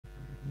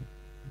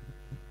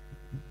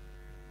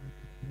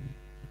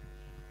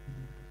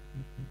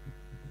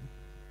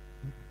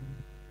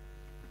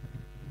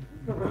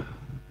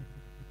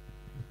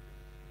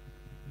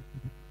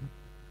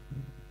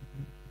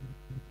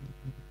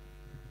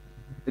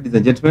Ladies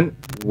and gentlemen,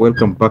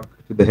 welcome back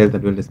to the Health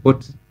and Wellness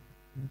Spot.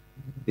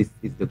 This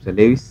is Dr.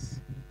 Lewis,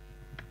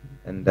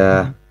 and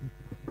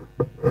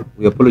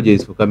we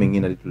apologize for coming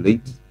in a little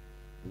late.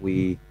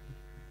 We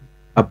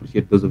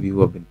appreciate those of you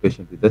who have been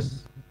patient with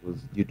us. It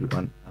was due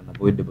to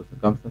unavoidable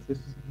circumstances.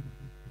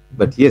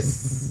 But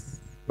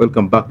yes,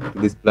 welcome back to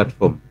this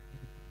platform.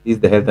 This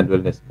is the Health and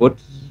Wellness Spot,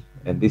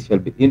 and this shall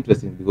be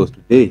interesting because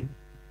today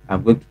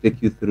I'm going to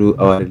take you through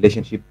our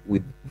relationship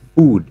with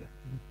food.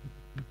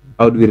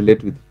 How do we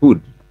relate with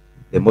food?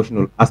 The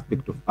emotional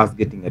aspect of us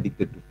getting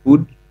addicted to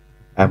food.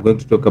 I'm going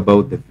to talk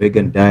about the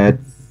vegan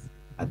diets.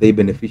 Are they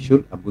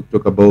beneficial? I'm going to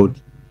talk about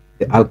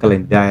the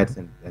alkaline diets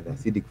and the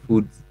acidic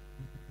foods.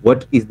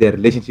 What is their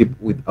relationship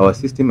with our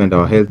system and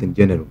our health in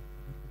general?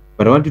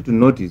 But I want you to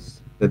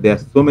notice that there are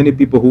so many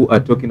people who are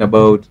talking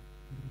about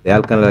the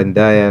alkaline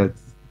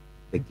diets,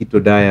 the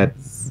keto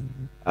diets,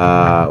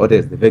 what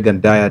else? The vegan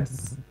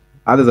diets.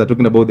 Others are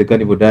talking about the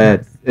carnivore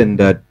diets, and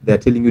they're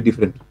telling you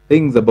different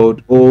things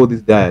about all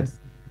these diets.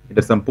 And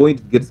at some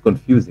point, it gets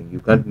confusing. You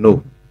can't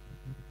know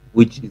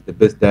which is the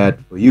best diet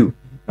for you.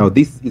 Now,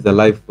 this is a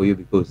life for you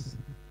because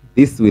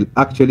this will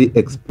actually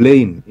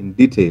explain in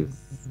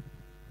details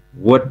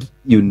what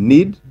you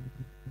need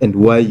and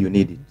why you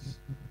need it.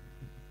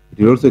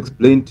 It will also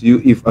explain to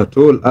you if at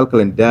all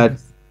alkaline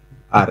diets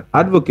are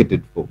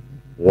advocated for.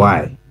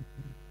 Why?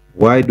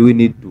 Why do we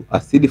need to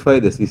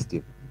acidify the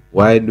system?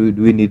 Why do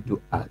we need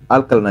to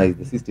alkalinize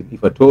the system,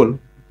 if at all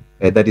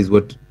that is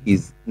what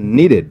is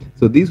needed?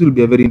 So this will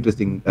be a very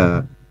interesting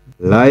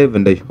live,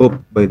 and I hope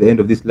by the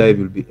end of this live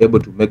you'll be able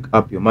to make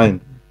up your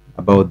mind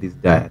about these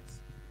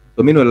diets.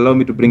 So meanwhile, allow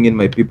me to bring in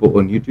my people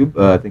on YouTube.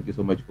 Thank you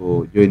so much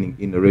for joining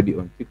in already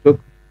on TikTok.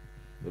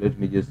 So let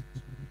me just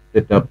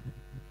set up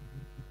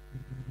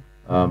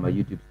my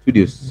YouTube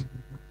studios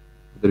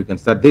so that we can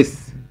start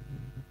this.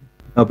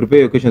 Now prepare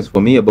your questions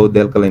for me about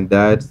the alkaline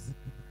diets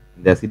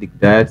and the acidic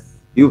diets.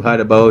 You've heard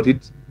about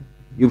it.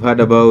 You've heard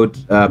about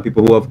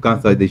people who have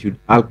cancer, they should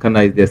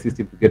alkalize their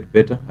system to get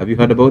better. Have you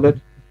heard about that?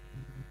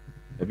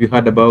 Have you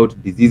heard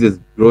about diseases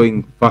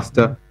growing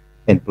faster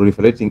and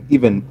proliferating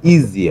even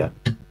easier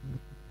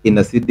in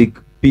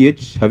acidic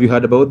pH? Have you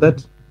heard about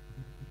that?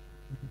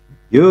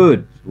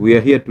 Good. We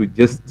are here to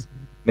just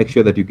make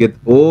sure that you get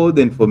all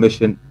the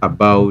information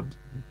about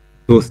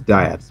those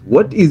diets.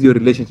 What is your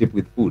relationship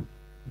with food?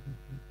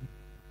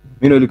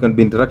 Meanwhile, you can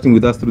be interacting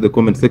with us through the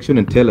comment section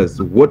and tell us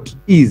what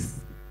is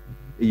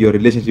your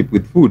relationship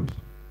with food.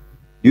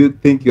 Do you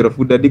think you're a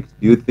food addict?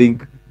 Do you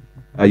think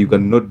you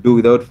cannot do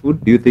without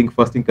food? Do you think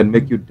fasting can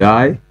make you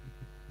die?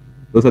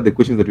 Those are the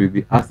questions that we'll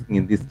be asking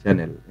in this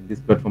channel, in this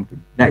platform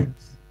tonight.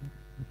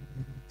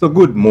 So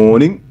good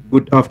morning,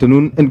 good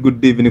afternoon, and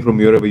good evening from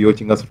wherever you're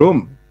watching us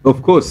from.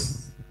 Of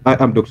course, I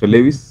am Dr.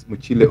 Lewis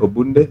Muchile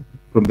Obunde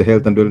from the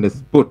Health and Wellness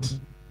Spot. This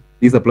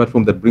is a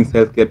platform that brings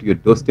healthcare to your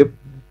doorstep.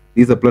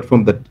 This is a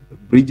platform that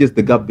bridges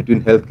the gap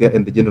between healthcare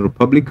and the general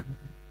public,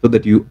 so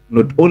that you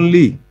not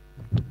only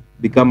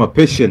become a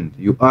patient,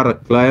 you are a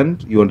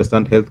client, you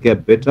understand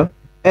healthcare better,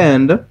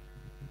 and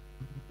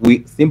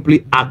we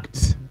simply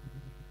act,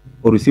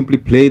 or we simply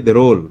play the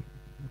role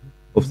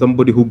of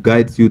somebody who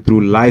guides you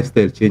through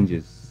lifestyle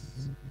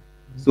changes.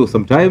 So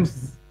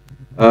sometimes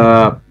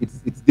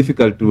it's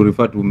difficult to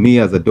refer to me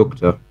as a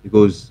doctor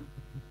because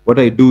what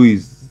I do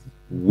is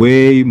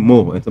way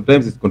more, and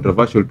sometimes it's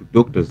controversial to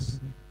doctors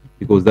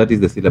because that is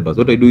the syllabus.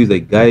 What I do is I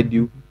guide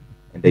you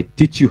and I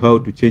teach you how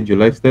to change your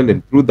lifestyle,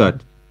 and through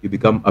that you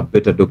become a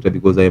better doctor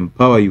because I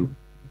empower you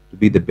to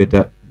be the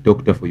better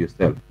doctor for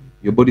yourself.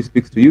 Your body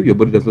speaks to you. Your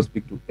body does not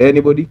speak to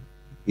anybody.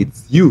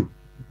 It's you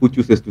who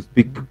chooses to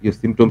speak your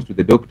symptoms to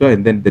the doctor,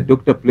 and then the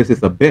doctor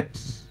places a bet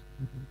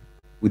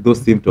with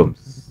those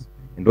symptoms.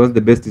 And once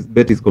the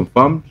bet is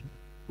confirmed,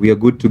 we are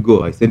good to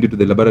go. I send you to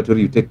the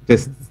laboratory, you take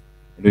tests,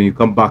 and when you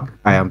come back,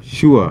 I am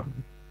sure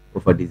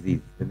of a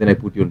disease, and then I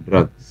put you on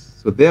drugs.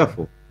 So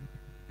therefore,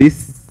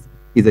 this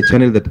is a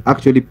channel that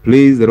actually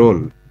plays the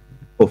role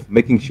of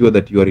making sure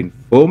that you are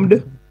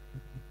informed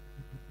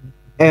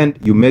and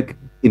you make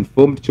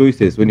informed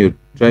choices when you're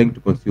trying to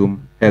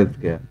consume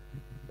healthcare.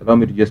 Allow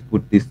me to just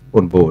put this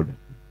on board.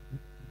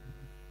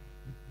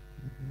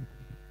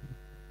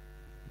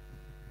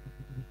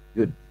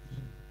 Good.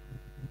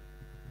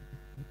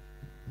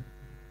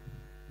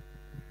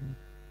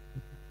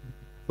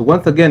 So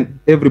once again,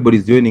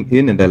 everybody's joining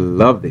in, and I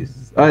love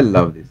this. I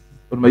love this.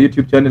 On my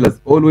YouTube channel,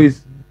 as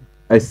always,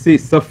 I see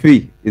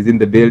Safi is in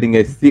the building.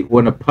 I see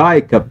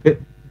Wanapai Kape.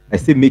 I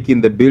see Mickey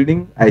in the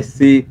building. I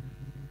see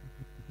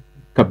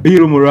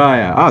Kabiru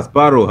Muraya.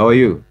 Sparrow, how are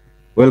you?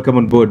 Welcome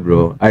on board,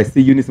 bro. I see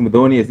Eunice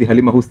Mudoni. I see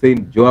Halima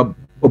Hussein, Joab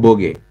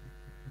Oboge,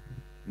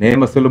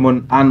 Neema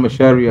Solomon, Anne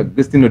Masharia,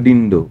 Agustino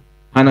Dindo,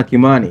 Hannah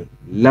Kimani,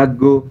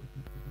 Lago,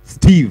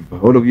 Steve.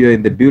 All of you are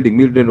in the building.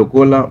 Mildred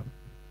Okola.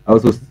 I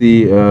also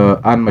see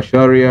Anne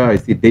Masharia. I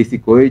see Daisy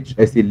Koech.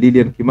 I see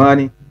Lillian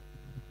Kimani.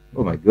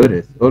 Oh my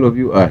goodness, all of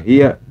you are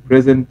here,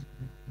 present,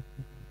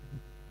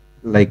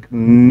 like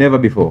never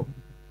before.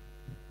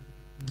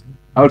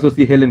 I also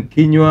see Helen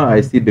Kinywa,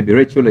 I see Baby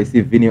Rachel, I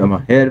see Vinny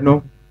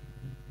Amaherno,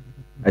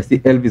 I see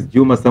Elvis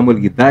Juma, Samuel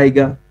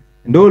Gitaiga,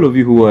 And all of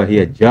you who are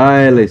here,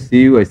 Jael, I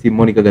see you. I see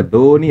Monica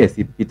Gadoni. I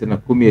see Peter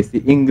Nakumi. I see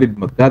Ingrid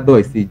Magado.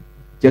 I see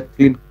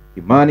Jacqueline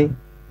Kimani.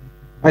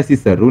 I see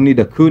Saruni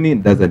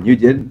Dakuni. There's a new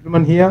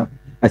gentleman here.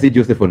 I see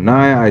Joseph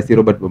Onaya. I see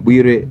Robert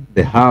Mabwire,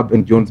 The Hub,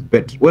 and Jones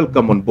Bet.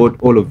 Welcome on board,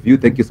 all of you.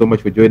 Thank you so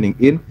much for joining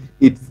in.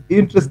 It's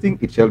interesting.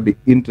 It shall be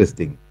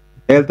interesting.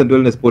 Health and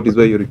Wellness Sport is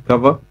where you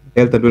recover.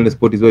 Health and Wellness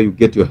Sport is where you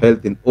get your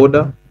health in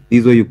order. This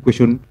is where you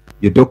question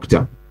your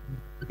doctor.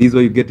 This is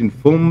where you get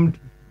informed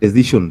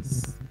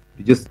decisions.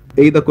 You just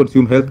either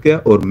consume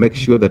healthcare or make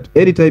sure that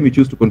anytime you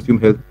choose to consume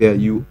healthcare,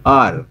 you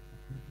are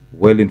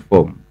well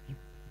informed.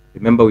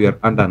 Remember, we are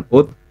under an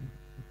oath.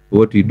 So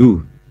what we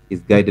do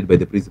is guided by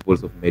the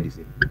principles of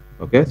medicine.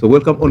 Okay, so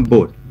welcome on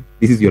board.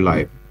 This is your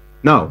life.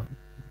 Now,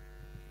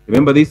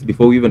 remember this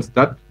before we even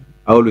start.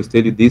 I always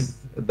tell you this,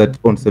 that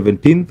on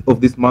 17th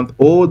of this month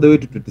all the way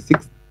to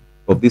 26th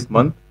of this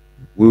month,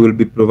 we will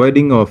be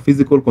providing our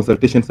physical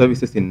consultation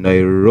services in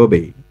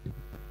Nairobi.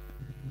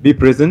 Be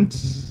present.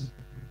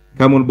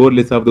 Come on board.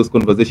 Let's have those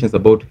conversations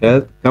about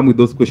health. Come with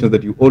those questions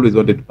that you always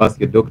wanted to ask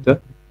your doctor.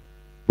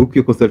 Book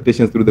your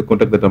consultations through the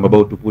contact that I'm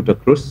about to put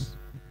across.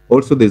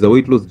 Also, there's a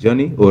weight loss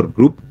journey or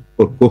group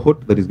or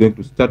cohort that is going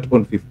to start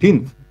on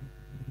 15th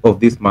of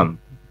this month.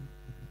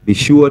 Be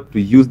sure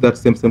to use that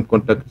same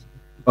contact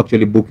to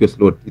actually book your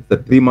slot. It's a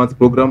 3-month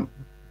program,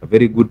 a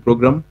very good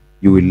program.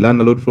 You will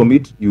learn a lot from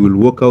it. You will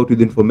walk out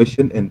with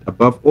information, and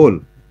above all,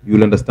 you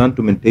will understand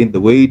to maintain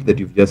the weight that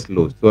you've just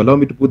lost. So allow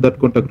me to put that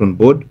contact on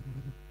board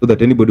so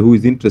that anybody who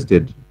is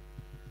interested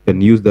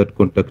can use that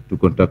contact to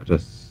contact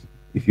us.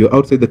 If you're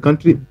outside the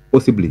country,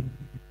 possibly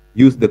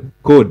use the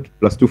code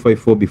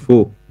 +254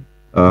 before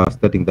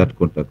starting that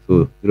contact.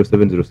 So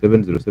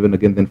 070707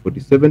 again, then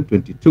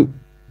 4722.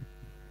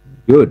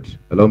 Good.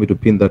 Allow me to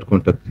pin that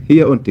contact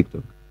here on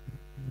TikTok.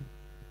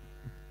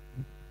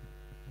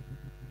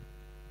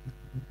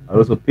 I'll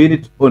also pin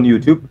it on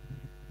YouTube.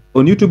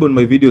 On YouTube, on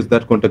my videos,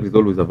 that contact is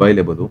always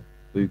available though.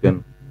 So you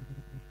can,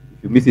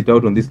 if you miss it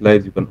out on these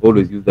lives, you can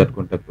always use that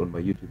contact on my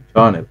YouTube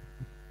channel.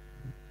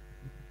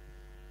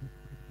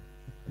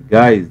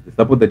 Guys, the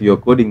support that you're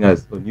coding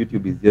us on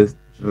YouTube is just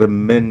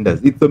tremendous.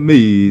 It's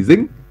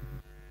amazing.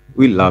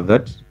 We love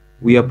that.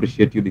 We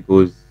appreciate you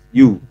because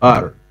you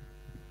are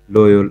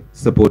loyal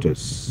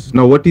supporters.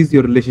 Now, what is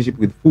your relationship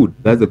with food?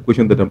 That's the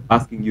question that I'm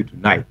asking you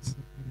tonight.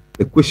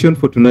 The question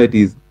for tonight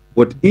is,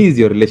 what is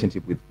your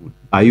relationship with food?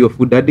 Are you a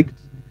food addict?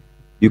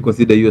 Do you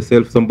consider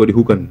yourself somebody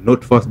who can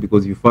not fast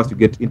because you fast, you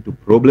get into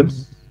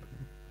problems?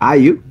 Are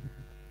you?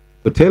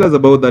 So tell us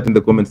about that in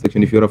the comment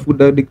section. If you're a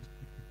food addict,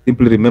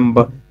 simply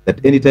remember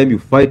that anytime you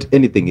fight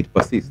anything, it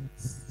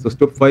persists. So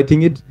stop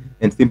fighting it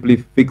and simply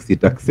fix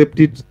it. Accept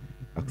it.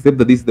 Accept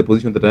that this is the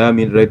position that I am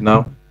in right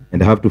now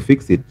and I have to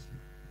fix it.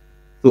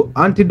 So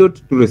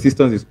antidote to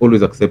resistance is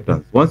always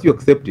acceptance. Once you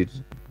accept it,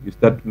 you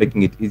start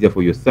making it easier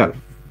for yourself.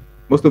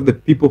 Most of the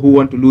people who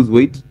want to lose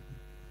weight,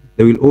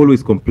 they will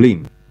always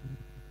complain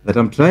that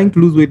I'm trying to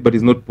lose weight, but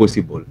it's not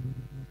possible.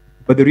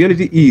 But the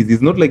reality is,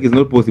 it's not like it's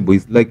not possible.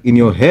 It's like in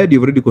your head,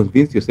 you've already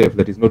convinced yourself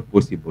that it's not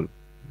possible.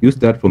 You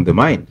start from the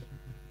mind.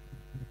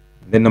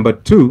 And then number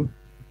 2,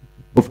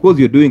 of course,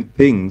 you're doing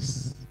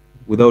things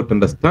without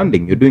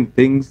understanding. You're doing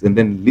things, and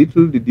then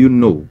little did you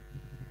know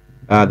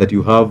that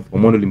you have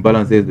hormonal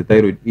imbalances, the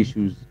thyroid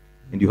issues,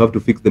 and you have to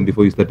fix them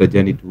before you start a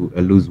journey to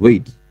lose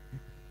weight.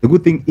 The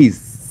good thing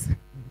is,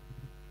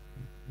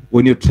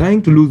 when you're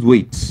trying to lose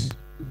weight,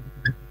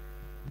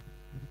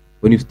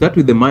 when you start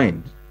with the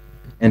mind,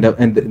 and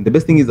the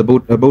best thing is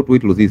about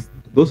weight loss is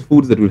those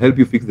foods that will help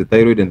you fix the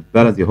thyroid and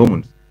balance your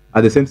hormones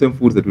are the same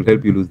foods that will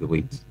help you lose the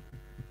weight.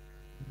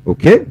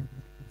 Okay?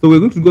 So we're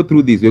going to go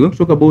through this. We're going to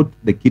talk about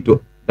the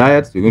keto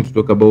diets. We're going to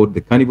talk about the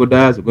carnivore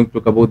diets. We're going to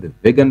talk about the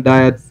vegan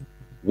diets.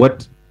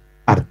 What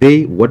are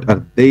they? What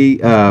are they?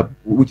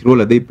 Which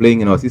role are they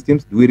playing in our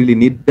systems? Do we really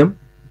need them?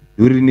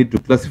 Do we really need to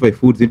classify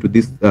foods into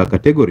these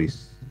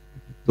categories?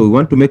 So we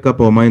want to make up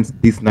our minds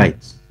this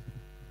night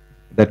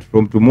that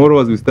from tomorrow,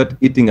 as we start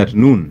eating at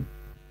noon,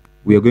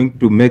 we are going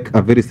to make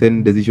a very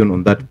sane decision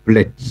on that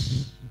plate.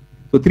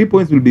 So 3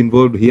 points will be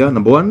involved here.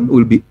 Number 1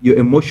 will be your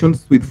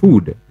emotions with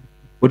food.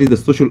 What is the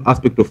social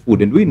aspect of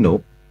food? And we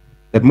know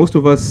that most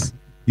of us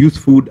use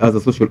food as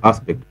a social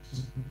aspect.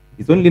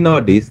 It's only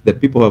nowadays that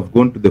people have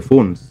gone to the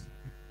phones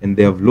and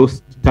they have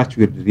lost touch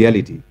with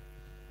reality.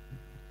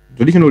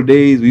 Traditional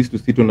days, we used to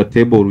sit on a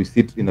table, we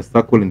sit in a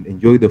circle and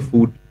enjoy the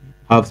food,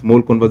 have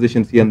small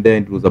conversations here and there,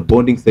 and it was a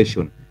bonding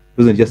session. It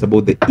wasn't just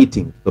about the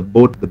eating, it was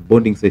about the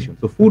bonding session.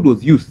 So food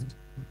was used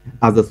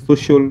as a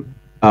social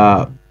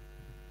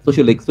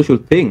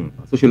thing,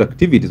 social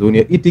activities. When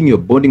you're eating, you're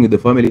bonding with the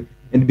family,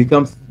 and it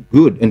becomes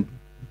good. And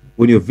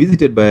when you're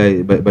visited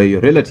by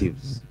your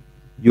relatives,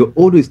 you're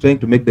always trying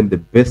to make them the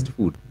best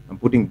food. I'm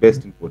putting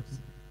best in quotes.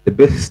 The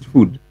best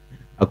food,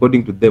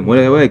 according to them.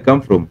 Where I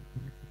come from,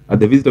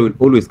 the visitor will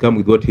always come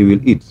with what he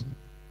will eat.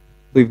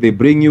 So if they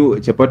bring you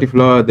chapati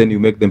flour, then you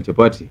make them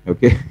chapati,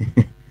 okay?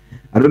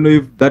 I don't know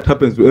if that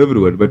happens to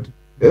everyone, but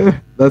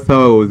that's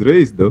how I was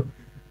raised, though.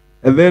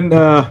 And then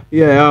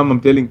here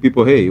I'm telling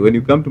people, hey, when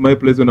you come to my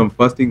place when I'm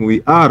fasting,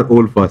 we are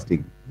all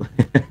fasting.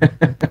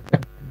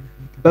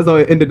 That's how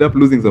I ended up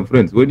losing some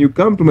friends. When you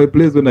come to my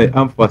place when I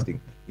am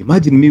fasting,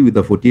 imagine me with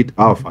a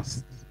 48-hour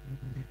fast.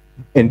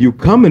 And you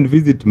come and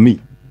visit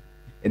me.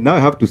 And now I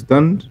have to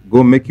stand,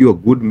 go make you a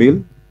good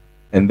meal,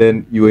 and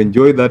then you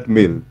enjoy that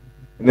meal.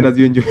 And then as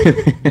you enjoy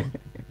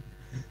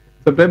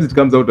sometimes it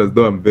comes out as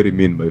though I'm very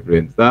mean, my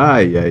friends.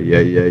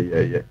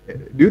 Do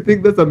you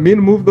think that's a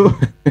mean move though?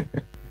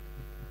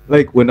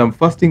 Like when I'm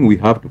fasting, we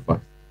have to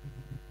fast.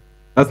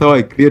 That's how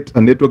I create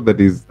a network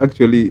that is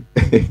actually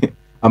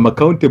I'm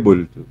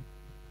accountable to.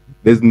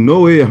 There's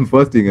no way I'm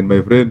fasting and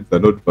my friends are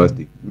not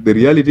fasting. The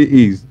reality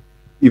is,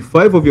 if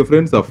 5 of your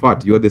friends are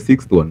fat, you are the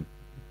 6th one.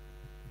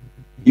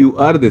 You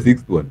are the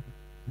 6th one.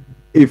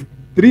 If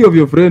 3 of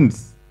your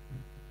friends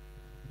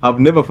have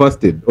never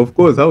fasted, of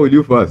course, how will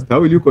you fast? How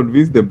will you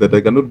convince them that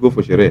I cannot go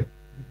for Shereh?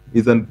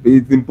 It's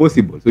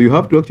impossible. So you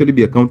have to actually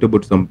be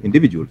accountable to some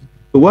individuals.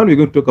 So one, we're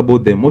going to talk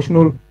about the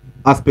emotional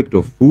aspect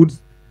of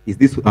foods.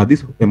 Are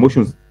these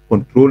emotions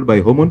controlled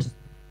by hormones?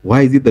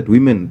 Why is it that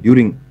women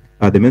during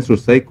the menstrual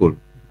cycle,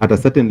 at a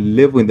certain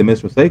level in the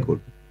menstrual cycle,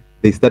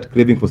 they start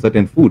craving for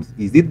certain foods?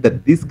 Is it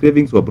that these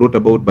cravings were brought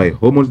about by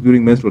hormones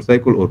during menstrual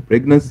cycle or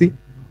pregnancy?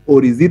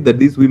 Or is it that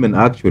these women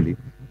actually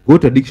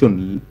got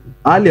addiction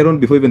earlier on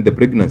before even the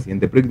pregnancy,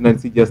 and the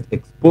pregnancy just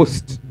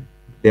exposed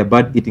their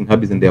bad eating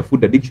habits and their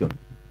food addiction?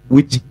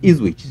 Which is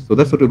which? So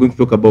that's what we're going to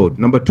talk about.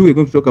 Number 2, we're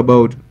going to talk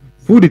about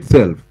food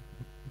itself.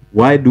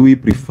 Why do we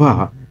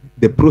prefer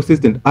the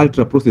processed and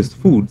ultra-processed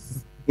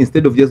foods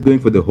instead of just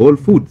going for the whole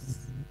foods?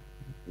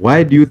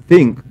 Why do you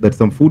think that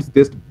some foods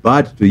taste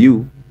bad to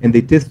you and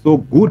they taste so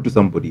good to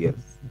somebody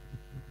else?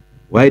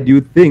 Why do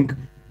you think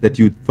that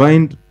you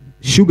find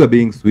sugar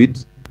being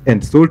sweet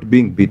and salt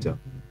being bitter?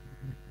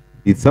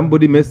 Did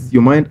somebody mess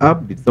your mind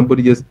up? Did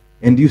somebody just...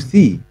 And you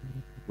see,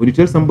 when you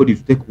tell somebody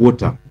to take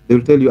water, they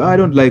will tell you, I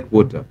don't like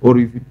water. Or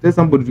if you tell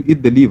somebody to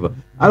eat the liver,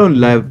 I don't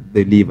like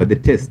the liver, the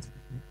taste.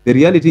 The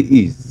reality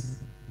is,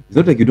 it's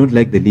not like you don't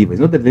like the liver.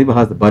 It's not that the liver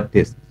has a bad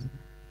taste.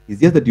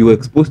 It's just that you were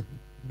exposed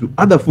to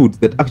other foods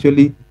that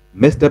actually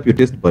messed up your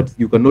taste buds.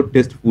 You cannot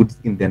taste foods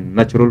in their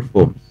natural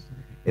forms.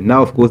 And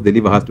now, of course, the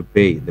liver has to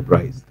pay the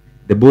price.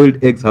 The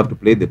boiled eggs have to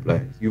pay the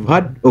price. You've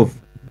heard of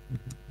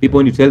people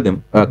when you tell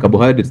them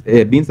carbohydrates,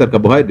 beans are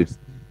carbohydrates.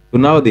 So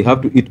now they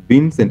have to eat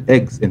beans and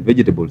eggs and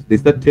vegetables. They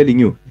start telling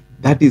you,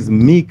 that is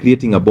me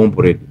creating a bomb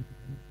already.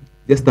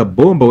 Just a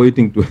bomb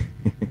waiting to...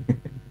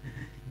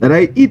 that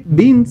I eat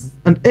beans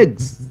and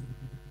eggs.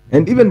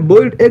 And even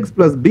boiled eggs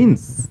plus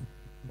beans.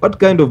 What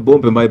kind of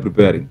bomb am I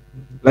preparing?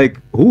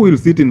 Like, who will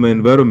sit in my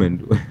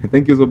environment?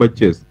 Thank you so much,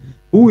 Chess.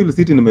 Who will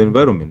sit in my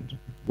environment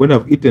when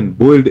I've eaten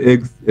boiled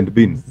eggs and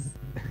beans?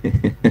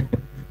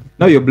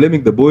 Now you're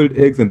blaming the boiled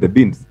eggs and the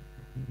beans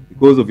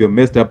because of your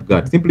messed up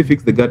gut. Simply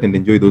fix the gut and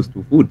enjoy those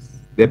 2 foods.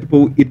 There are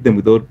people who eat them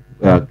without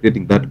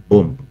creating that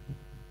bomb.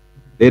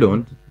 They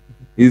don't.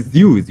 It's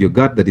your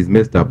gut that is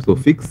messed up. So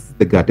fix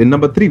the gut. And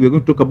number 3, we're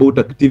going to talk about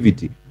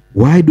activity.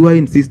 Why do I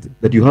insist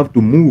that you have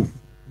to move?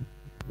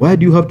 Why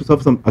do you have to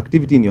have some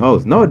activity in your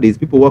house? Nowadays,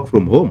 people work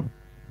from home.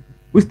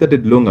 We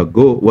started long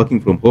ago working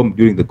from home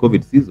during the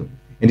COVID season,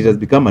 and it has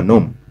become a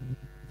norm.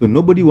 So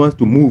nobody wants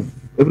to move.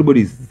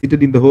 Everybody is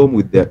seated in the home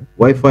with their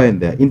Wi-Fi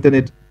and their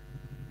internet.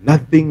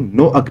 Nothing,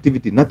 no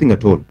activity, nothing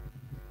at all.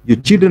 Your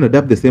children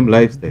adapt the same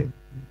lifestyle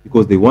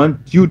because they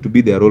want you to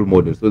be their role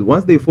model. So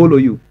once they follow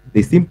you,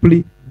 they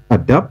simply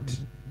adapt,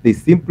 they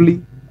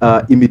simply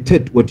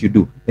imitate what you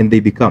do, and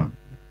they become.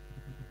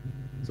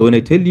 So when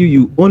I tell you,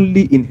 you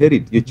only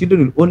inherit, your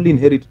children will only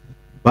inherit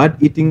bad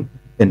eating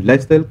and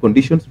lifestyle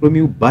conditions from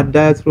you, bad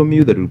diets from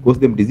you that will cause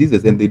them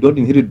diseases, and they don't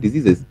inherit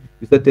diseases.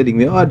 You start telling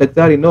me, oh,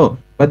 Daktari, no,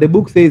 but the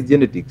book says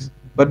genetics.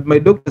 But my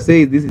doctor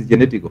says this is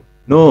genetic.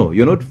 No,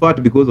 you're not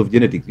fat because of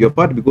genetics. You're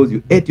fat because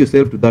you ate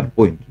yourself to that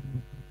point.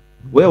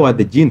 Where were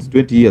the genes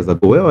 20 years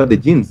ago? Where were the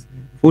genes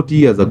 40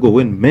 years ago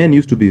when men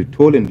used to be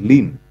tall and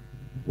lean?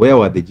 Where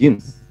were the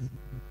genes?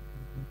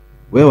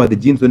 Where were the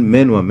genes when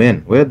men were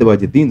men? Where were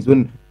the genes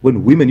when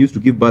women used to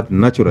give birth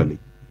naturally?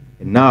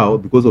 And now,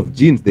 because of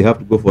genes, they have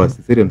to go for a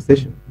cesarean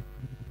section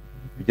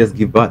to just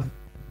give birth.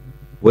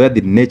 Where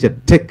did nature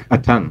take a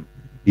turn?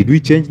 Did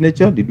we change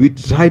nature? Did we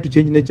try to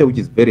change nature, which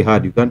is very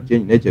hard? You can't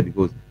change nature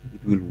because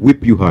it will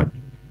whip you hard.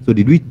 So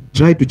did we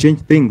try to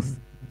change things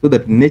so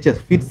that nature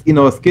fits in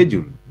our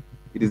schedule?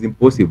 It is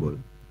impossible.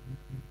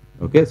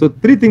 Okay, so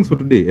 3 things for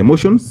today: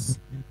 emotions,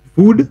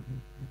 food,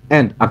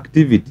 and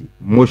activity.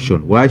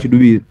 Motion. Why should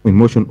we be in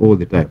motion all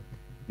the time?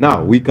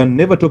 Now, we can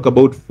never talk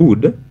about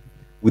food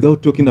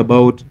without talking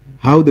about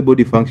how the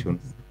body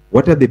functions.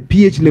 What are the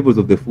pH levels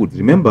of the foods?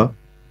 Remember,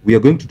 we are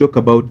going to talk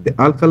about the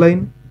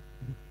alkaline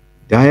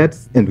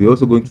diets, and we're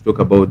also going to talk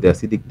about the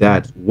acidic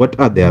diets. What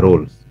are their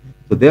roles?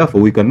 So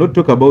therefore, we cannot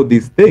talk about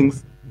these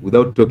things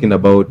without talking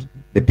about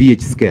the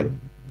pH scale.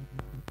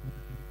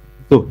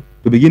 So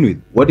to begin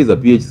with, what is a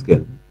pH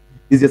scale?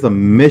 It's just a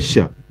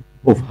measure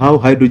of how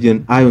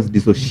hydrogen ions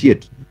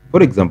dissociate.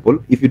 For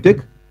example, if you take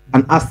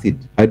an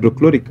acid,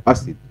 hydrochloric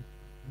acid,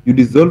 you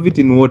dissolve it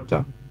in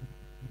water,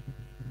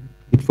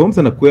 it forms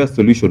an aqueous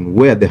solution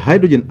where the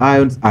hydrogen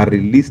ions are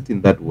released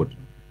in that water.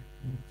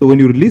 So when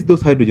you release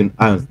those hydrogen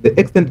ions, the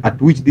extent at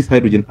which these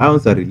hydrogen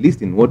ions are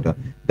released in water,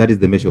 that is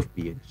the measure of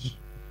pH.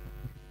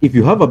 If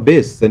you have a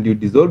base and you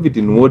dissolve it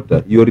in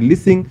water, you're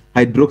releasing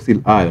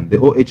hydroxyl ion, the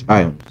OH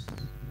ions.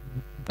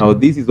 Now,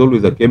 this is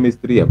always a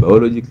chemistry, a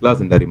biology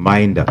class, and a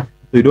reminder.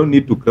 So you don't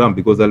need to cram,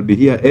 because I'll be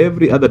here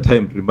every other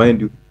time to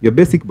remind you your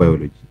basic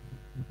biology.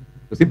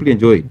 So simply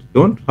enjoy it.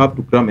 Don't have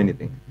to cram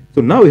anything.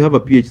 So now we have a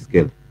pH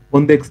scale.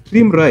 On the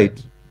extreme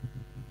right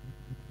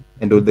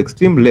and on the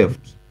extreme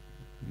left,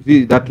 you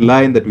see that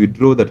line that we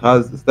draw that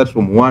starts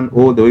from 1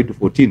 all the way to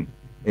 14,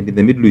 and in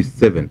the middle is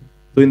 7.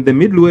 So in the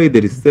middle way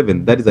there is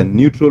 7. That is a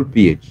neutral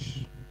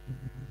pH.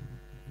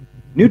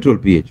 Neutral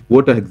pH.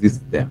 Water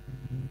exists there.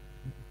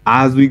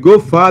 As we go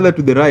further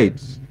to the right,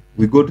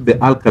 we go to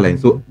the alkaline.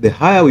 So the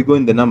higher we go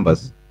in the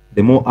numbers,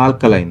 the more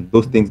alkaline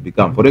those things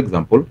become. For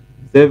example,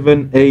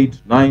 7,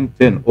 8, 9,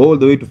 10, all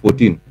the way to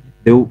 14.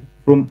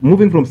 From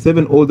moving from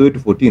 7 all the way to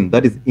 14,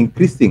 that is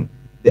increasing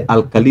the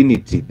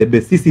alkalinity, the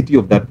basicity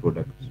of that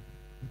product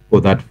or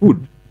that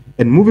food.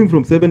 And moving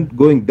from 7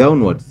 going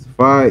downwards,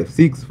 5,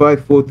 6,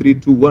 5, 4, 3,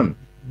 2, 1.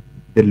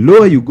 The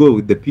lower you go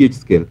with the pH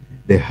scale,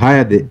 the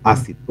higher the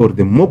acid, or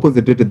the more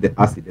concentrated the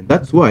acid. And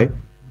that's why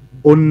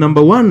on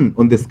number 1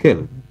 on the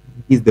scale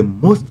is the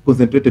most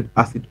concentrated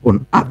acid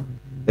on earth,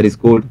 that is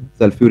called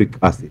sulfuric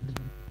acid.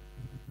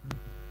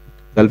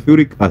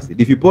 Sulfuric acid.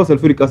 If you pour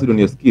sulfuric acid on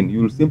your skin,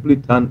 you will simply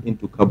turn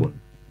into carbon.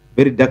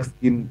 Very dark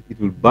skin, it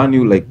will burn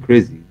you like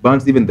crazy. It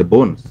burns even the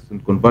bones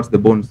and converts the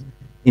bones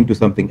into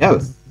something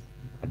else,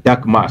 a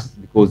dark mass,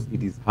 because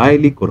it is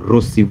highly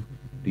corrosive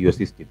to your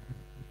system.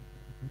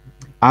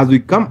 As we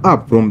come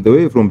up from the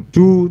way from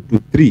 2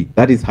 to 3,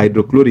 that is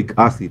hydrochloric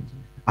acid,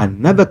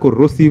 another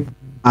corrosive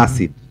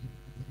acid.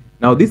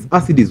 Now this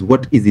acid is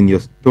what is in your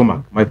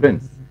stomach, my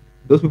friends.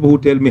 Those people who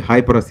tell me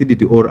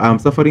hyperacidity or I'm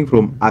suffering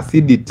from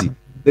acidity,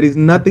 there is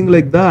nothing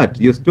like that.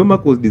 Your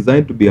stomach was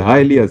designed to be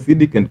highly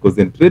acidic and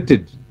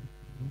concentrated.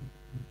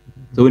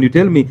 So when you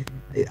tell me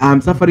I'm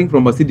suffering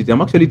from acidity,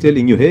 I'm actually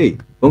telling you, hey,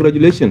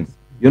 congratulations,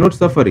 you're not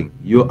suffering.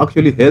 You're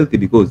actually healthy,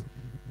 because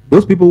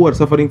those people who are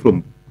suffering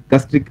from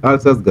gastric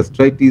ulcers,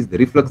 gastritis, the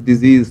reflux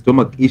disease,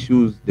 stomach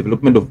issues,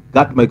 development of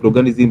gut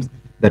microorganisms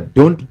that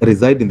don't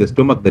reside in the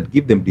stomach that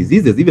give them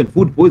diseases, even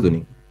food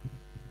poisoning,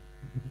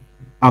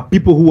 are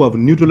people who have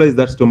neutralized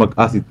that stomach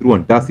acid through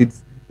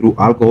antacids, through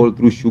alcohol,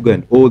 through sugar,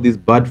 and all these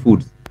bad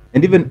foods,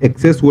 and even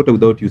excess water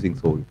without using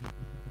salt.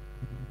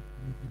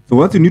 So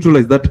once you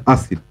neutralize that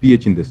acid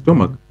pH in the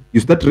stomach, you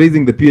start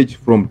raising the pH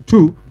from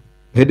 2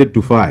 headed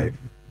to 5.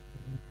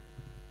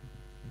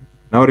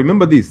 Now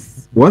remember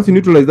this, once you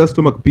neutralize that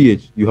stomach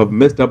pH, you have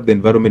messed up the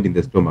environment in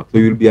the stomach. So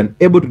you'll be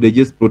unable to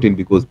digest protein,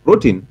 because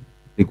protein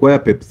require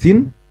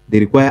pepsin, they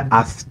require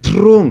a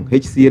strong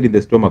HCl in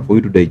the stomach for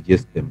you to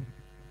digest them.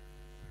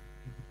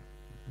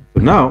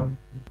 So now,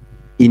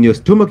 in your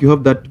stomach, you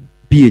have that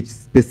pH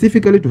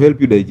specifically to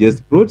help you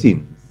digest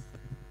proteins.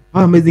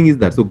 How amazing is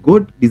that? So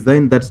God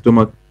designed that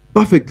stomach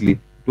perfectly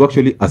to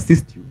actually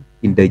assist you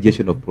in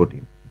digestion of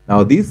protein.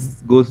 Now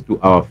this goes to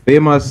our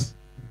famous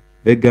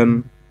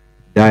vegan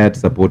diet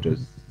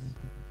supporters.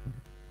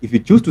 If you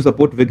choose to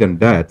support vegan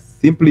diets,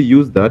 simply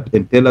use that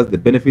and tell us the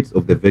benefits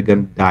of the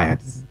vegan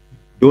diets.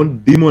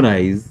 Don't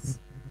demonize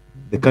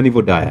the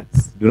carnivore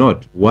diets. Do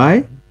not.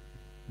 Why?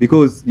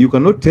 Because you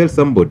cannot tell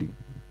somebody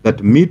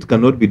that meat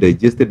cannot be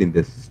digested in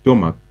the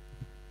stomach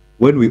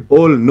when we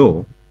all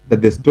know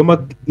that the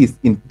stomach is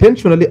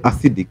intentionally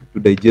acidic to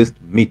digest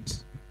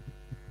meat.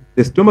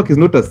 The stomach is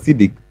not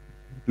acidic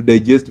to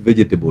digest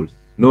vegetables.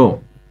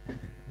 No.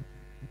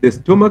 The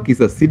stomach is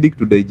acidic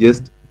to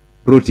digest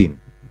protein.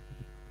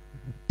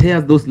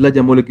 Tears those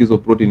larger molecules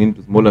of protein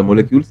into smaller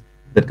molecules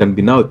that can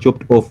be now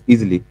chopped off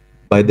easily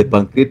by the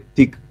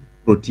pancreatic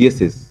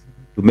proteases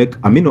to make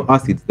amino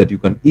acids that you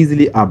can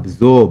easily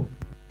absorb.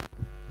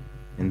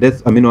 And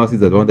those amino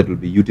acids are the ones that will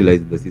be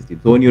utilized in the system.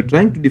 So when you're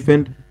trying to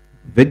defend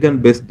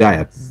vegan-based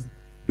diets,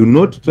 do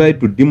not try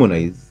to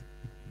demonize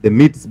the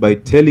meats by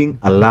telling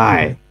a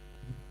lie.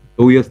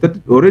 So we have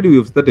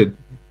started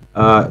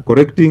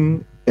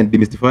correcting and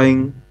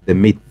demystifying the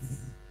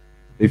myths.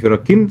 If you're a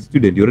keen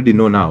student, you already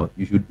know now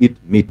you should eat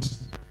meat.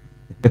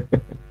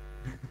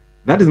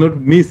 That is not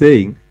me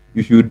saying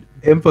you should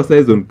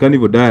emphasize on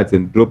carnivore diets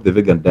and drop the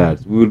vegan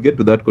diets. We will get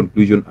to that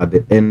conclusion at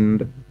the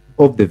end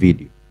of the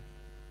video.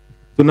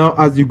 So now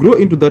as you grow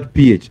into that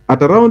pH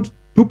at around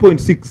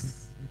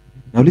 2.6,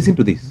 now listen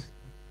to this.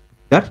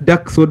 That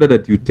dark soda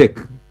that you take,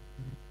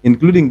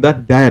 including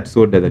that diet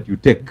soda that you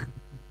take,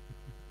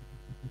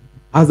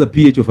 has a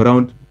pH of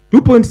around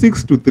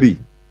 2.6 to 3.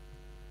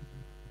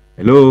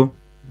 Hello?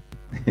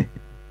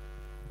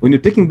 When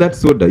you're taking that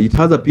soda, it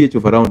has a pH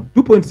of around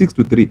 2.6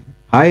 to 3,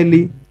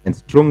 highly and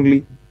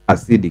strongly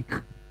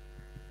acidic.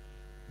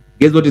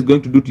 Guess what it's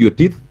going to do to your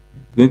teeth?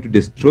 It's going to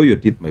destroy your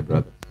teeth, my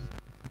brothers.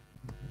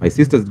 My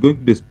sister, is going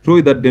to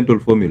destroy that dental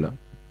formula.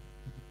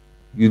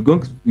 You're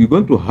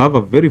going to have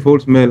a very foul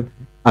smell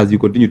as you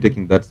continue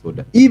taking that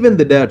soda, even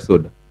the diet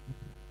soda.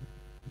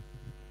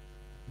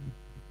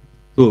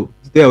 So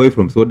stay away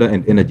from soda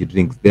and energy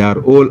drinks. They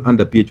are all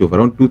under pH of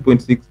around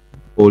 2.6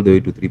 all the way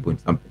to 3 point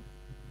something.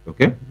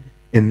 Okay?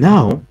 And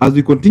now, as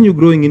we continue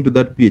growing into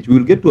that pH, we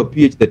will get to a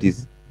pH that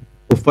is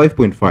of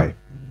 5.5.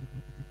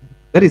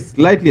 That is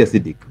slightly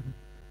acidic.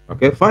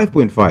 Okay,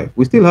 5.5.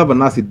 We still have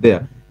an acid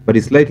there, but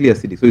it's slightly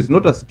acidic. So it's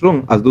not as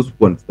strong as those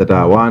ones that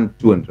are 1,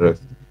 2, and the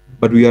rest.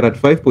 But we are at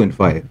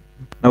 5.5.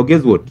 Now,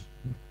 guess what?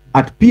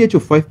 At pH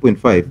of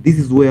 5.5, this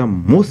is where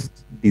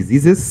most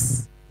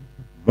diseases,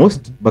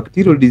 most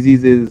bacterial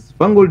diseases,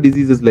 fungal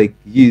diseases like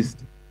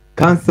yeast,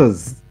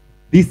 cancers,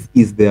 this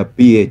is their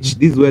pH.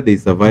 This is where they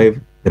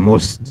survive the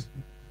most.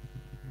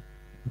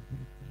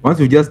 Once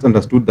you just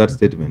understood that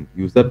statement,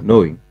 you start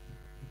knowing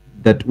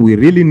that we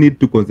really need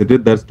to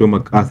concentrate that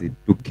stomach acid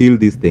to kill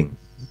these things.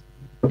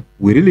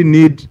 We really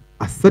need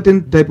a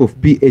certain type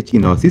of pH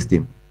in our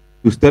system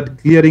to start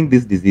clearing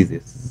these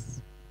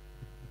diseases.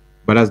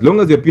 But as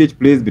long as your pH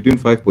plays between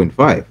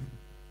 5.5,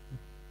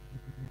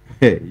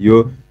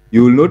 you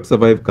will not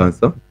survive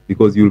cancer,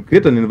 because you will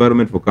create an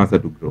environment for cancer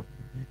to grow.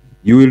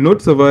 You will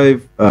not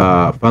survive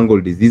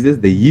fungal diseases,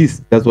 the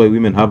yeast. That's why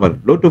women have a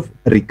lot of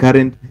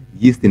recurrent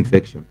yeast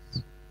infections.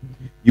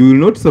 You will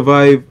not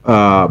survive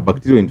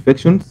bacterial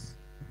infections,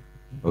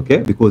 okay,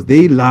 because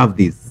they love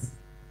this.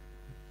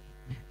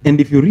 And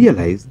if you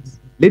realized,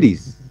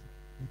 ladies,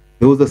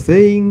 there was a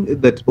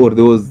saying that, or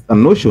there was a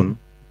notion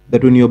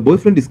that when your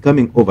boyfriend is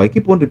coming over, I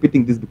keep on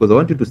repeating this because I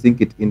want you to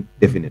sink it in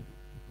definitely.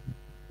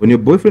 When your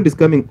boyfriend is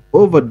coming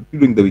over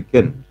during the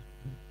weekend,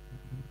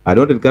 I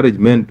don't encourage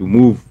men to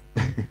move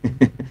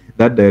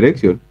that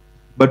direction,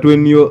 but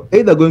when you're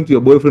either going to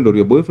your boyfriend or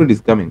your boyfriend is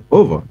coming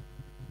over,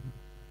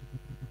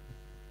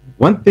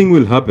 one thing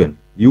will happen.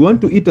 You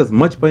want to eat as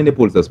much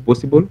pineapples as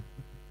possible,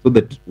 so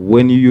that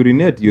when you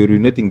urinate, you're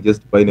urinating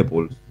just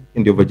pineapples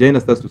and your vagina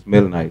starts to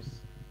smell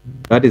nice.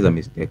 That is a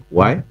mistake.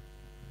 Why?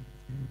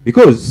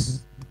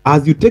 Because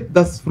as you take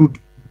that fruit,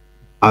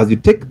 as you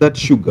take that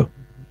sugar,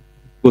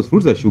 because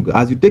fruits are sugar,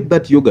 as you take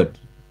that yogurt,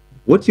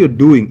 what you're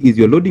doing is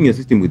you're loading your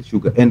system with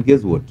sugar. And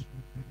guess what?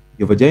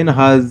 Your vagina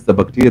has a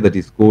bacteria that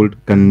is called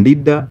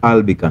Candida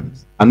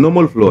albicans, a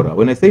normal flora.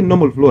 When I say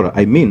normal flora,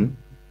 I mean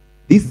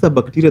these are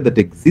bacteria that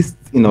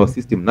exists in our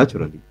system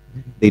naturally.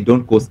 They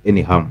don't cause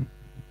any harm.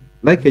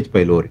 Like H.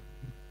 pylori,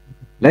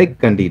 like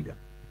Candida.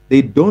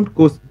 They don't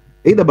cause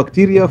either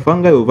bacteria,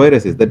 fungi, or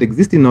viruses that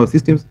exist in our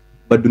systems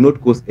but do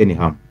not cause any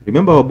harm.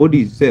 Remember, our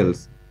body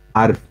cells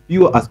are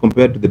fewer as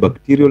compared to the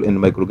bacterial and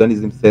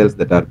microorganism cells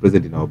that are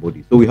present in our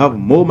body. So we have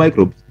more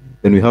microbes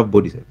than we have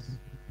body cells.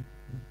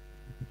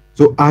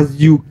 So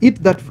as you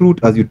eat that fruit,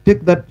 as you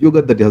take that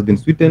yogurt that has been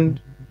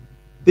sweetened,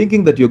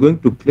 thinking that you're going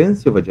to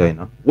cleanse your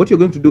vagina, what you're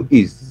going to do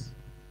is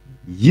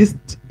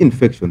yeast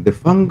infection. The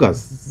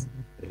fungus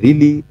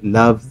really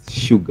loves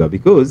sugar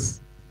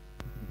because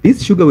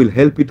this sugar will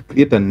help it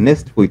create a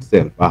nest for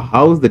itself, a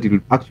house that it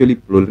will actually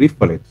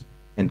proliferate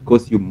and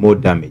cause you more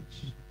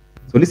damage.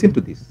 So listen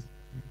to this.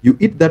 You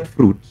eat that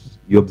fruit,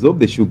 you absorb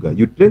the sugar.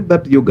 You drink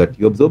that yogurt,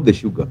 you absorb the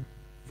sugar.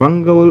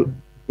 Fungal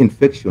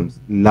infections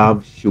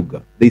love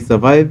sugar. They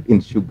survive in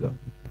sugar.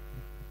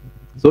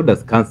 So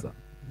does cancer.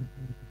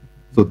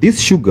 So this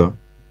sugar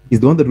is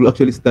the one that will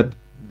actually start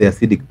the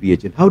acidic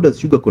pH. And how does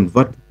sugar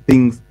convert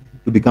things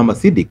to become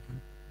acidic?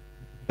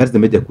 That's the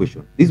major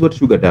question. This is what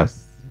sugar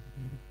does.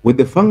 When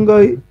the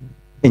fungi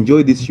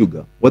enjoy this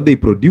sugar, what they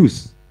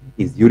produce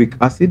is uric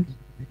acid,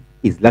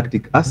 is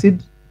lactic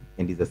acid,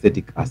 and is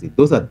acetic acid.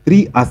 Those are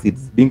three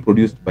acids being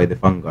produced by the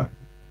fungi.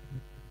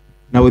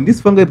 Now, when these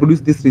fungi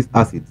produce these three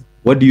acids,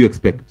 what do you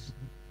expect?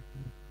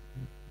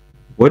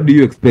 What do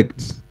you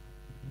expect?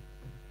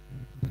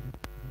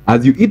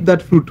 As you eat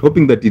that fruit,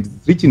 hoping that it's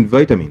rich in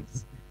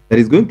vitamins, that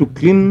is going to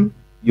clean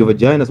your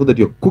vagina so that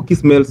your cookie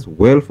smells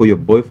well for your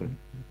boyfriend,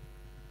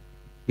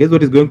 guess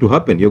what is going to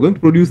happen? You're going to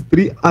produce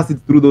three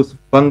acids through those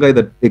fungi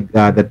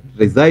that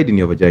reside in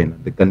your vagina,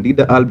 the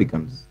Candida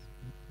albicans.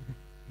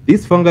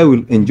 These fungi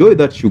will enjoy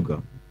that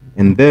sugar,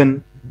 and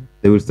then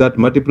they will start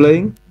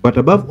multiplying. But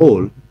above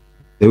all,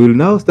 they will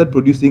now start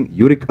producing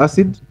uric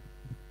acid,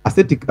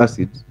 acetic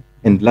acid,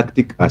 and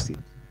lactic acid.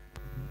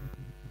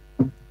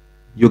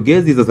 Your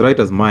guess is as right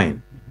as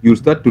mine. You'll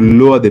start to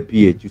lower the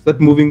pH. You start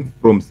moving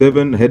from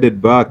 7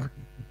 headed back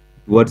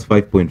towards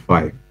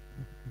 5.5.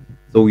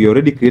 So we're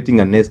already creating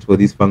a nest for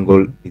these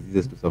fungal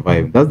diseases to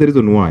survive. That's the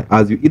reason why,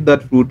 as you eat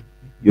that fruit,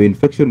 your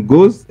infection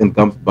goes and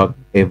comes back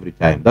every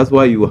time. That's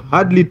why you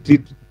hardly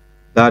treat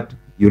that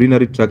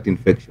urinary tract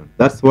infection.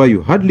 That's why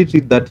you hardly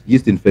treat that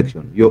yeast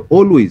infection. You're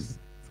always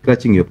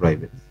scratching your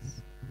privates.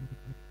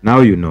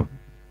 Now you know.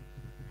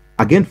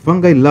 Again,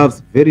 fungi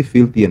loves very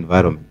filthy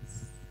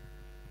environments.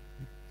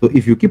 So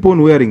if you keep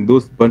on wearing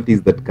those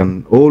panties that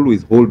can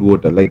always hold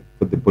water, like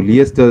for the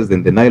polyesters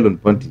and the nylon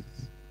panties,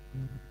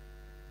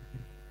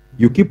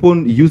 you keep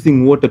on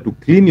using water to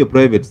clean your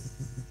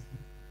privates,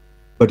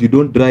 but you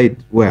don't dry it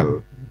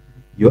well,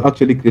 you're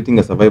actually creating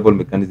a survival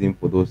mechanism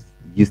for those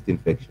yeast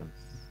infections.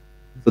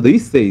 So the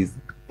yeast says,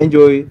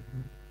 enjoy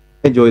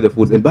the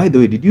foods. And by the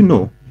way, did you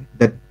know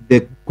that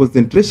the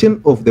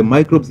concentration of the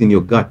microbes in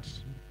your gut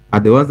are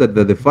the ones that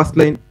are the first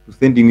line to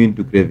sending you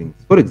into cravings?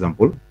 For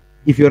example,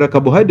 if you're a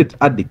carbohydrate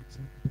addict,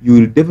 you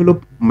will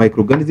develop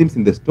microorganisms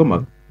in the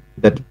stomach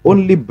that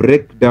only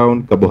break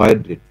down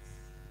carbohydrates.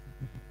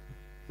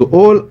 So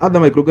all other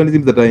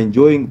microorganisms that are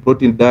enjoying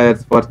protein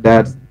diets, fat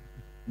diets,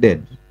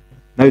 dead.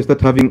 Now you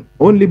start having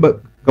only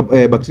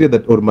bacteria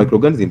that or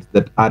microorganisms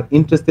that are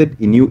interested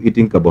in you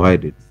eating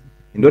carbohydrates.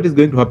 And what is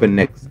going to happen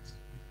next?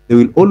 They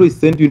will always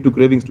send you into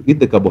cravings to eat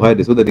the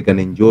carbohydrates so that they can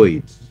enjoy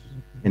it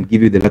and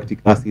give you the lactic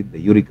acid, the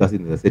uric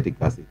acid, and the acetic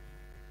acid.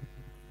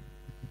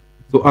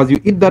 So as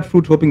you eat that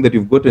fruit hoping that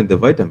you've gotten the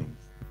vitamins,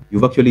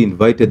 you've actually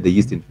invited the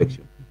yeast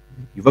infection.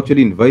 You've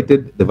actually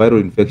invited the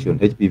viral infection,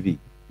 HPV.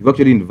 You've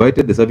actually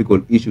invited the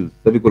cervical issues,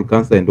 cervical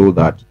cancer and all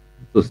that.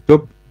 So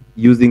stop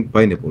using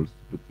pineapples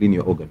to clean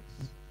your organs.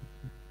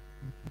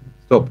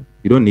 Stop.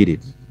 You don't need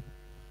it.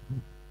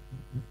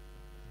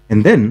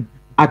 And then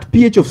at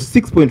pH of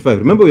 6.5,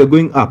 remember we are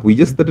going up. We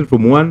just started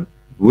from 1,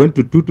 we went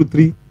to 2 to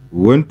 3,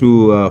 we went to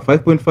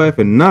 5.5,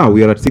 and now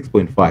we are at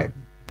 6.5.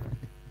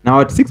 Now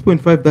at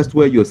 6.5, that's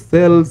where your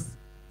cells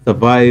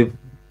survive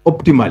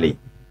optimally.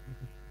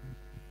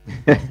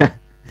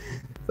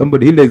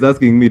 Somebody Hilda is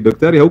asking me,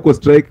 Dr. how could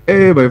strike?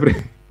 Hey, my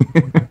friend.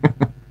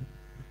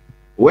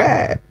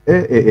 Where?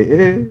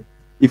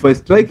 If I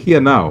strike here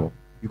now,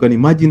 you can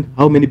imagine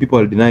how many people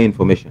will deny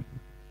information.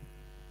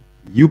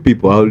 You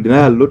people, I will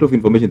deny a lot of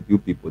information to you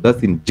people.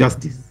 That's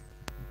injustice.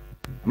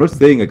 I'm not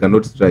saying I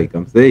cannot strike.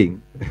 I'm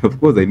saying, of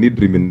course, I need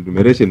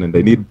remuneration and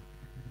I need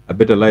a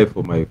better life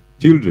for my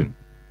children.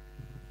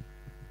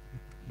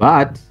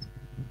 But,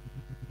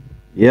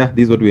 yeah,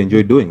 this is what we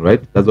enjoy doing,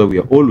 right? That's why we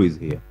are always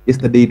here.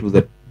 Yesterday, it was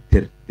a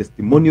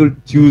testimonial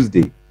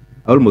Tuesday.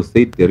 I almost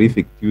said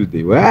terrific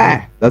Tuesday.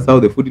 Wah! That's how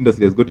the food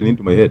industry has gotten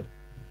into my head.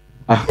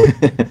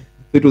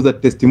 So it was a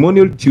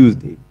testimonial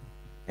Tuesday,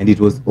 and it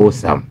was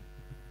awesome.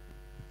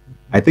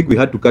 I think we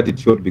had to cut it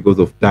short because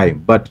of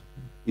time, but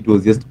it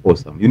was just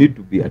awesome. You need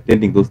to be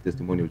attending those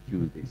testimonial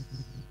Tuesdays.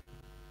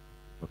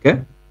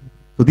 Okay?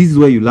 So this is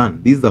where you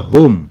learn. This is the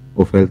home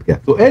of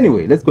healthcare. So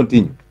anyway, let's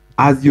continue.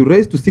 As you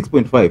raise to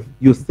 6.5,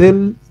 your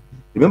cells,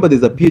 remember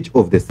there's a pH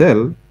of the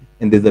cell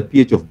and there's a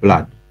pH of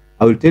blood.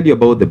 I will tell you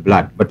about the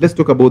blood, but let's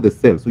talk about the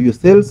cells. So your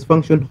cells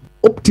function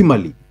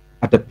optimally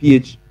at a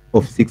pH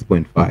of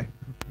 6.5.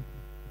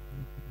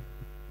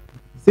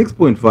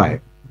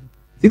 6.5.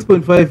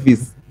 6.5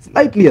 is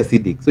slightly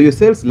acidic, so your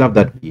cells love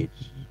that pH.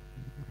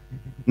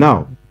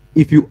 Now,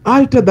 if you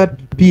alter that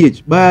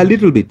pH by a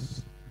little bit,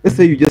 let's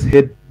say you just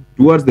head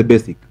towards the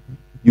basic,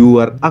 you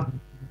are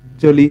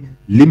actually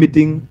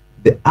limiting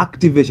the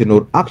activation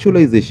or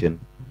actualization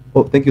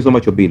of, thank you so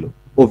much, Obilo,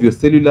 of your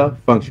cellular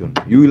function.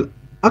 You will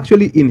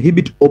actually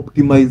inhibit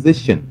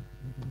optimization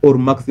or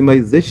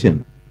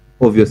maximization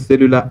of your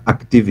cellular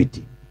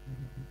activity.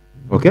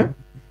 Okay?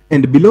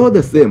 And below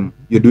the same,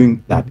 you're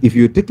doing that. If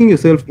you're taking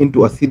yourself into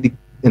acidic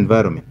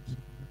environment,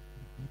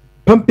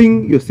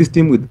 pumping your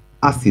system with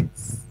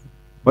acids,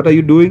 what are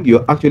you doing?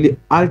 You're actually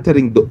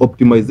altering the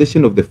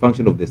optimization of the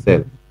function of the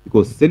cell,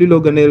 because cellular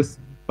organelles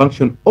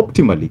function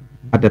optimally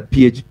at a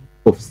pH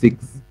of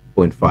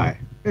 6.5.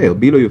 Hey,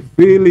 Obilo, you're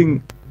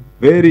feeling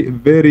very,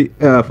 very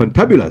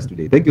fantabulous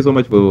today. Thank you so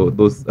much for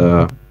those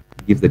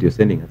gifts that you're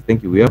sending us.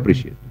 Thank you. We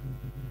appreciate.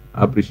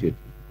 I appreciate.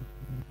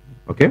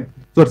 Okay?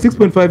 So at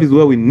 6.5 is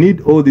where we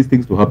need all these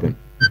things to happen.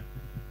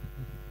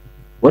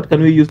 What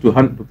can we use to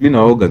clean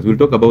our organs? We'll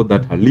talk about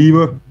that,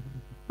 Halima.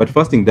 But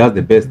fasting does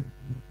the best.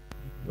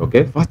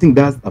 Okay? Fasting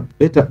does a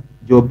better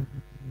job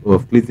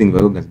of cleansing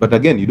the organs. But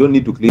again, you don't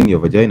need to clean your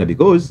vagina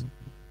because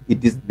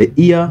it is the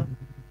ear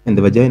and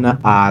the vagina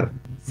are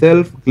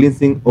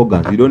self-cleansing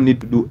organs. You don't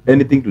need to do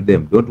anything to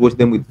them. Don't wash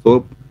them with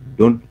soap.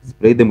 Don't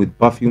spray them with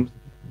perfumes.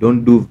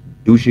 Don't do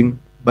douching.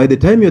 By the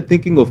time you're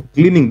thinking of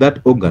cleaning that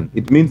organ,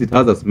 it means it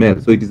has a smell.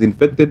 So it is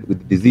infected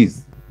with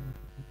disease.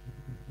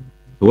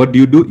 So what do?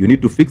 You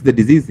need to fix the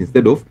disease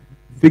instead of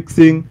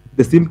fixing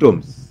the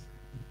symptoms.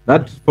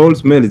 That foul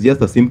smell is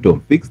just a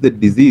symptom. Fix the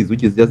disease,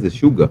 which is just the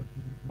sugar.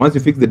 Once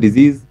you fix the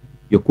disease,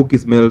 your cookie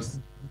smells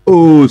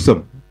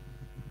awesome.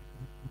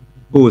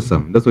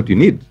 Awesome. That's what you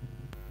need.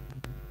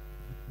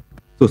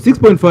 So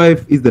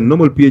 6.5 is the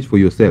normal pH for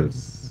your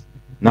cells.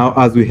 Now,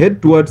 as we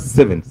head towards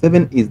 7,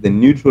 7 is the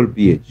neutral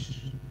pH.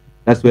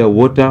 That's where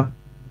water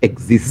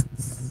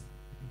exists.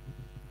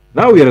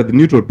 Now we are at the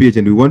neutral pH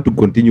and we want to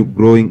continue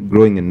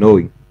growing and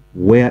knowing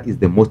where is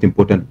the most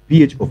important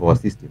pH of our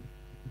system.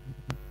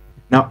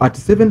 Now at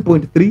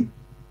 7.3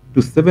 to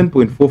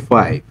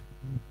 7.45,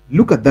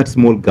 look at that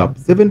small gap,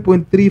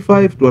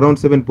 7.35 to around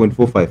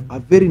 7.45, a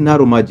very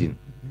narrow margin.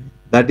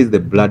 That is the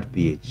blood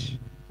pH.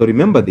 So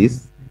remember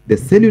this, the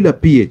cellular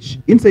pH,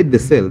 inside the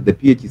cell, the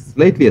pH is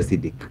slightly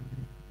acidic.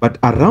 But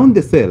around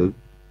the cell,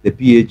 the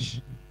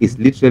pH is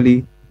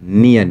literally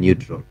near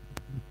neutral.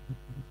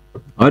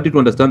 I want you to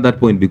understand that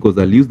point because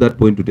I'll use that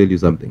point to tell you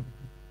something.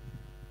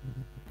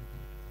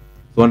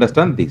 So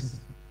understand this.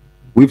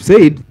 We've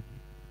said,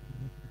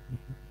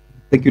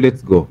 thank you,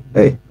 let's go.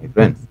 Hey, my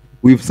friends.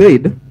 We've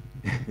said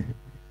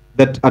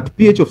that at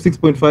pH of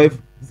 6.5,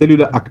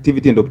 cellular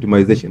activity and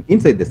optimization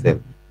inside the cell.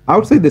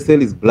 Outside the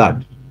cell is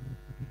blood,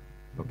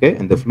 okay,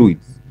 and the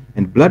fluids.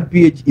 And blood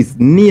pH is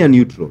near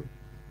neutral.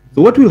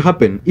 So what will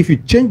happen if you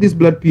change this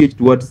blood pH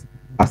towards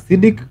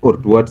acidic or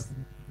towards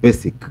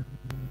basic.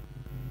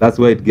 That's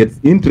where it gets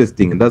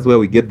interesting, and that's where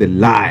we get the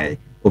lie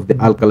of the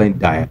alkaline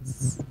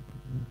diets.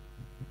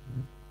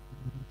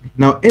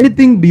 Now,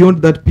 anything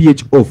beyond that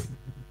pH of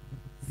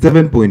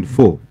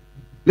 7.4,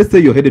 let's say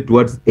you're headed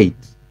towards 8.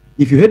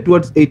 If you head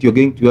towards 8, you're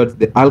going towards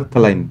the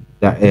alkaline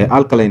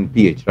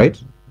pH,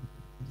 right?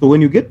 So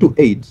when you get to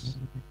 8,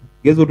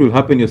 guess what will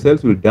happen? Your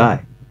cells will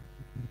die.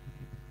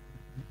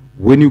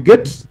 When you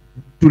get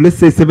to, let's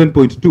say,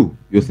 7.2,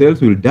 your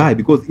cells will die,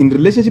 because in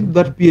relationship to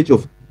that pH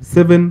of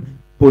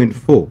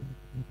 7.4,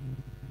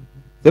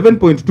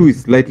 7.2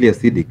 is slightly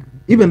acidic.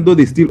 Even though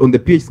they still, on the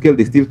pH scale,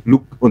 they still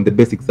look on the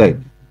basic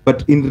side.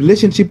 But in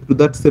relationship to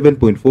that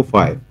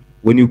 7.45,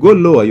 when you go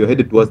lower, you're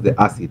headed towards the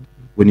acid.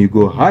 When you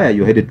go higher,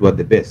 you're headed toward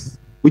the base,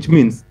 which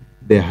means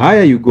the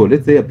higher you go,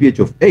 let's say a pH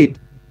of 8,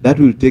 that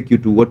will take you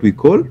to what we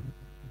call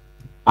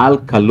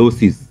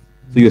alkalosis.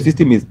 So your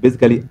system is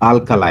basically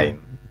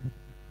alkaline.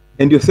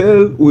 And your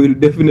cell will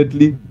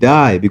definitely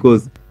die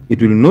because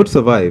it will not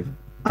survive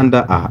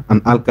under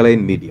an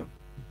alkaline medium.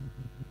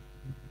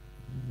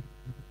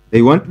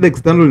 They want the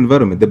external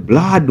environment. The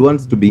blood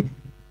wants to be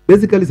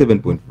basically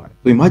 7.5.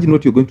 So imagine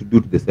what you're going to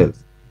do to the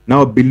cells.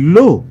 Now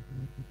below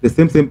the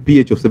same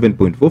pH of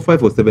 7.45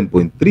 or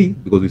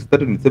 7.3, because we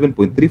started with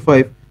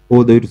 7.35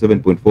 all the way to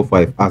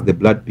 7.45 as the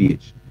blood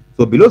pH.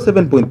 So below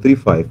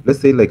 7.35, let's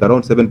say like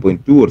around 7.2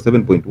 or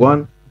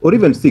 7.1 or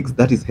even 6,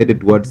 that is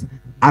headed towards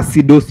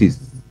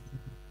acidosis.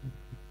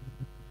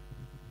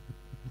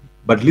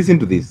 But listen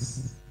to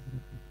this.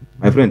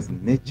 My friends,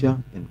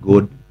 nature and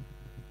God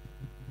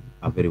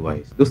are very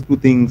wise. Those two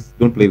things,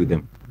 don't play with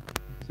them.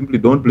 Simply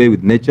don't play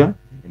with nature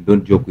and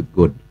don't joke with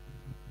God.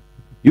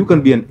 You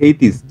can be an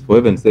atheist, for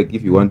heaven's sake,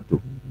 if you want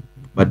to.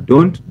 But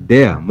don't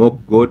dare mock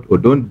God, or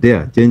don't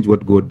dare change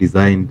what God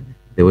designed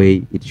the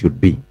way it should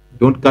be.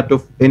 Don't cut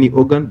off any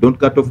organ. Don't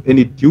cut off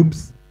any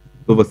tubes.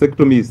 So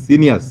vasectomy is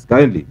seniors,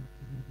 kindly.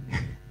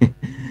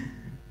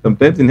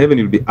 Sometimes in heaven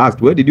you'll be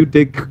asked, where did you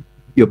take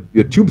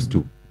your tubes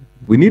to?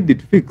 We need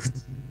it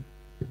fixed.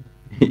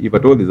 If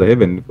at all there's a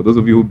heaven, for those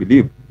of you who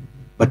believe.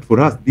 But for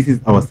us, this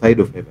is our side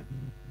of heaven.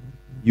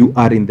 You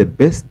are in the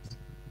best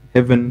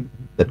heaven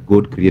that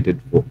God created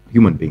for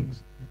human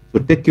beings. So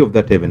take care of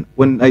that heaven.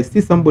 When I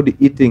see somebody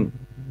eating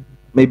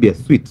maybe a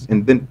sweet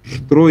and then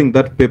throwing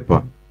that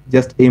paper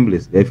just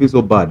aimlessly, I feel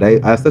so bad.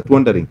 I start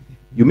wondering,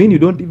 you mean you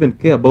don't even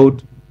care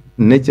about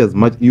nature as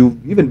much?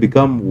 You've even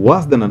become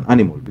worse than an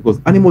animal,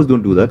 because animals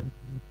don't do that.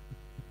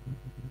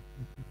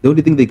 The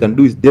only thing they can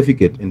do is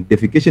defecate, and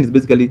defecation is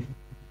basically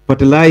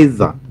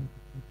fertilizer.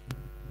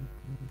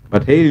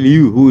 But hey,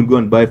 you who will go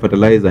and buy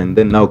fertilizer and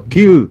then now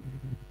kill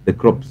the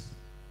crops.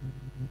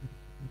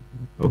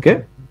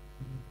 Okay?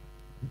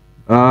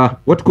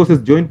 What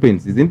causes joint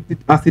pains? Isn't it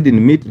acid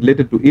in meat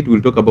related to it?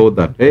 We'll talk about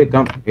that. Hey,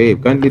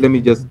 kindly let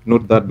me just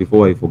note that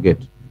before I forget.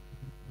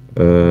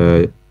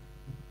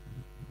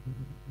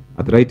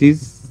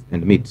 Arthritis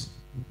and meat.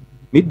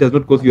 Meat does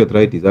not cause you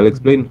arthritis. I'll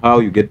explain how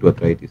you get to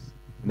arthritis.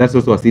 That's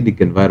also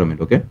acidic environment,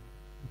 okay?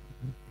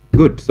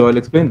 Good, so I'll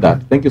explain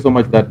that. Thank you so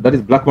much. That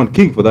is Blackman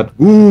King for that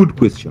good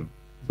question.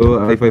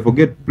 So if I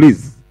forget,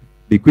 please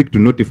be quick to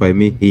notify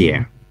me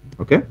here,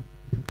 okay?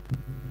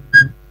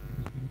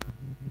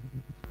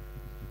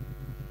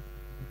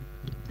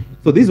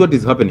 So this is what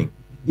is happening.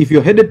 If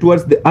you're headed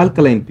towards the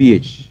alkaline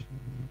pH,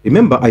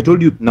 remember I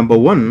told you number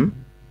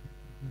 1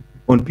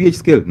 on pH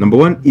scale, number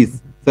 1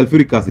 is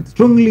sulfuric acid,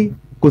 strongly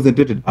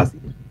concentrated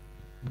acid.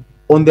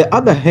 On the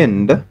other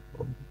hand,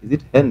 is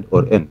it hand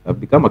or end? I've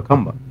become a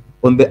Kamba.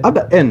 On the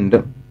other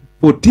end,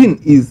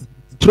 14 is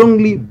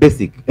strongly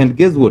basic. And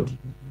guess what?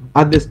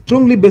 At the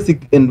strongly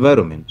basic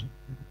environment,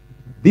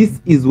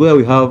 this is where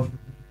we have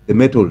the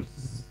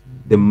metals,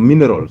 the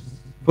minerals.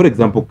 For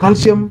example,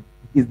 calcium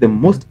is the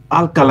most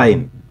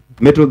alkaline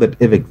metal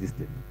that ever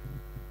existed.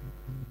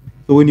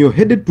 So when you're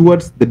headed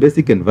towards the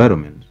basic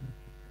environment,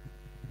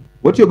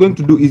 what you're going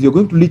to do is you're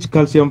going to leach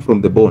calcium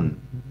from the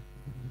bone.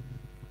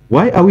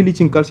 Why are we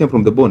leaching calcium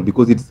from the bone?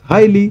 Because it's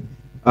highly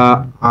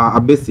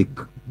basic.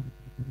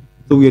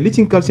 So we are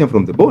leaching calcium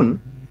from the bone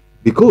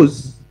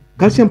because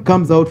calcium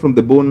comes out from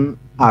the bone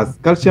as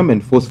calcium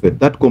and phosphate,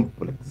 that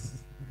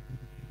complex.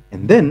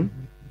 And then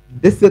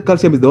this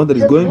calcium is the one that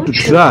is going to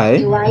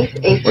try. What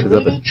is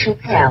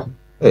happening?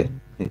 Hey.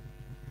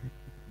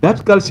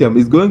 That calcium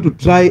is going to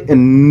try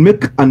and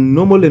make a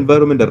normal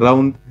environment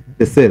around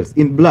the cells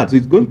in blood. So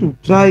it's going to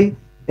try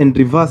and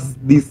reverse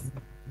this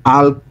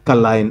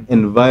alkaline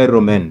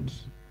environment.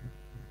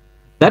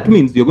 That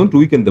means you're going to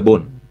weaken the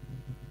bone.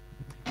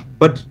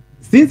 But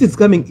since it's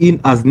coming in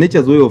as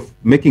nature's way of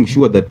making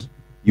sure that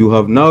you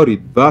have now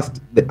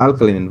reversed the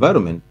alkaline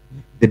environment,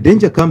 the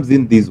danger comes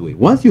in this way.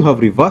 Once you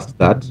have reversed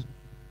that,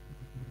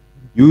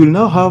 you will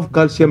now have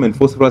calcium and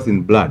phosphorus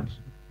in blood,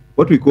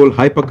 what we call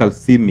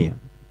hypercalcemia.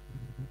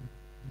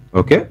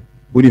 Okay?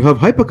 When you have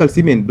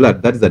hypercalcemia in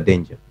blood, that is a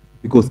danger,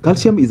 because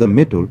calcium is a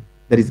metal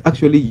that is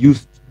actually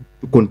used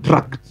to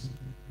contract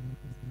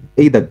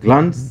either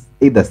glands,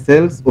 either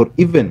cells, or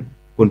even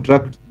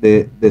contract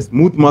the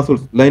smooth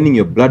muscles lining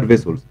your blood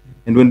vessels.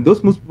 And when those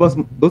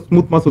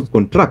smooth muscles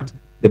contract,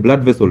 the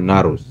blood vessel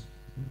narrows.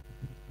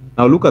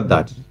 Now look at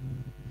that.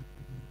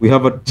 We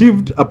have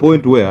achieved a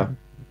point where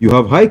you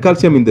have high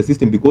calcium in the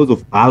system because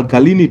of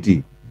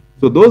alkalinity.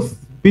 So those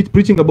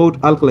preaching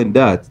about alkaline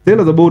diets tell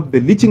us about the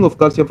leaching of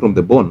calcium from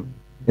the bone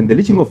and the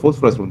leaching of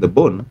phosphorus from the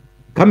bone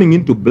coming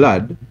into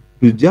blood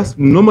to just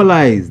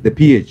normalize the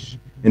pH.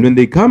 And when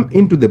they come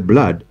into the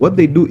blood, what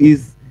they do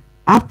is,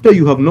 after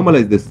you have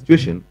normalized the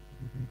situation,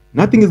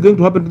 nothing is going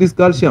to happen to this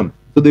calcium.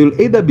 So they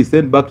will either be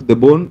sent back to the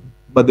bone,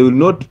 but they will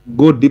not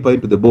go deeper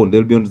into the bone. They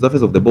will be on the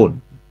surface of the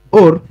bone.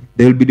 Or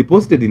they will be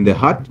deposited in the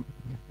heart.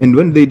 And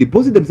when they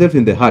deposit themselves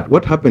in the heart,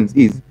 what happens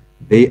is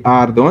they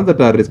are the ones that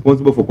are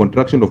responsible for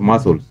contraction of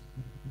muscles.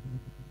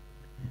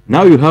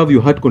 Now you have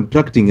your heart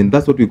contracting, and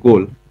that's what we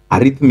call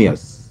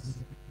arrhythmias,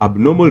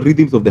 abnormal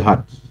rhythms of the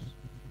heart.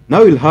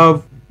 Now you'll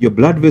have your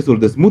blood vessels,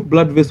 the smooth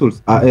blood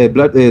vessels,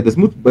 the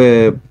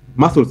smooth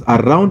muscles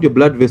around your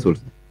blood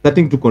vessels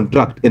starting to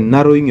contract and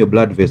narrowing your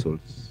blood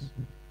vessels.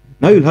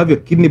 Now you'll have your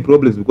kidney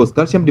problems because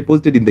calcium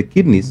deposited in the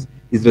kidneys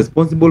is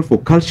responsible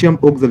for calcium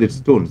oxalate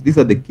stones. These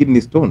are the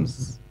kidney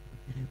stones.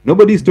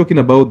 Nobody is talking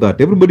about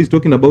that. Everybody is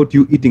talking about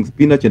you eating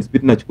spinach and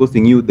spinach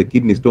causing you the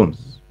kidney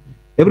stones.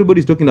 Everybody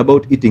is talking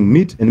about eating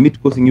meat and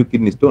meat causing you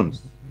kidney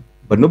stones.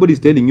 But nobody is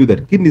telling you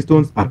that kidney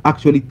stones are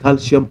actually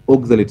calcium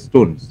oxalate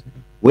stones.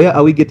 Where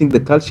are we getting the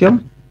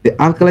calcium? The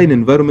alkaline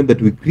environment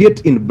that we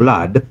create in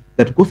blood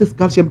that causes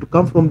calcium to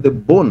come from the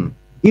bone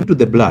into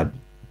the blood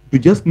to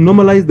just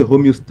normalize the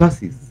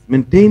homeostasis,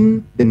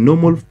 maintain the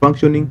normal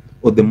functioning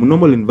or the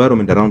normal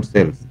environment around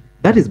cells.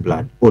 That is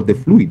blood or the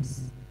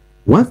fluids.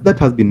 Once that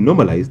has been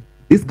normalized,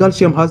 this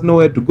calcium has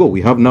nowhere to go.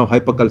 We have now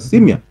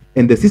hypercalcemia,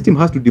 and the system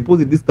has to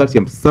deposit this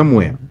calcium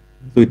somewhere.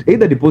 So it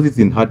either deposits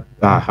in heart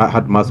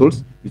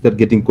muscles, you start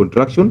getting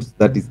contractions,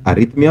 that is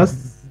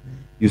arrhythmias.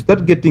 You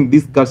start getting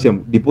this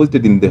calcium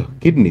deposited in the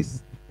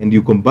kidneys, and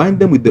you combine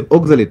them with the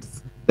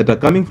oxalates that are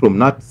coming from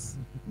nuts,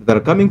 that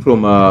are coming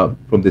from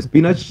the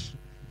spinach.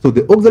 So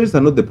the oxalates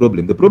are not the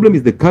problem. The problem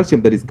is the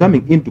calcium that is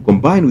coming in to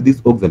combine with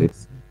these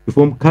oxalates to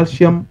form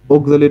calcium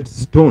oxalate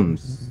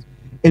stones.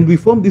 And we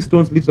form these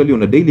stones literally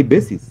on a daily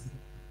basis,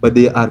 but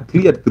they are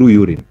cleared through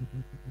urine.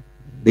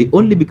 They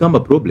only become a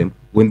problem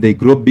when they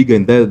grow bigger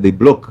and they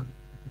block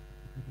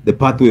the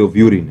pathway of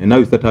urine. And now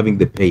you start having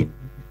the pain,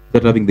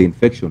 start having the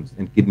infections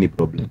and kidney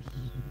problems.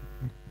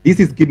 This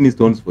is kidney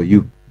stones for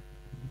you.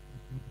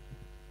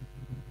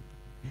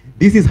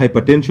 This is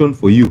hypertension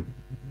for you.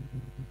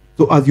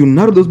 So as you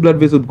narrow those blood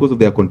vessels because of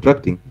their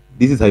contracting,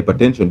 this is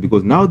hypertension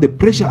because now the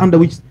pressure under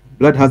which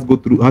blood has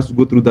to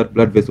go through that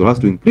blood vessel has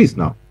to increase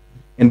now.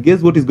 And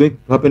guess what is going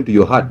to happen to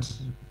your heart?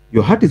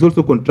 Your heart is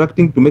also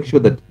contracting to make sure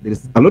that there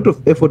is a lot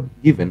of effort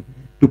given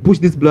to push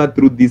this blood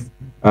through this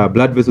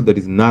blood vessel that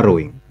is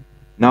narrowing.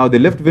 Now the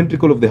left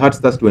ventricle of the heart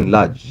starts to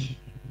enlarge.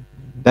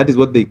 That is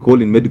what they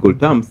call in medical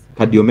terms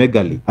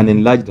cardiomegaly, an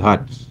enlarged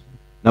heart.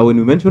 Now when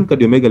we mention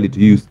cardiomegaly to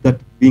you,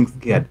 start being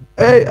scared.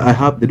 Hey,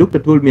 the doctor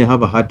told me I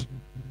have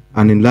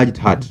an enlarged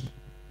heart.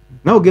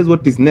 Now guess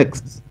what is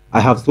next? I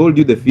have sold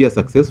you the fear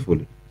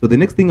successfully. So the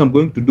next thing I'm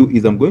going to do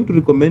is I'm going to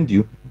recommend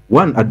you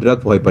a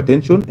drug for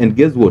hypertension, and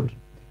guess what?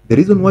 The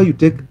reason why you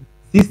take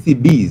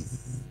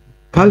CCBs,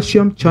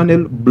 calcium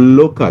channel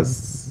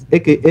blockers,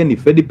 aka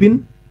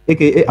nifedipine,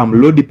 aka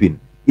amlodipine,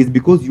 is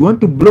because you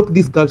want to block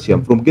this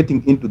calcium from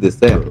getting into the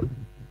cell.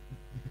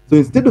 So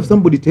instead of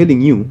somebody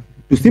telling you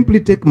to simply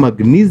take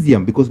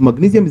magnesium, because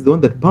magnesium is the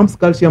one that pumps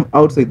calcium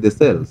outside the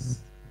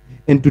cells,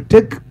 and to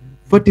take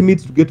fatty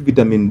meats to get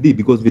vitamin D,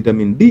 because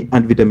vitamin D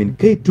and vitamin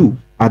K2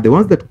 are the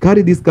ones that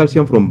carry this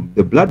calcium from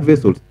the blood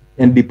vessels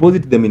and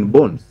deposit them in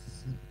bones.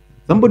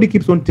 Somebody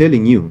keeps on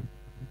telling you,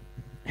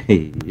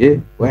 hey, yeah,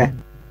 where?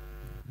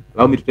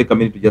 Allow me to take a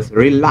minute to just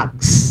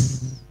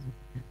relax.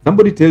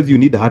 Somebody tells you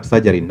need heart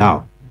surgery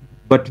now,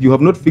 but you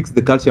have not fixed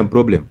the calcium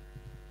problem.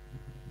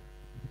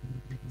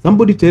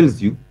 Somebody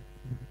tells you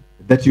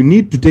that you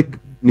need to take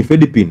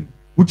nifedipine,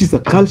 which is a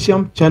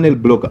calcium channel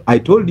blocker. I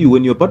told you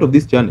when you're part of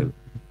this channel,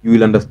 you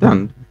will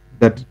understand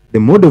that the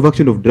mode of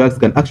action of drugs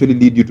can actually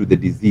lead you to the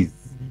disease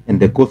and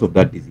the cause of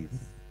that disease.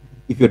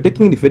 If you're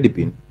taking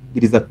nifedipine,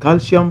 it is a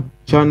calcium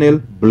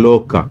channel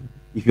blocker.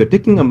 If you're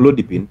taking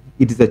amlodipine,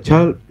 it is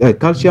a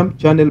calcium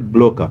channel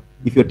blocker.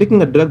 If you're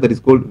taking a drug that is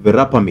called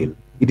verapamil,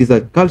 it is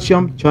a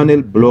calcium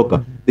channel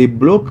blocker. They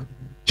block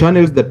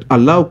channels that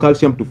allow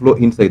calcium to flow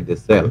inside the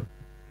cell.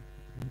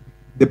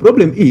 The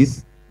problem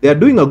is, they are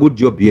doing a good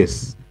job,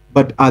 yes,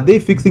 but are they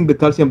fixing the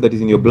calcium that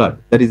is in your blood,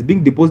 that is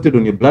being deposited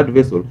on your blood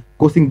vessel,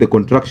 causing the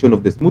contraction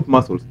of the smooth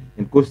muscles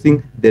and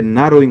causing the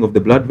narrowing of the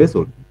blood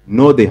vessel?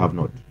 No, they have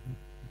not.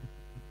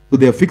 So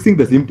they are fixing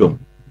the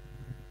symptom.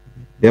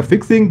 They are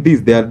fixing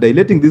this, they are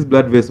dilating this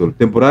blood vessel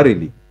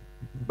temporarily,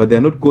 but they're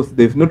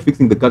not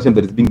fixing the calcium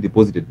that is being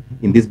deposited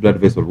in this blood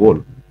vessel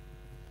wall.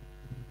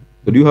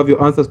 So do you have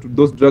your answers to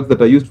those drugs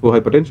that are used for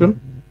hypertension?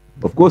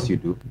 Of course you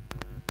do.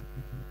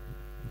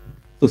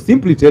 So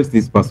simply tells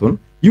this person,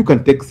 you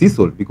can take sea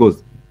salt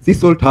because sea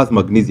salt has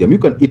magnesium. You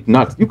can eat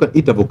nuts, you can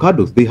eat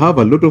avocados. They have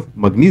a lot of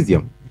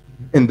magnesium.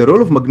 And the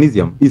role of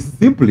magnesium is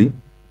simply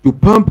to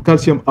pump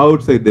calcium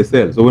outside the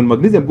cell. So when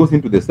magnesium goes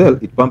into the cell,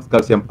 it pumps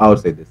calcium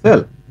outside the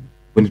cell.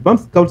 When it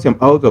pumps calcium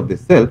out of the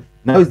cell,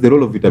 now it's the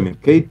role of vitamin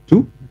K2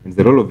 and it's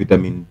the role of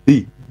vitamin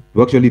D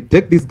to actually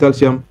take this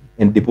calcium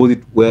and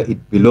deposit where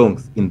it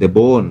belongs, in the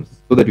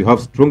bones, so that you have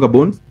stronger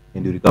bones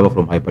and you recover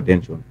from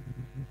hypertension.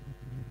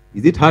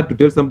 Is it hard to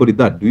tell somebody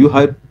that? Do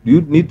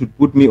you need to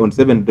put me on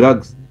 7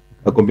 drugs,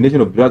 a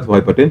combination of drugs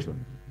for hypertension?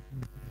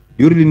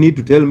 Do you really need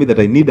to tell me that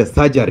I need a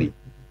surgery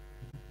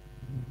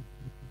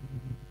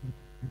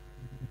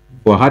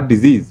for heart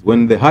disease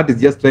when the heart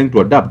is just trying to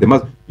adapt?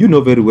 You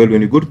know very well,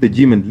 when you go to the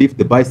gym and lift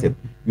the bicep,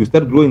 you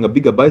start growing a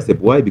bigger bicep.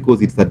 Why?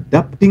 Because it's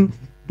adapting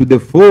to the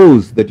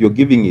force that you're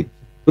giving it,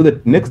 so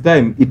that next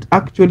time it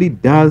actually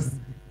does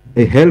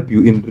help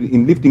you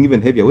in lifting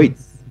even heavier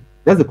weights.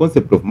 That's the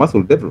concept of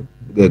muscle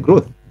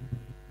growth.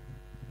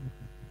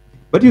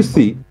 But you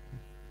see,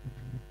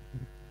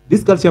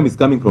 this calcium is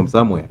coming from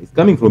somewhere. It's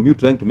coming from you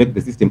trying to make the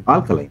system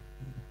alkaline.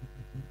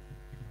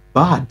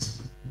 But,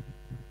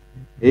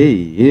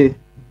 hey,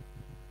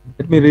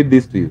 let me read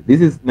this to you.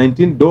 This is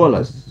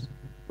 $19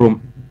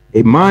 from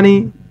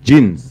Imani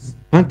Jeans.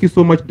 Thank you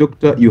so much,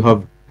 doctor. You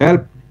have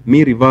helped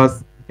me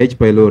reverse H.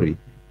 pylori,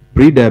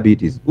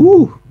 pre-diabetes.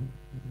 Ooh.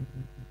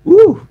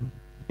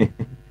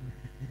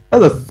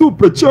 That's a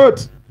super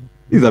chat.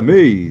 This is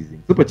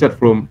amazing. Super chat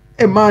from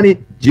Imani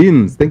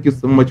Jeans. Thank you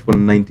so much for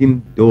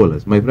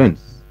 $19, my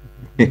friends.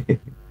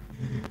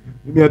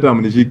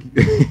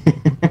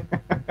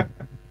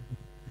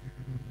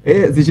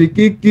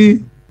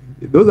 Zishikiki.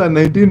 Those are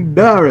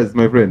 $19,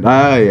 my friend.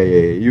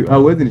 You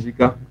are waiting,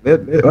 Shika.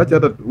 Watch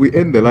out. We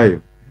end the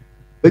live.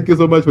 Thank you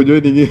so much for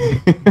joining in.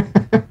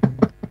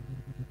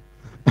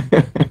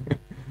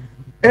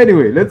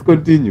 Anyway, let's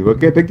continue.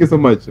 Okay, thank you so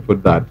much for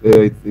that.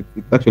 It's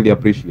actually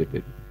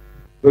appreciated.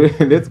 So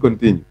let's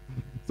continue.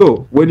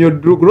 So when you're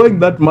growing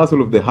that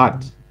muscle of the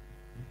heart,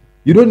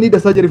 you don't need a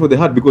surgery for the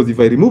heart, because if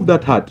I remove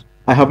that heart,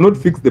 I have not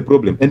fixed the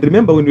problem. And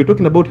remember, when we're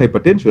talking about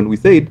hypertension, we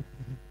said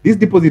these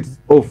deposits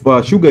of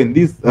sugar in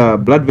this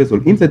blood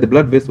vessel, inside the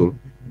blood vessel,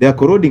 they are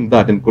corroding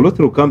that, and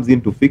cholesterol comes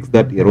in to fix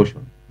that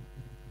erosion.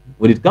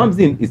 When it comes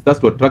in, it starts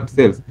to attract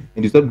cells,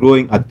 and you start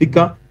growing a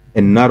thicker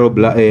and narrow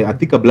a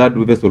thicker blood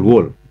vessel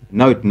wall.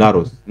 Now it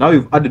narrows. Now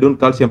you've added on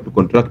calcium to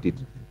contract it.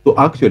 So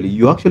actually,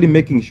 you're actually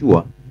making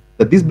sure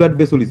that this blood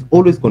vessel is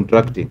always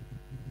contracting.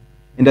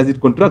 And as it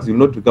contracts, you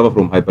will not recover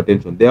from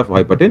hypertension. Therefore,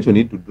 hypertension, you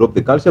need to drop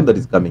the calcium that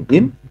is coming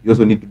in. You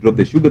also need to drop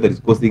the sugar that is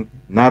causing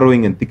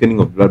narrowing and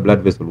thickening of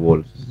blood vessel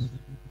walls.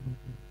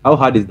 How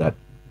hard is that?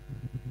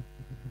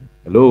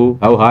 Hello?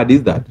 How hard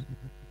is that?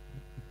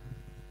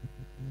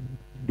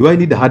 Do I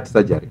need a heart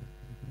surgery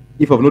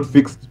if I've not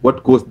fixed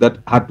what caused that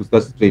heart to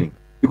start straining?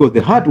 Because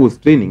the heart was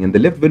straining and the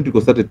left ventricle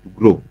started to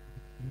grow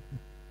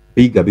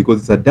bigger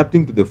because it's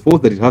adapting to the force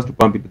that it has to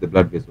pump into the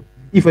blood vessel.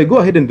 If I go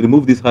ahead and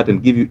remove this heart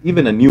and give you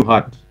even a new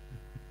heart,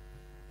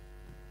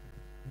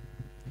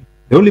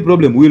 the only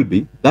problem will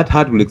be that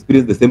heart will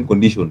experience the same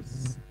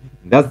conditions.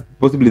 And that's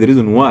possibly the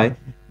reason why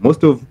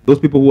most of those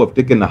people who have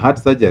taken a heart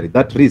surgery,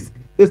 that risk,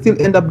 they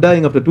still end up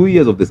dying after 2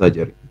 years of the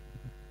surgery.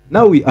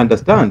 Now we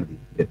understand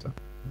this better.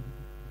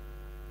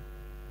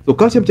 So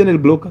calcium channel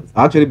blockers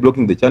are actually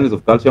blocking the channels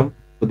of calcium.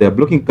 So they are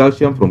blocking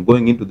calcium from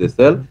going into the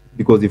cell,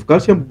 because if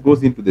calcium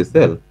goes into the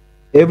cell,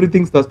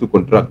 everything starts to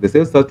contract. The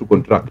cell starts to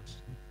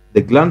contract.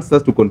 The gland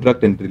starts to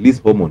contract and release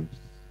hormones.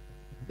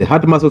 The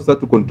heart muscles start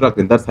to contract,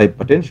 and that's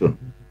hypertension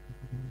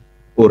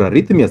or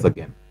arrhythmias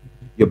again.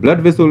 Your blood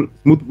vessel,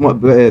 what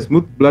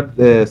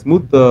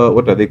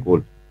are they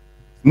called?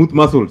 Smooth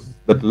muscles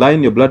that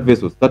line your blood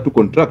vessels start to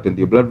contract, and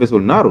your blood vessel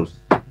narrows.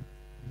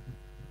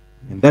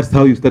 And that's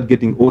how you start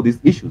getting all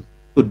these issues.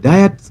 So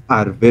diets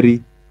are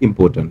very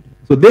important.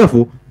 So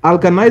therefore,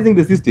 alkalizing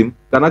the system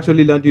can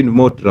actually land you in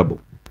more trouble.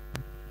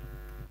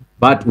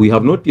 But we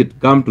have not yet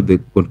come to the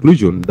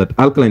conclusion that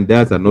alkaline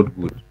diets are not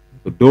good.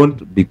 So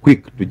don't be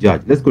quick to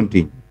judge. Let's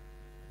continue.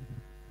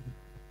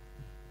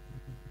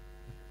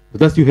 So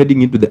that's you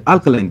heading into the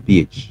alkaline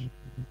pH.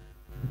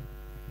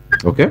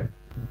 Okay?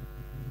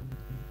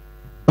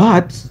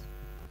 But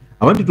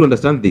I want you to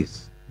understand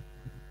this.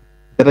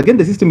 That again,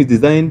 the system is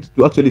designed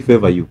to actually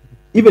favor you.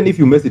 Even if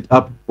you mess it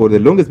up for the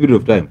longest period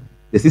of time,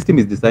 the system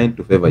is designed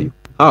to favor you.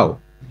 How?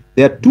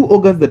 There are two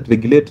organs that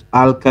regulate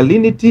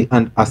alkalinity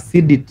and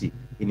acidity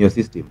in your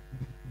system.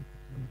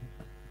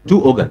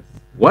 Two organs.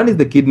 One is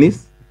the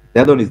kidneys,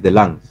 the other one is the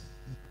lungs.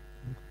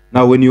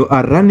 Now, when you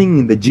are running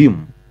in the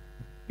gym,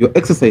 you're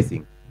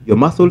exercising, your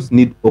muscles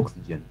need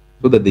oxygen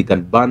so that they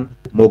can burn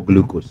more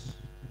glucose.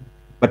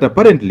 But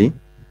apparently,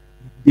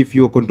 if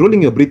you're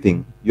controlling your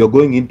breathing, you're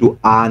going into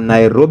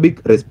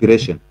anaerobic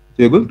respiration.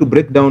 So you're going to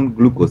break down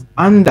glucose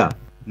under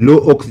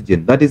low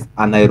oxygen. That is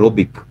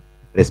anaerobic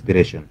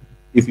respiration.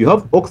 If you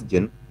have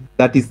oxygen,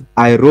 that is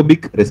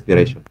aerobic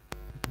respiration.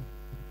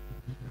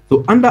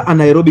 So under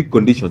anaerobic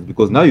conditions,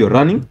 because now you're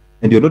running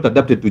and you're not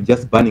adapted to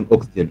just burning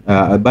oxygen,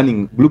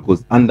 burning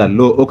glucose under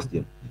low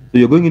oxygen. So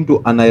you're going into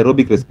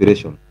anaerobic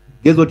respiration.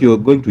 Guess what you're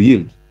going to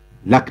yield?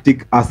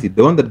 Lactic acid,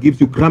 the one that gives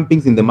you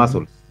crampings in the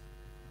muscles.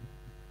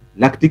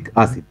 Lactic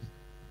acid.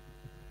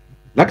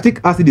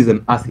 Lactic acid is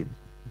an acid.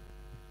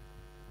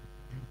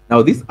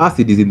 Now, this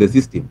acid is in the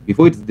system.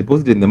 Before it's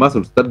deposited in the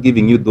muscle, start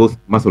giving you those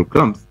muscle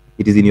cramps,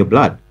 it is in your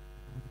blood.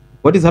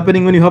 What is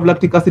happening when you have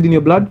lactic acid in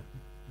your blood?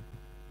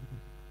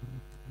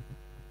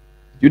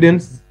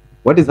 Students,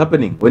 what is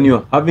happening when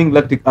you're having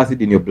lactic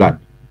acid in your blood?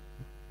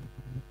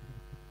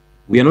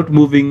 We are not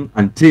moving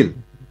until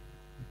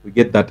we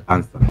get that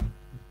answer.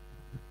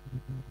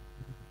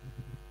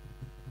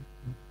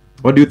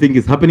 What do you think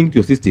is happening to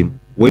your system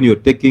when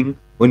you're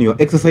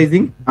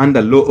exercising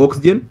under low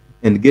oxygen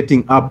and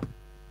getting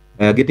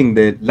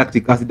the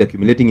lactic acid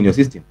accumulating in your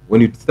system?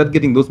 When you start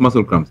getting those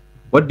muscle cramps,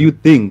 what do you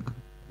think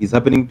is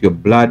happening to your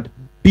blood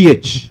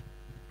pH?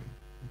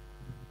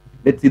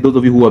 Let's see those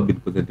of you who have been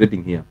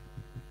concentrating here.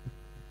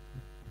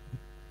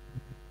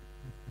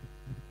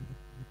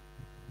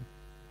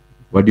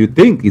 What do you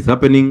think is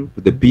happening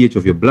to the pH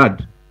of your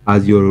blood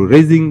as you're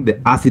raising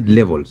the acid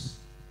levels?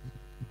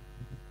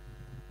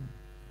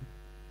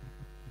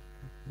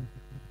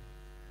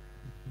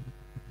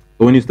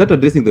 So when you start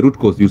addressing the root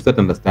cause, you start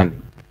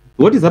understanding.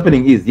 So what is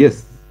happening is,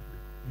 yes,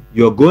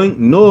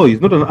 no,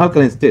 it's not an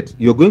alkaline state.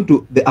 You're going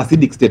to the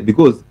acidic state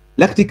because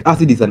lactic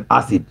acid is an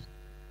acid.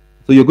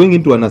 So you're going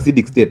into an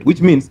acidic state,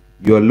 which means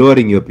you're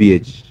lowering your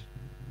pH.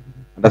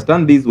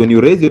 Understand this, when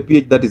you raise your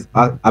pH, that is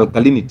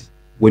alkalinity.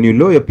 When you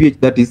lower your pH,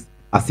 that is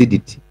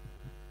acidity.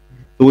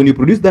 So when you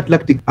produce that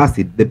lactic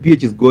acid, the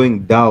pH is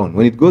going down.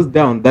 When it goes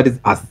down, that is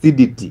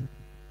acidity.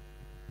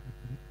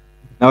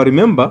 Now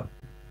remember,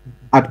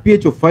 at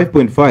pH of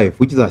 5.5,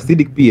 which is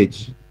acidic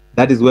pH,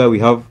 that is where we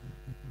have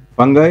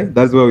fungi,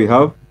 that's where we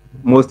have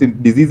most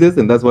diseases,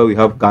 and that's why we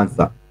have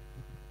cancer.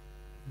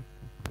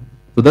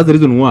 So that's the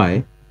reason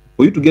why,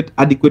 for you to get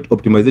adequate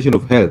optimization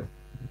of health,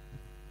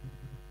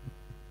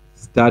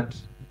 start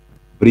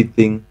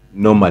breathing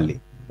normally.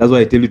 That's why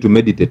I tell you to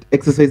meditate.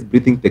 Exercise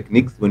breathing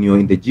techniques. When you're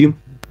in the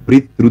gym,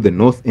 breathe through the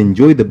nose.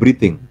 Enjoy the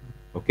breathing.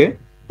 Okay?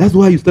 That's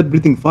why you start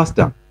breathing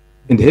faster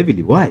and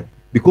heavily. Why?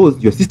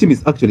 Because your system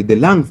is actually, the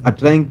lungs are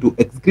trying to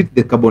excrete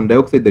the carbon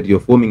dioxide that you're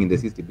forming in the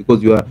system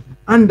because you are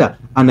under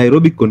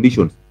anaerobic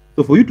conditions.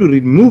 So for you to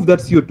remove that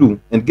CO2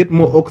 and get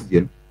more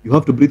oxygen, you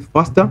have to breathe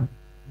faster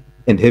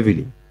and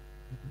heavily.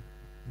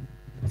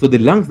 So the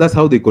lungs, that's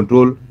how they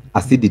control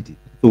acidity.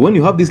 So when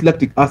you have this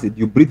lactic acid,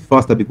 you breathe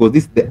faster because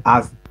this is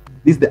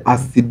the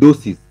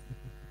acidosis.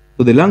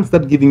 So the lungs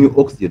start giving you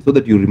oxygen so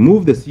that you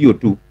remove the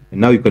CO2 and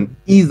now you can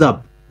ease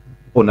up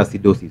on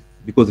acidosis.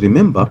 Because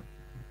remember,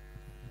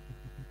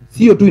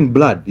 CO2 in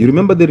blood, you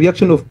remember the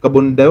reaction of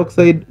carbon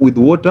dioxide with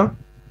water?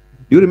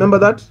 Do you remember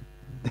that?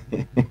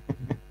 This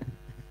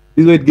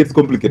is where it gets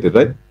complicated,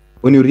 right?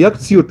 When you react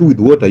CO2 with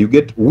water, you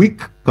get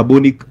weak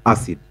carbonic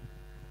acid.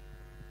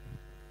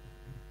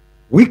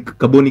 Weak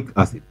carbonic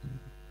acid.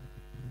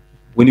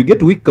 When you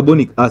get weak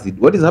carbonic acid,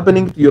 what is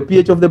happening to your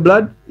pH of the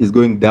blood is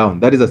going down.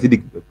 That is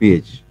acidic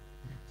pH.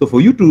 So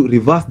for you to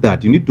reverse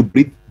that, you need to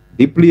breathe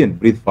deeply and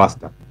breathe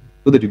faster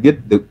so that you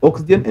get the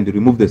oxygen and you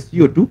remove the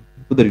CO2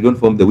 so that you don't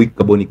form the weak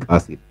carbonic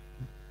acid.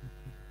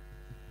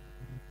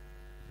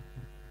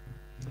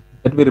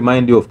 Let me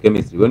remind you of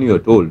chemistry. When you are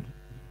told,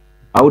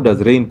 how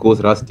does rain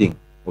cause rusting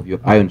of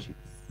your ion sheets?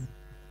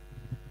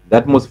 In the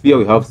atmosphere,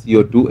 we have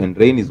CO2 and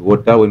rain is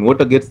water. When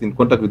water gets in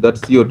contact with that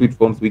CO2, it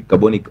forms weak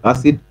carbonic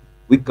acid.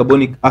 Weak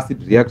carbonic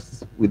acid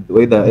reacts with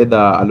either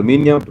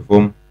aluminium to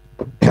form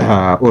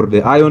or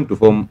the ion to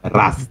form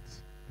rust.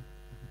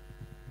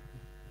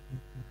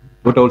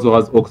 Water also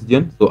has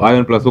oxygen, so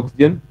ion plus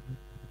oxygen,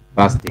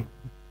 rusting.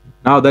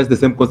 Now that's the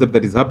same concept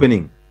that is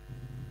happening.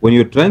 When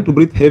you're trying to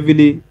breathe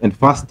heavily and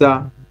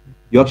faster,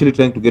 you're actually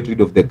trying to get rid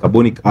of the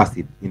carbonic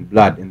acid in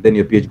blood, and then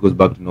your pH goes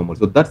back to normal.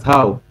 So that's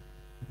how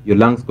your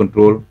lungs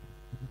control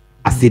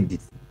acidity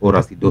or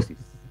acidosis.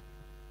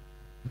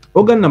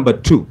 Organ number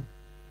 2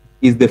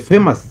 is the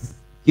famous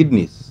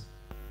kidneys.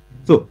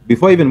 So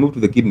before I even move to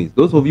the kidneys,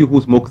 those of you who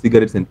smoke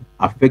cigarettes and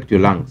affect your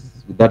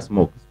lungs with that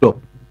smoke, stop.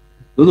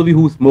 Those of you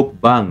who smoke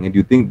bang and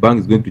you think bang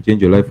is going to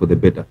change your life for the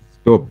better,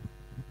 stop.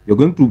 You're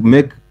going to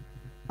make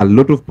a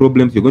lot of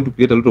problems. You're going to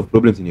create a lot of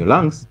problems in your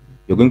lungs.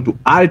 You're going to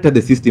alter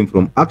the system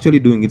from actually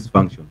doing its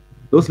function.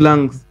 Those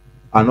lungs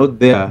are not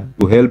there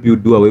to help you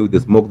do away with the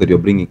smoke that you're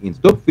bringing in.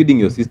 Stop feeding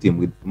your system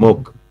with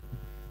smoke.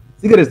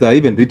 Cigarettes are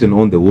even written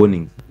on the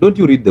warnings. Don't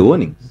you read the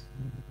warnings?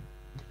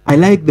 I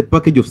like the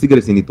package of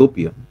cigarettes in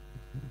Ethiopia.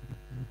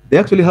 They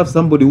actually have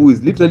somebody who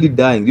is literally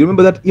dying. You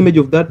remember that image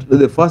of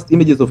the first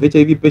images of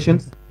HIV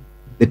patients?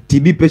 The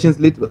TB patients,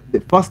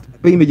 the first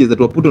images that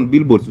were put on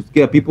billboards to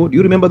scare people? Do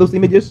you remember those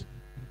images?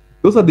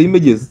 Those are the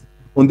images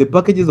on the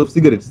packages of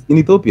cigarettes in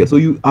Ethiopia. So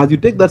as you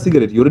take that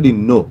cigarette, you already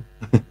know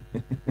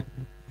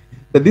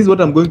that this is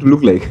what I'm going to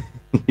look like.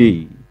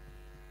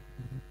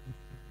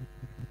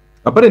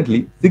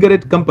 Apparently,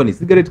 cigarette companies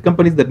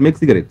that make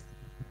cigarettes,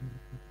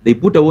 they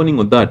put a warning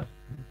on that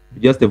to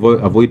just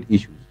avoid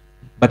issues.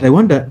 But I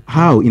wonder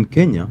how in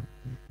Kenya,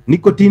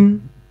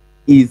 nicotine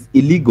is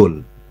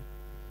illegal,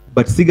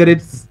 but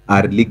cigarettes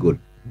are legal.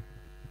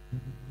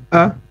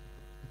 Am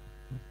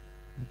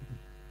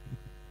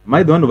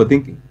I the one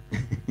overthinking?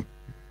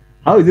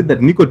 How is it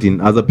that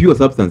nicotine as a pure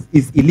substance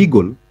is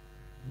illegal,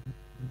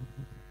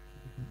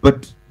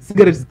 But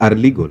cigarettes are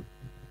legal.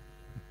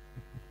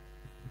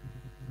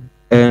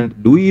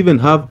 And do we even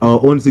have our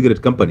own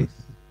cigarette companies?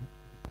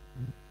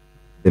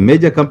 The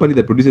major company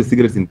that produces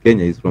cigarettes in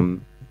Kenya is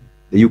from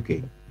the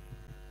UK.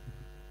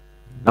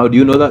 Now, do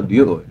you know that?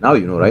 Now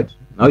you know, right?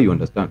 Now you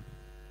understand.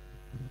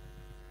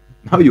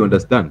 Now you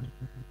understand.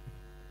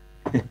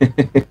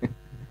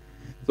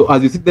 So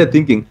as you sit there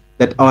thinking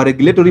that our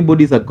regulatory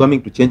bodies are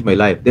coming to change my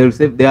life, they will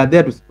say they are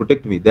there to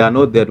protect me. They are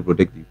not there to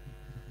protect you.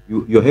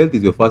 Your health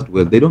is your first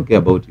wealth. They don't care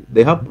about you.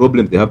 They have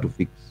problems they have to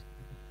fix.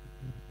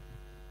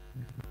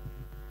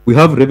 We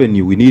have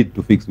revenue we need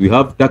to fix. We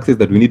have taxes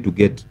that we need to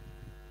get.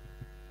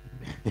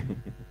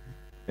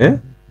 Eh?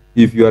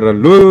 If you are a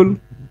loyal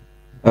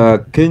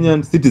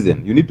Kenyan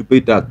citizen, you need to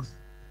pay tax.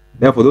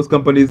 Therefore, those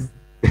companies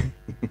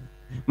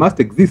must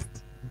exist.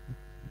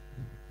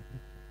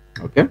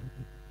 Okay?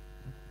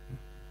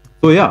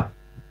 So yeah,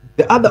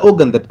 the other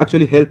organ that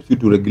actually helps you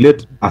to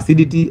regulate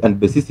acidity and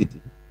basicity,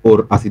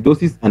 or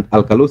acidosis and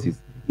alkalosis,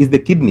 is the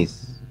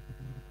kidneys.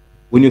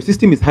 When your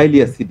system is highly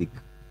acidic,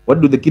 what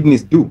do the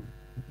kidneys do?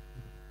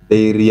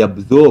 They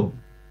reabsorb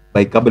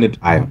bicarbonate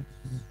ions.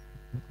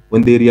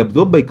 When they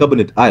reabsorb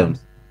bicarbonate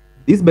ions,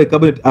 these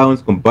bicarbonate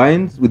ions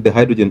combines with the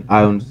hydrogen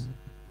ions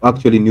to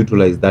actually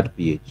neutralize that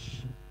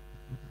pH.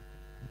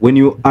 When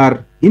you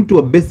are into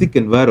a basic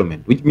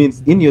environment, which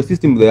means in your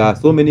system there are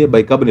so many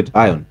bicarbonate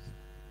ions,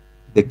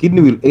 the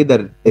kidney will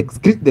either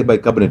excrete the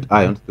bicarbonate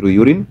ions through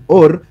urine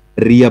or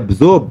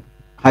reabsorb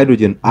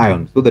hydrogen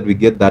ions so that we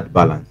get that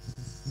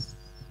balance.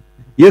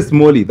 Yes,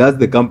 Molly, that's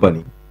the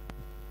company.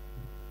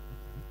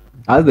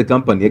 As the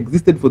company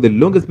existed for the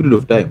longest period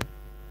of time.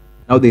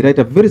 Now they write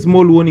a very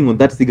small warning on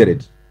that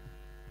cigarette.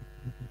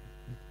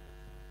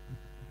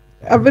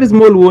 A very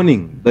small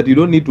warning that you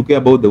don't need to care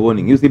about the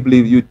warning. You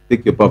simply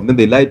take your puff. Then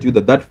they lie to you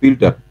that that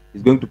filter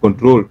is going to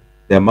control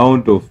the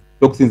amount of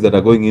toxins that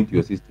are going into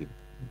your system.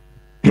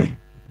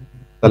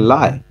 A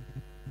lie.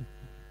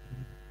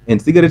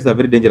 And cigarettes are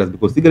very dangerous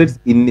because cigarettes,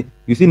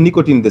 you see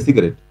nicotine in the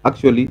cigarette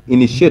actually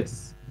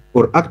initiates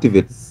or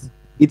activates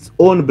its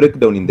own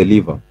breakdown in the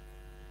liver.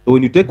 So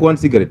when you take one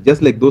cigarette,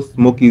 just like those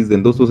smokies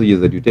and those sausages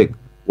that you take,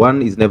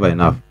 one is never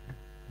enough.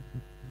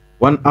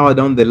 1 hour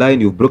down the line,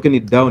 you've broken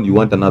it down, you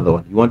want another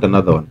one, you want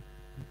another one.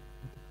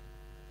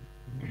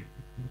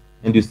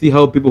 And you see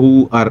how people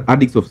who are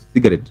addicts of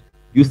cigarette,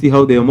 you see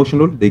how they're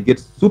emotional? They get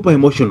super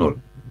emotional.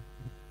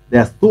 They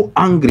are so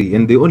angry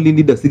and they only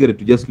need a cigarette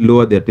to just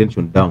lower their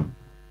tension down.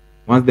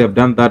 Once they have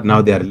done that,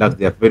 now they are relaxed,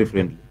 they are very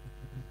friendly.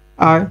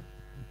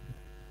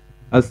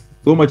 There's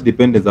so much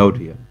dependence out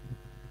here.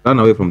 Run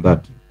away from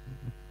that.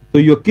 So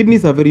your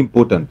kidneys are very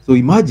important. So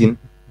imagine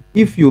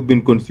if you've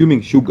been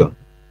consuming sugar,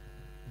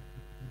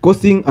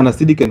 causing an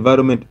acidic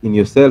environment in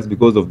your cells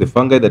because of the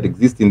fungi that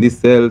exist in these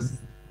cells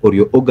or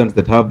your organs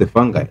that have the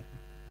fungi.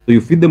 So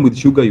you feed them with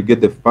sugar, you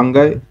get the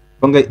fungi.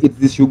 Fungi eats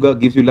this sugar,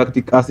 gives you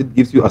lactic acid,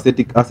 gives you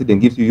acetic acid, and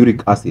gives you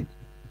uric acid.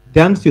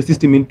 Turns your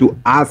system into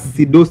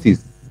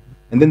acidosis.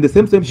 And then the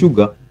same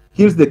sugar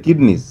kills the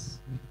kidneys.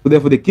 So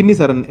therefore the kidneys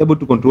are unable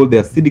to control the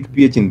acidic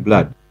pH in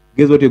blood.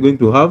 Guess what you're going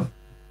to have?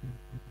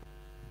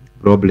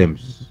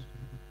 Problems.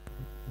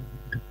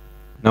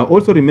 Now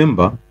also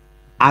remember,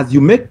 as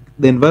you make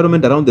the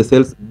environment around the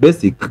cells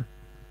basic,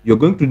 you're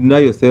going to deny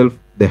yourself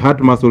the heart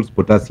muscles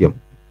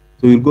potassium.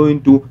 So you'll go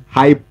into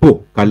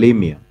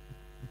hypokalemia.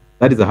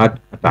 That is a heart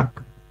attack.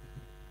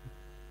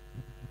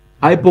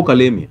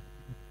 Hypokalemia.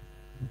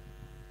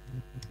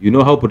 You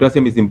know how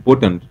potassium is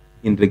important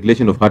in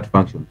regulation of heart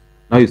function.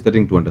 Now you're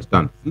starting to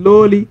understand.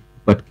 Slowly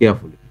but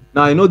carefully.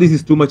 Now I know this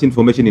is too much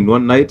information in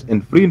one night,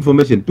 and free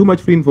information, too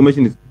much free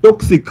information is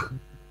toxic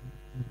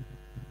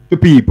to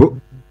people.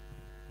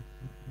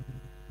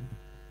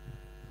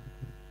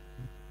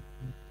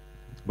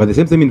 But the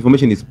same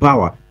information is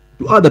power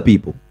to other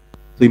people.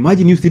 So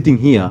imagine you sitting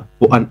here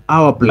for an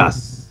hour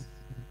plus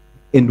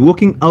and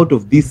walking out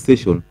of this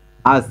session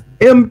as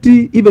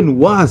empty, even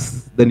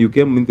worse than you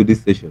came into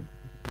this session.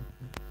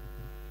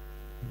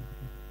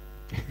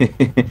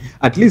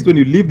 At least when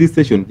you leave this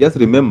session, just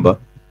remember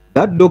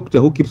that doctor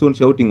who keeps on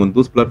shouting on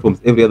those platforms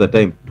every other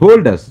time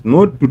told us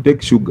not to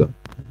take sugar.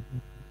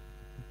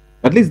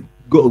 At least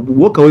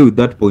walk away with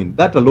that point.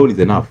 That alone is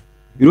enough.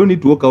 You don't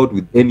need to walk out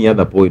with any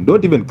other point.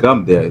 Don't even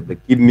cram the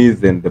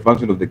kidneys and the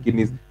function of the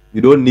kidneys.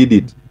 You don't need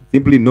it.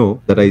 Simply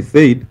know that I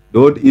said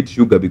don't eat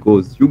sugar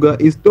because sugar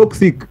is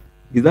toxic.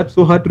 Is that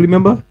so hard to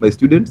remember, my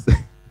students?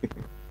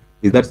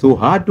 Is that so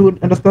hard to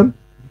understand?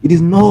 It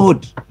is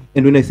not.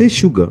 And when I say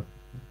sugar,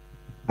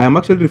 I am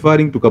actually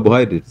referring to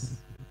carbohydrates,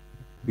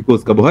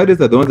 because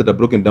carbohydrates are the ones that are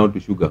broken down to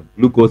sugar,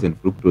 glucose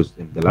and fructose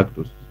and the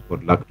lactose or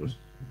lactose.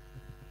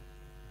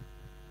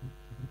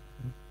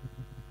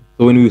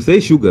 So when we say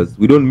sugars,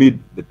 we don't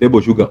mean the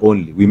table sugar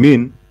only. We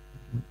mean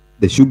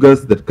the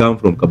sugars that come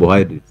from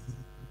carbohydrates.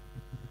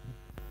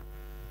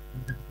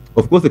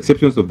 Of course,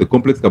 exceptions of the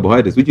complex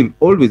carbohydrates, which will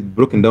always be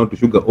broken down to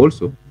sugar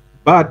also.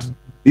 But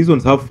these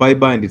ones have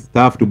fiber and it's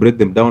tough to break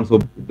them down,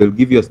 so they'll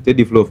give you a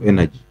steady flow of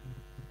energy.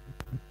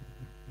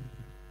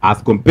 As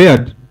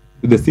compared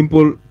to the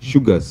simple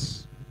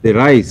sugars, the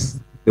rice,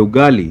 the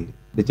ugali,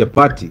 the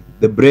chapati,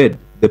 the bread,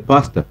 the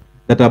pasta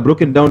that are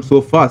broken down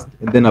so fast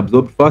and then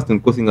absorbed fast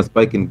and causing a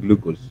spike in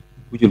glucose,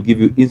 which will give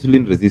you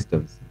insulin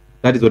resistance.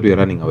 That is what we are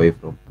running away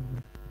from.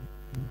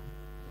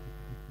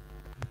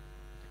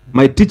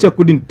 My teacher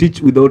couldn't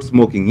teach without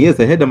smoking. Yes,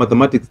 I had a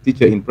mathematics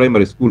teacher in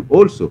primary school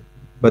also,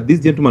 but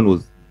this gentleman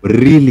was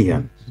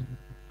brilliant,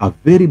 a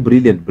very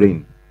brilliant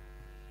brain.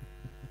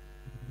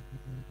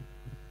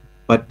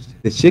 But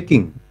the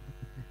shaking,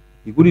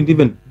 he couldn't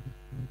even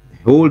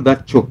hold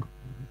that chalk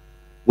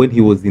when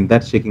he was in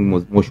that shaking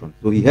motion.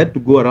 So he had to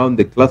go around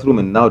the classroom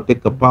and now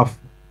take a puff,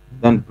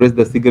 then press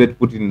the cigarette,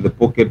 put it in the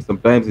pocket.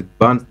 Sometimes it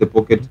burns the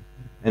pocket,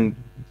 and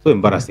so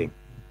embarrassing.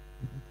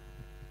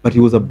 But he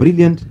was a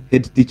brilliant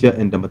head teacher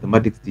and a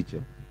mathematics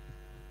teacher.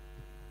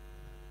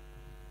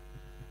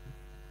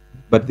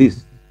 But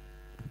this,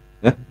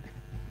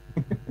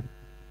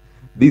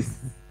 this,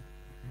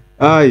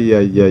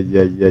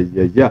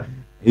 yeah.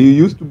 He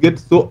used to get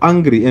so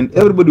angry and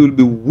everybody will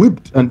be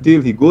whipped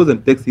until he goes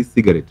and takes his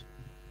cigarette.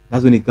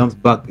 That's when he comes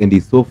back and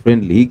he's so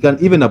friendly. He can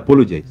even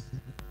apologize.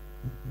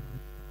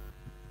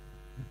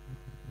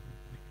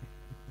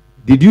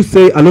 Did you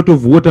say a lot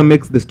of water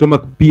makes the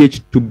stomach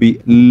pH to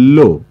be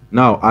low?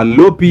 Now, a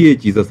low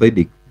pH is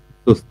acidic.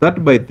 So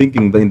start by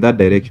thinking in that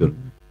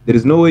direction. There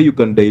is no way you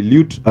can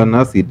dilute an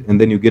acid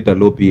and then you get a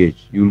low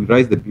pH. You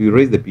raise the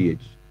pH.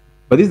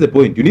 But this is the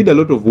point. You need a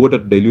lot of water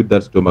to dilute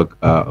that stomach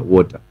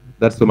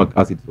that stomach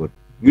acid salt.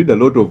 You need a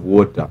lot of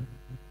water.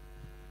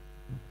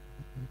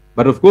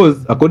 But of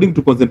course, according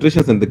to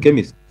concentrations and the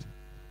chemist,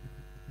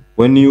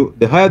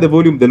 the higher the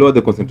volume, the lower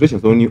the concentration.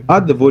 So when you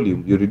add the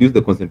volume, you reduce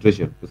the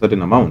concentration to a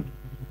certain amount.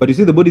 But you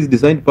see, the body is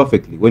designed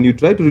perfectly. When you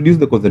try to reduce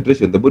the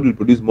concentration, the body will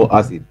produce more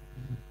acid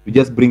to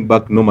just bring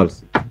back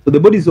normalcy. So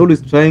the body is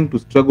always trying to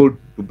struggle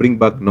to bring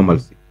back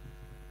normalcy.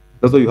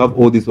 That's why you have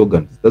all these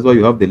organs. That's why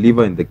you have the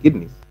liver and the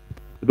kidneys.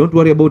 So don't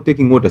worry about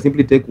taking water.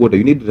 Simply take water.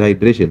 You need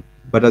hydration.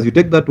 But as you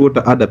take that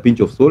water, add a pinch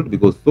of salt,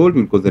 because salt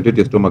will concentrate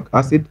your stomach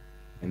acid,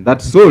 and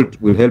that salt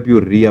will help you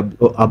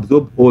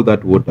absorb all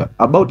that water,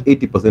 about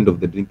 80% of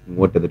the drinking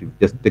water that you've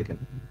just taken.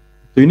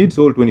 So you need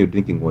salt when you're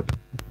drinking water.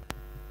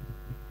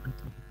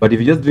 But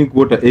if you just drink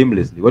water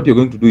aimlessly, what you're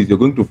going to do is you're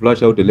going to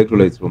flush out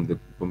electrolytes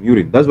from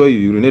urine. That's why you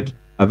urinate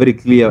a very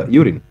clear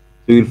urine.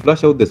 So you'll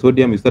flush out the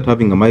sodium, you start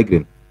having a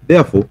migraine.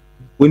 Therefore,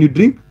 when you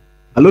drink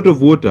a lot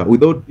of water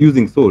without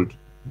using salt,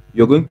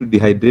 you're going to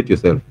dehydrate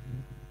yourself.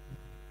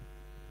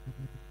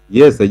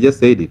 Yes, I just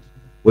said it.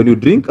 When you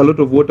drink a lot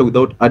of water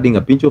without adding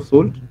a pinch of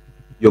salt,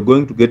 you're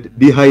going to get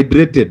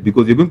dehydrated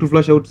because you're going to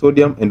flush out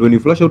sodium. And when you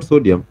flush out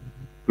sodium,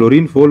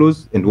 chlorine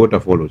follows and water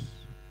follows.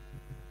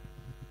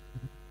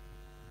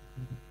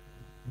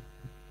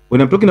 When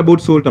I'm talking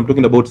about salt, I'm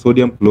talking about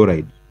sodium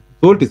chloride.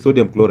 Salt is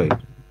sodium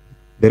chloride.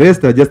 The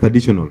rest are just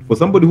additional. For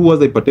somebody who has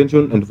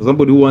hypertension and for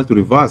somebody who wants to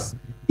reverse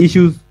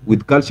issues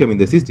with calcium in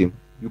the system,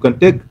 you can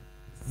take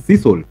sea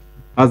salt.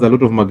 Has a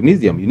lot of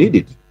magnesium. You need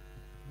it.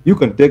 You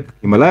can take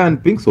Himalayan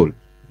pink salt.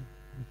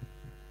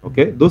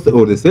 Okay, those,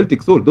 or the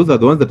Celtic salt, those are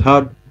the ones that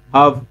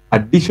have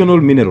additional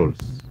minerals.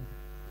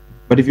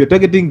 But if you're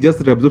targeting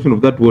just the absorption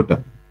of that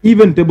water,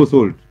 even table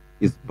salt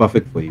is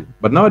perfect for you.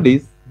 But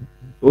nowadays,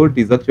 salt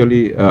is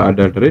actually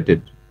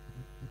adulterated.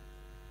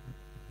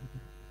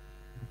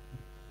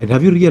 And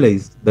have you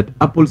realized that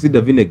apple cider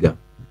vinegar,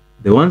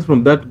 the ones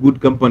from that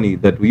good company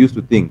that we used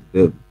to think,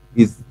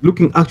 is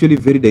looking actually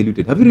very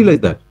diluted? Have you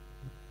realized that?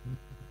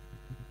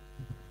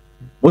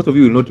 Most of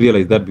you will not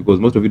realize that because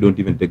most of you don't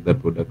even take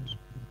that product.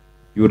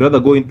 You would rather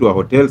go into a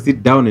hotel,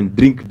 sit down and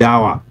drink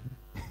dawa.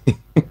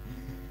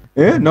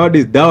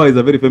 Nowadays, dawa is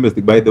a very famous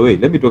thing. By the way,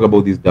 let me talk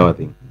about this dawa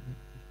thing.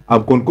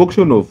 A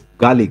concoction of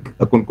garlic,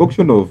 a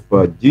concoction of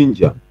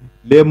ginger,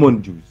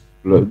 lemon juice,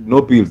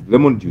 no pills,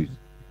 lemon juice,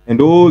 and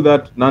all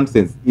that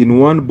nonsense in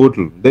one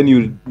bottle. Then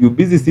you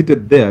busy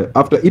seated there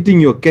after eating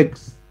your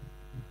cakes.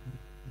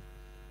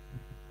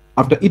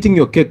 After eating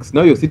your cakes,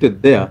 now you're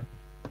seated there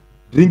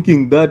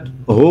drinking that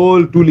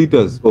whole 2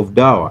 liters of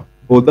dawa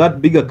or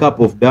that bigger cup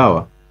of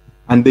dawa.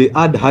 And they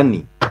add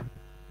honey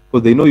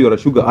because they know you're a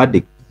sugar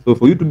addict. So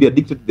for you to be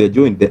addicted to their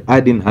joint, they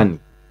add in honey.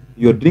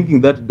 You're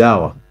drinking that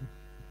dawa,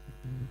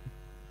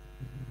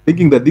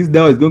 thinking that this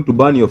dawa is going to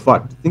burn your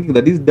fat, thinking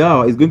that this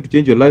dawa is going to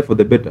change your life for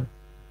the better.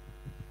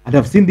 And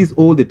I've seen this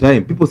all the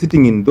time. People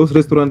sitting in those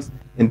restaurants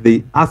and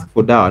they ask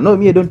for dawa. No,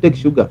 me, I don't take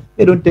sugar.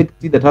 Me, I don't take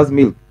tea that has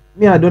milk.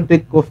 Me, I don't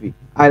take coffee.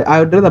 I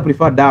would rather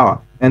prefer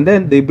dawa. And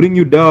then they bring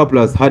you dawa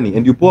plus honey,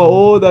 and you pour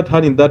all that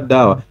honey in that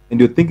dawa, and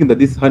you're thinking that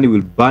this honey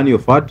will burn your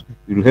fat,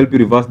 it will help you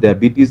reverse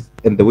diabetes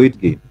and the weight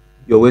gain.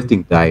 You're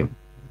wasting time.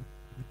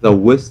 It's a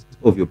waste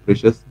of your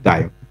precious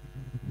time.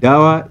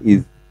 Dawa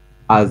is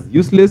as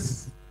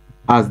useless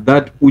as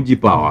that Uji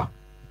power.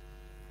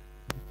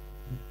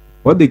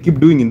 What they keep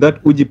doing in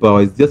that Uji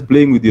power is just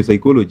playing with your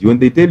psychology. When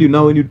they tell you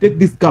now, when you take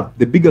this cup,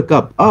 the bigger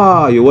cup,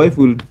 your wife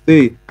will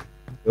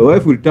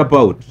tap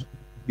out.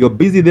 You're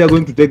busy there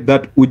going to take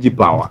that Uji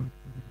power.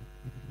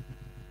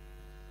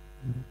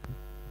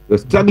 You're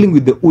struggling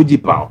with the Uji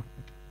power,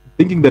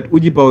 thinking that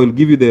Uji power will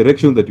give you the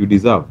erection that you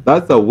deserve.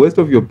 That's a waste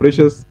of your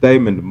precious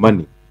time and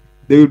money.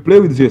 They will play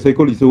with your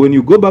psychology. So when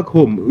you go back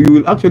home, you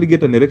will actually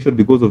get an erection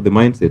because of the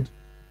mindset,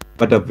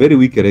 but a very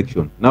weak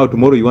erection. Now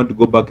tomorrow you want to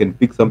go back and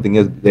pick something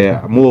else,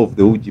 there more of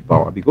the Uji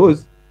power,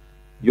 because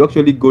you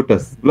actually got a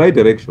slight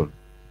erection.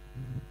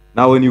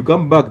 Now when you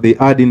come back, they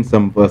add in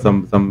some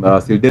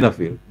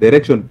sildenafil, the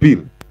erection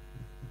pill.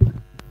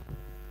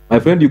 My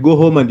friend, you go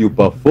home and you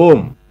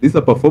perform. This is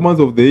a performance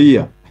of the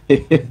year.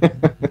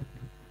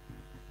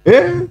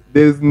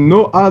 There's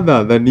no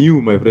other than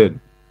you, my friend.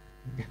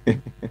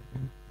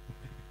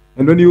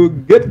 And when you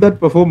get that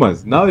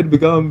performance, now it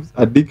becomes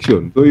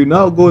addiction. So you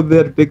now go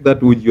there to take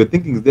that Uji. You're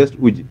thinking it's just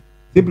Uji.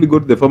 Simply go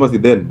to the pharmacy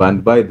then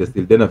and buy the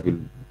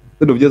sildenafil.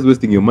 Instead of just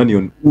wasting your money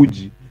on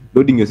Uji,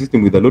 loading your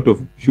system with a lot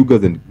of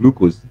sugars and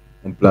glucose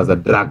and plus a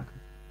drug.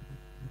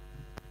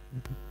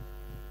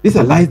 These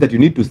are lies that you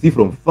need to see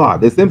from far.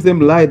 The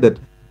same lie that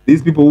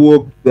these people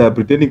who are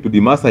pretending to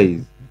be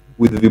Masais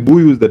with the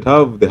Vibuyus that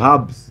have the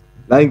herbs,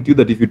 lying to you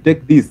that if you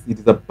take this, it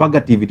is a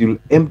purgative, it will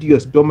empty your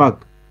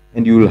stomach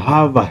and you will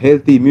have a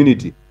healthy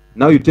immunity.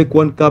 Now you take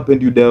 1 cup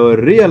and you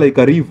diarrhea like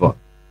a river.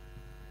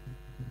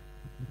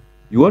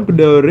 You want to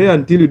diarrhea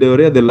until you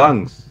diarrhea the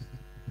lungs.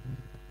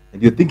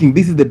 And you're thinking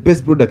this is the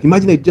best product.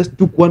 Imagine I just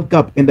took 1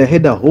 cup and I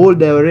had a whole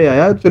diarrhea.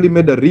 I actually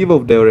made a river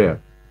of diarrhea.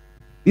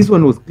 This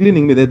one was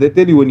cleaning me. They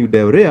tell you when you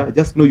diarrhea,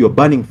 just know you're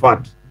burning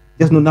fat.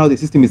 Just know now the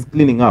system is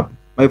cleaning up.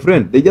 My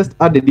friend, they just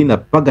added in a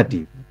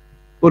purgative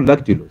called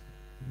lactulose.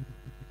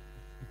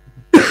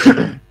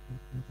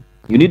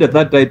 You need a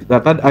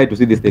third eye to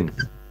see these things.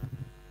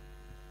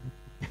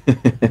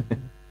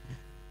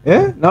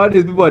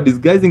 Nowadays people are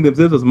disguising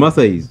themselves as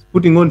Masais,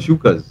 putting on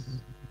shukas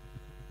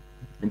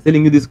and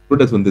selling you these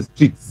products on the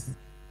streets.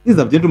 This is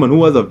a gentleman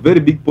who has a very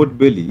big pot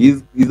belly.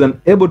 He's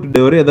unable to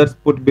diarrhea that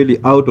pot belly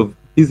out of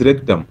his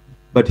rectum,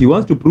 but he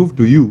wants to prove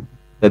to you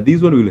that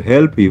this one will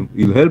help him.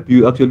 Will help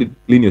you actually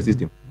clean your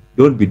system.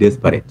 Don't be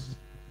desperate.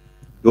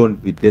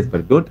 Don't be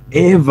desperate. Don't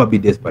ever be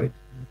desperate.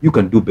 You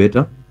can do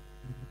better.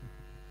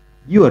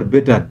 You are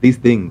better at these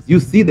things. You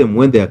see them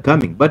when they are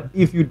coming. But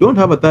if you don't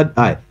have a third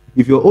eye,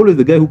 if you're always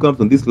the guy who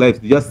comes on these lives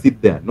to just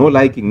sit there, no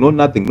liking, no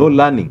nothing, no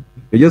learning,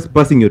 you're just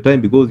passing your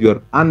time because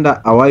you're under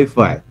a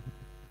Wi-Fi,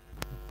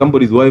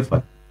 somebody's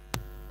Wi-Fi.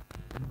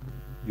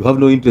 You have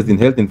no interest in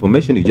health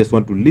information. You just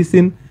want to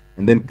listen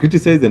and then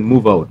criticize and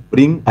move out.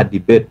 Bring a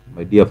debate,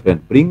 my dear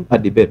friend. Bring a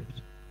debate.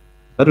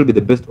 That will be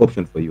the best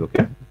option for you,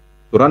 okay?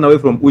 So run away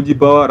from Uji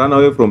power, run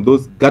away from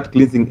those gut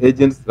cleansing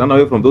agents, run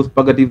away from those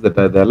purgatives that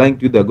they're lying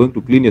to you, they're going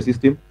to clean your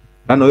system.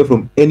 Run away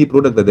from any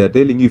product that they're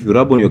telling you if you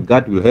rub on your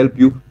gut will help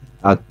you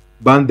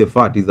burn the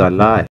fat. Is a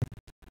lie.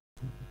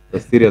 A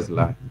serious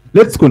lie.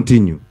 Let's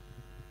continue.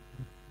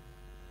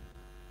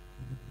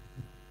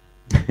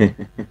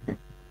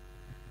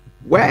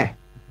 Where?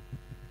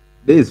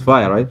 There is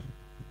fire, right?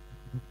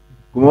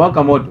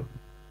 Kumawaka moto.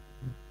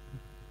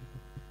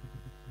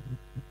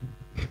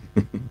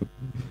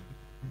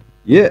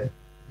 Yeah.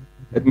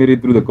 Let me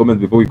read through the comments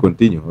before we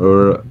continue.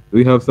 Or do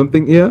we have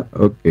something here?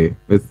 Okay,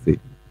 let's see.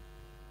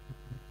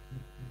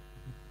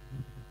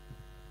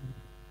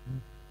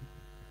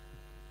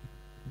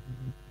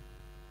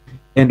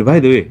 And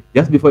by the way,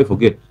 just before I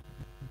forget,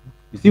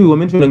 you see we were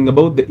mentioning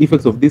about the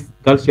effects of this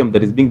calcium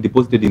that is being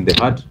deposited in the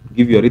heart to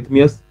give you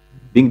arrhythmias,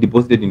 being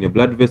deposited in your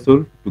blood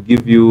vessel to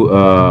give you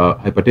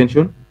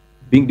hypertension,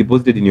 being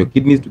deposited in your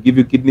kidneys to give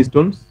you kidney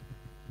stones.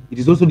 It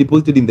is also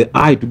deposited in the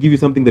eye to give you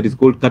something that is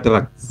called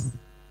cataracts.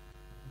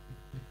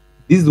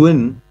 This is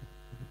when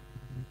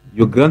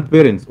your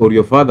grandparents or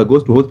your father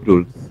goes to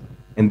hospitals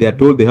and they are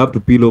told they have to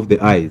peel off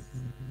the eyes.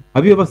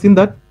 Have you ever seen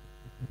that?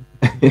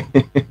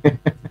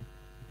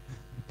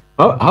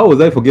 How was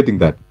I forgetting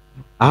that?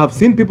 I have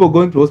seen people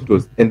going to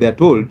hospitals and they are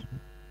told,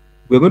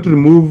 we're going to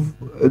remove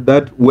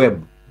that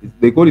web.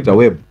 They call it a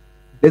web.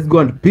 Let's go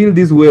and peel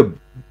this web.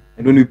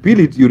 And when you peel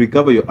it, you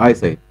recover your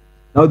eyesight.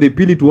 Now they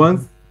peel it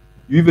once,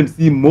 you even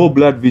see more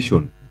blood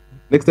vision.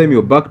 Next time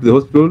you're back to the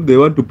hospital, they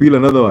want to peel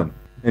another one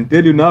and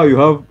tell you now you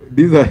have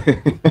these are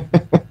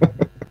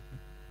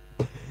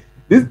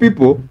these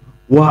people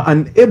were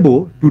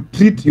unable to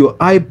treat your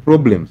eye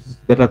problems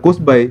that are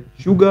caused by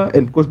sugar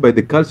and caused by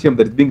the calcium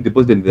that is being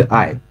deposited in the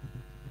eye.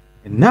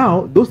 And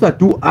now those are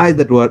 2 eyes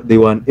that they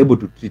were unable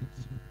to treat.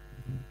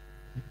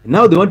 And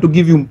now they want to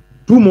give you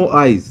 2 more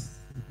eyes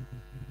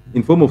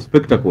in form of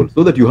spectacles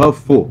so that you have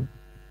 4.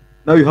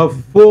 Now you have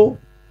 4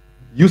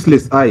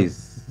 useless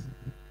eyes.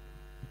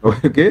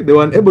 Okay, they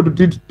were unable to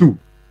treat 2.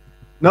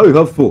 Now you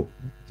have 4.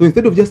 So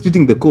instead of just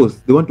treating the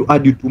cause, they want to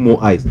add you 2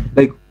 more eyes.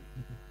 Like,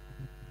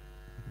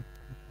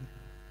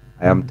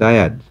 I am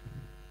tired.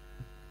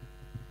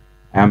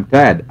 I am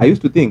tired. I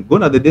used to think,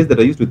 gone are the days that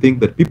I used to think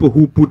that people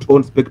who put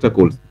on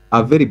spectacles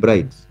are very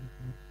bright.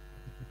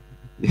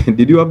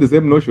 Did you have the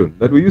same notion?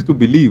 That we used to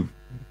believe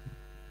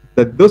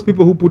that those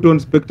people who put on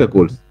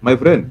spectacles, my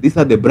friend, these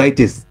are the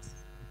brightest.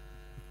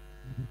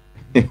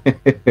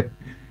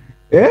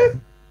 Yeah?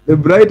 The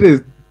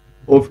brightest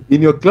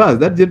in your class.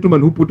 That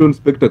gentleman who put on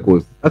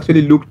spectacles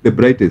actually looked the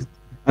brightest.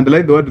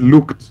 Underline the word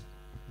looked.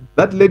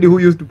 That lady who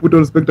used to put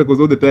on spectacles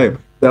all the time,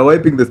 they're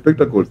wiping the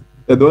spectacles.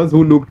 They're the ones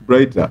who looked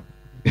brighter.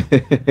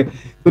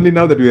 Only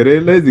now that we are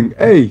realizing,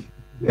 hey,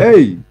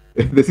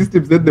 the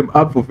system set them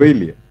up for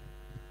failure.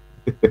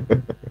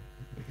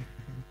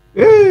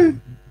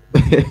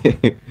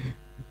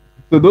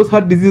 So those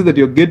heart diseases that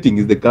you're getting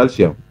is the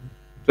calcium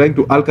trying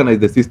to alkalize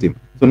the system.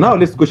 So now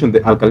let's question the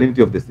alkalinity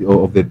of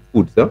the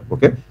foods. Huh?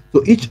 Okay.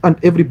 So each and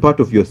every part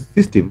of your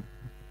system,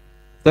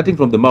 starting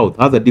from the mouth,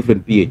 has a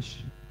different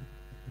pH.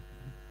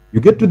 You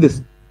get to the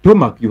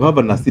stomach, you have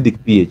an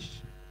acidic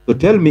pH. So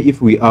tell me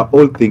if we are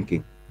all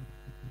thinking.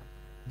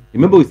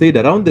 Remember we said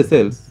around the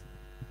cells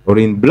or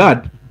in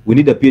blood, we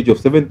need a pH of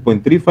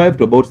 7.35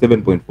 to about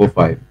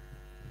 7.45,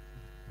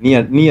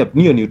 near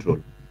neutral.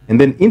 And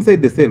then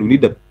inside the cell, we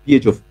need a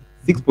pH of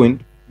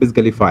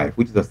 6.5,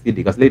 which is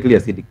acidic, a slightly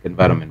acidic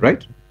environment,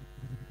 right?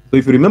 So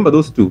if you remember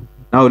those two,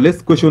 now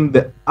let's question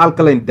the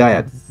alkaline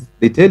diets.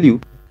 They tell you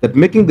that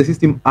making the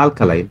system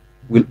alkaline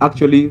will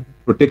actually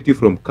protect you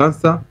from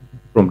cancer,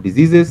 from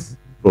diseases,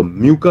 from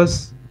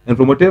mucus, and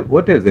from what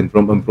else? And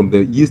from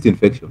the yeast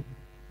infection.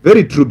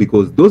 Very true,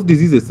 because those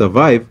diseases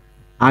survive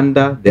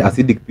under the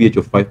acidic pH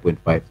of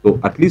 5.5. So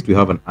at least we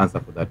have an answer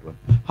for that one.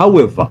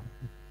 However,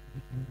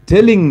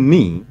 telling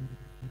me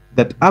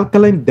that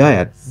alkaline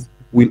diets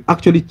will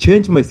actually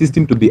change my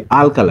system to be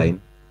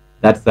alkaline,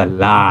 that's a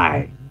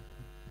lie.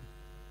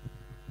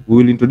 We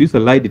will introduce a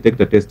lie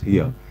detector test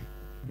here.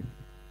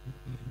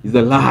 It's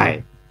a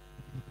lie.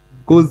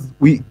 Because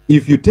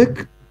if you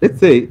take, let's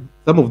say,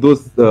 some of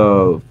those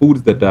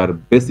foods that are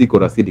basic or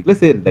acidic, let's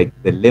say like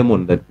the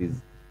lemon that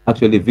is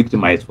actually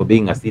victimized for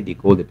being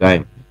acidic all the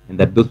time, and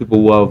that those people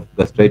who have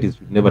gastritis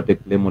should never take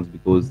lemons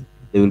because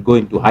they will go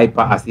into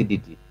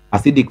hyperacidity.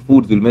 Acidic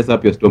foods will mess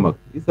up your stomach.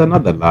 It's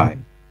another lie.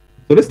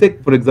 So let's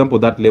take, for example,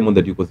 that lemon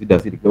that you consider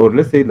acidic, or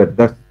let's say that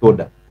that's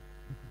soda.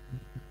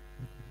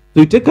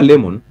 So you take a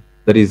lemon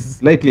that is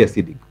slightly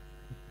acidic,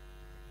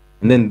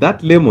 and then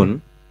that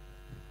lemon,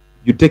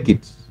 you take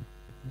it.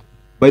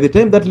 By the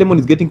time that lemon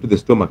is getting to the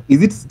stomach,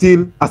 is it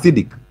still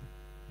acidic?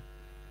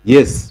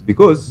 Yes,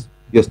 because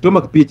your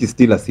stomach pH is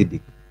still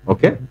acidic,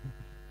 okay?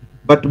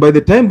 But by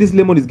the time this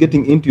lemon is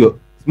getting into your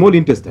small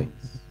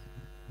intestines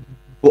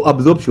for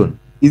absorption,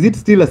 is it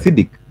still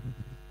acidic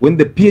when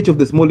the pH of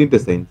the small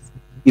intestines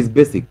is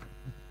basic?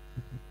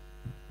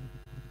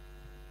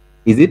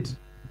 Is it?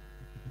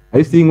 Are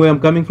you seeing where I'm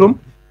coming from?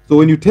 So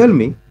when you tell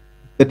me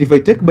that if I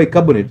take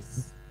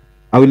bicarbonates,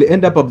 I will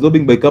end up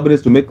absorbing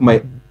bicarbonates to make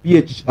my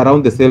pH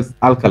around the cells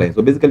alkaline.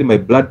 So basically my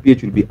blood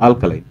pH will be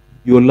alkaline.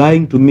 You're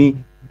lying to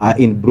me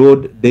in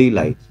broad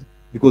daylight,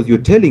 because you're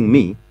telling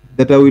me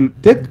that I will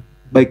take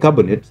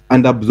bicarbonates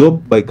and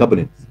absorb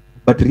bicarbonates.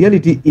 But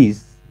reality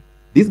is,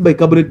 this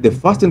bicarbonate, the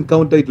first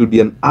encounter, it will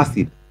be an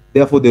acid.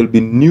 Therefore, there will be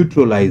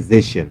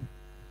neutralization.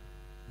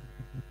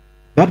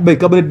 That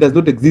bicarbonate does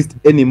not exist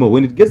anymore.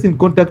 When it gets in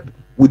contact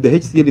with the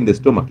HCl in the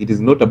stomach, it is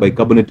not a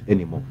bicarbonate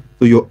anymore.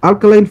 So your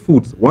alkaline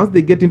foods, once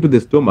they get into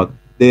the stomach,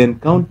 they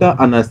encounter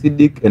an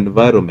acidic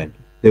environment.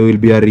 There will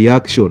be a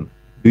reaction.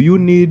 Do you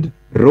need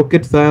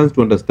rocket science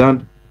to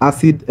understand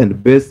acid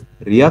and base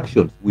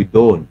reactions? We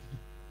don't.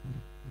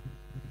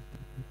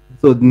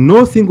 So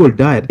no single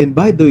diet, and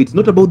by the way, it's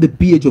not about the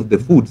pH of the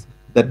foods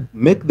that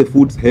make the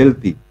foods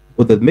healthy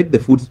or that make the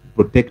foods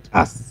protect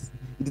us.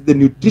 It is the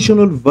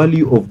nutritional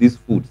value of these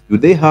foods. Do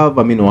they have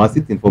amino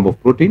acids in form of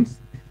proteins?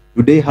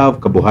 Do they have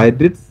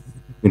carbohydrates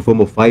in form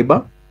of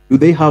fiber? Do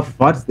they have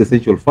fats,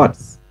 essential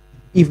fats?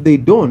 If they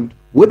don't,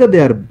 whether they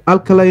are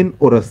alkaline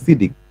or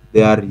acidic,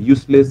 they are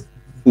useless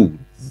foods.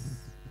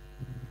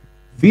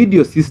 Feed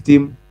your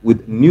system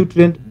with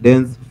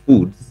nutrient-dense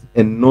foods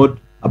and not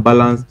a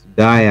balanced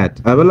diet.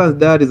 A balanced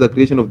diet is a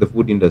creation of the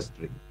food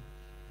industry.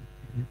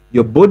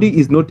 Your body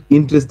is not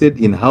interested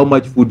in how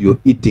much food you're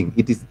eating.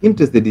 It is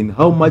interested in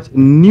how much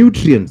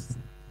nutrients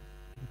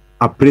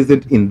are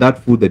present in that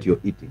food that you're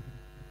eating.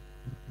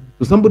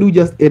 So somebody who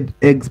just ate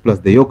eggs plus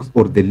the yolks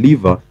or the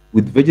liver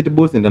with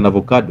vegetables and an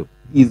avocado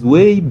is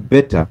way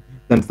better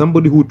than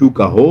somebody who took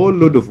a whole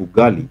load of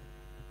ugali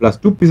plus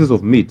 2 pieces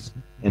of meat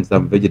and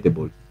some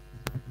vegetables.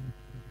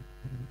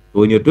 So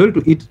when you're told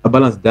to eat a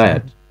balanced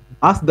diet,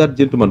 ask that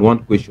gentleman one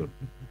question.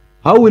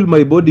 How will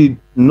my body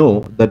know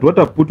that what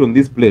I've put on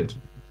this plate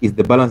is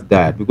the balanced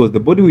diet? Because the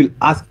body will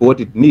ask for what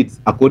it needs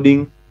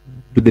according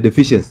to the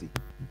deficiency.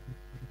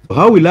 So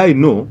how will I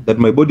know that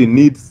my body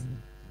needs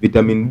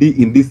vitamin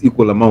D in this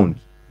equal amount?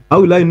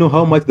 How will I know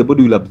how much the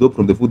body will absorb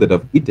from the food that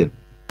I've eaten?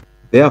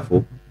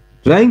 Therefore,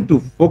 trying to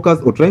focus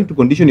or trying to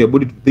condition your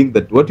body to think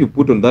that what you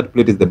put on that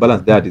plate is the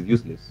balanced diet is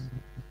useless.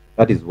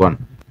 That is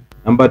one.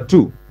 Number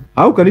two,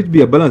 how can it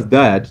be a balanced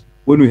diet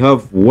when we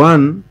have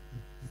one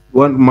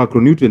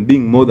macronutrient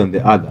being more than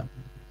the other?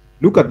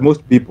 Look at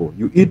most people.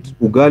 You eat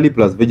ugali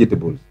plus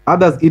vegetables.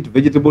 Others eat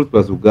vegetables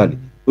plus ugali,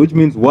 which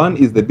means one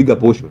is the bigger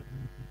portion.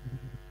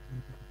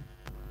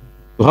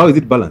 So how is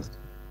it balanced?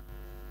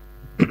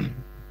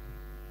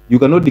 You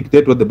cannot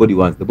dictate what the body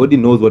wants. The body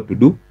knows what to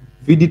do.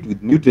 Feed it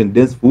with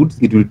nutrient-dense foods.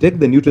 It will take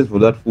the nutrients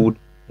from that food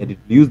and it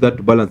will use that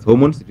to balance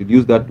hormones. It will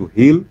use that to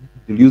heal.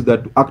 It will use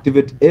that to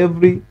activate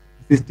every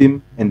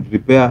system and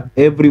repair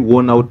every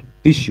worn-out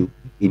tissue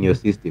in your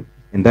system.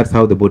 And that's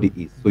how the body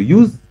is. So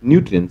use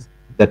nutrients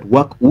that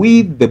work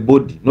with the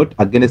body, not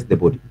against the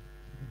body.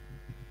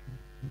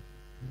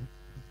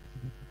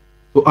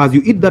 So as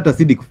you eat that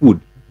acidic food,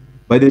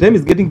 by the time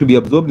it's getting to be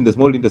absorbed in the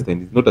small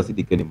intestine, it's not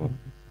acidic anymore.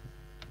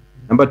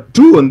 Number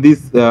 2 on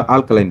these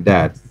alkaline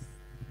diets,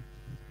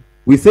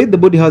 we said the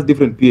body has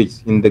different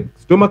pH. In the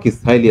stomach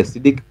is highly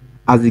acidic.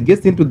 As it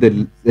gets into the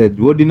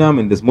duodenum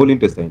and the small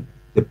intestine,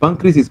 the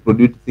pancreas is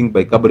producing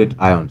bicarbonate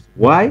ions.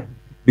 Why?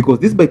 Because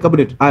these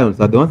bicarbonate ions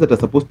are the ones that are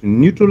supposed to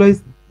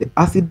neutralize the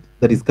acid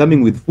that is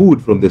coming with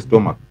food from the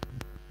stomach.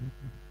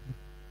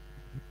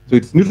 So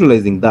it's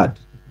neutralizing that.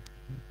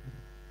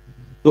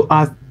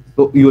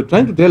 So you're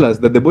trying to tell us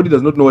that the body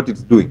does not know what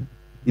it's doing.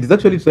 It is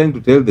actually trying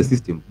to tell the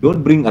system,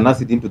 don't bring an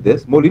acid into the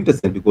small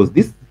intestine, because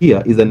this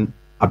here is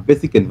a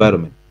basic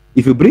environment.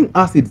 If you bring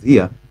acids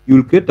here, you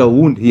will create a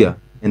wound here,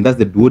 and that's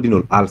the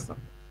duodenal ulcer.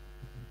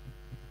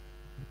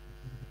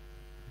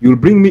 You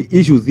will bring me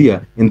issues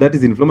here, and that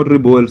is inflammatory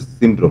bowel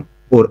syndrome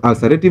or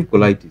ulcerative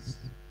colitis.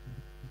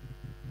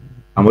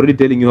 I'm already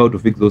telling you how to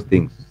fix those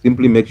things.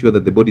 Simply make sure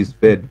that the body is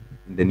fed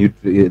with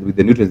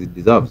the nutrients it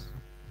deserves.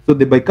 So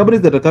the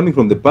bicarbonates that are coming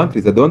from the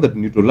pancreas are the ones that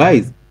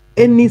neutralize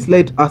any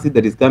slight acid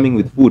that is coming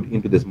with food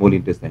into the small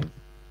intestines.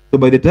 So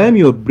by the time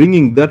you're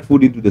bringing that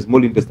food into the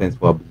small intestines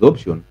for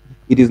absorption,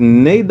 it is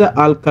neither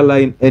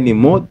alkaline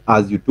anymore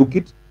as you took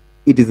it.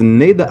 It is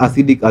neither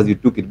acidic as you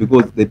took it,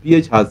 because the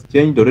pH has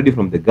changed already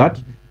from the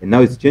gut, and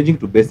now it's changing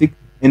to basic.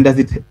 And as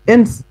it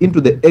ends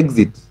into the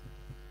exit,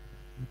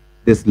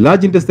 the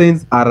large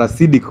intestines are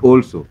acidic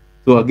also.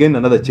 So again,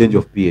 another change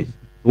of pH.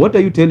 So what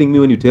are you telling me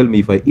when you tell me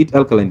if I eat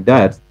alkaline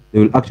diets, they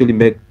will actually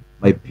make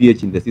my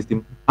pH in the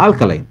system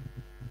alkaline?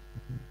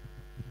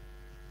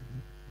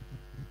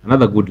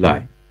 Another good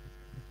lie.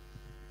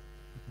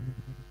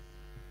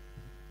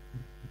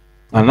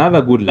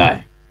 Another good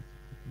lie.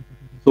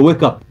 So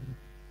wake up.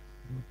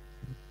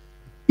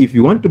 If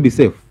you want to be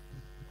safe,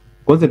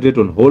 concentrate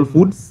on whole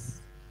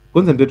foods,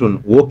 concentrate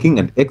on walking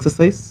and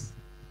exercise,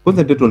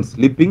 concentrate on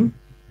sleeping,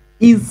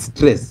 ease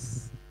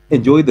stress,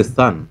 enjoy the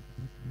sun,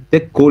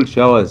 take cold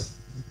showers.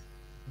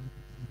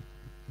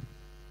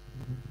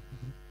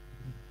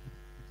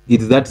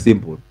 It's that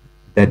simple.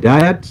 The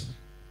diet,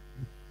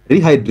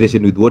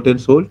 rehydration with water and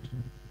salt,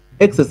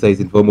 exercise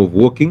in form of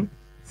walking,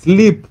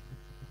 sleep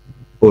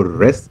or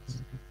rest,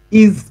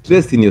 ease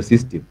stress in your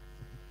system.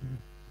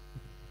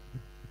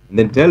 And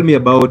then tell me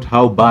about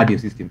how bad your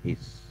system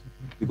is,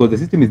 because the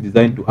system is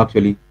designed to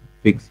actually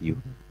fix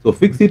you. So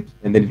fix it,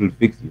 and then it will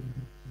fix you.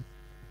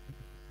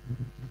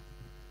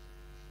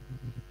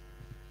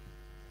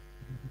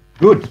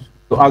 Good.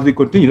 So as we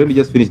continue, let me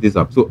just finish this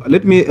up. So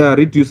let me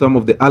read to you some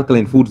of the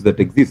alkaline foods that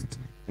exist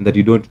and that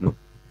you don't know.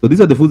 So these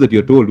are the foods that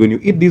you're told when you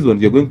eat these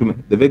ones, you're going to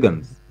make the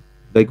vegans.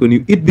 Like when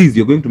you eat these,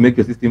 you're going to make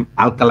your system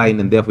alkaline,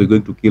 and therefore you're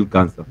going to kill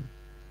cancer.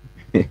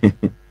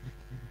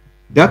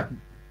 Dark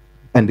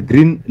and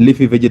green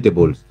leafy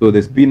vegetables. So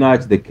the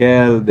spinach, the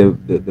kale, the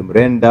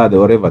merenda, the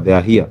whatever, they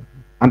are here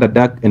under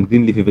dark and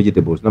green leafy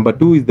vegetables. Number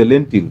 2 is the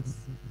lentils.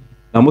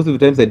 Now, most of the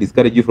times I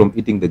discourage you from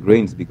eating the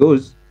grains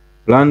because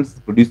plants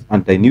produce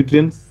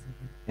anti-nutrients,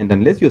 and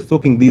unless you're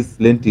soaking these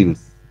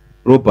lentils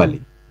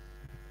properly,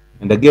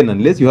 and again,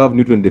 unless you have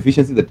nutrient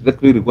deficiencies that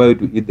directly require you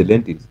to eat the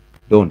lentils,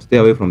 don't. Stay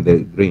away from the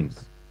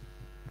grains.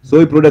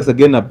 Soy products,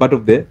 again, are part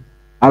of the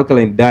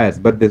alkaline diets,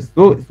 but the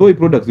soy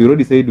products, we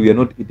already said we are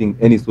not eating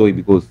any soy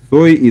because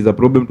soy is a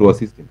problem to our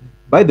system.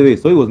 By the way,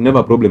 soy was never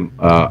a problem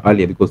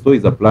earlier because soy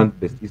is a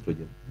plant-based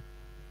estrogen.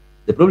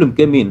 The problem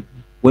came in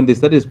when they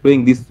started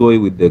spraying this soy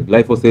with the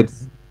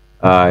glyphosates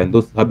and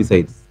those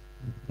herbicides,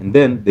 and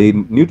then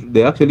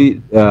they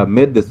actually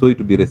made the soy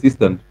to be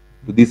resistant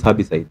to these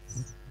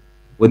herbicides.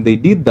 When they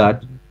did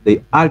that,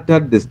 they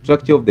altered the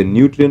structure of the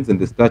nutrients and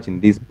the starch in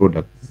these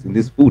products, in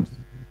these foods,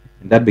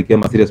 and that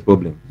became a serious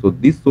problem. So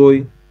this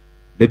soy,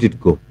 let it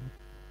go.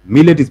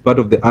 Millet is part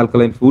of the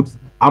alkaline foods.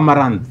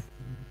 Amaranth,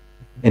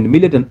 and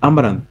millet and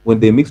amaranth, when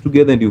they mix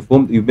together and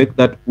you make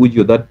that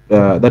uji or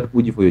that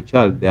uji for your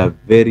child, they are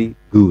very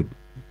good.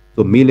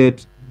 So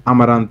millet,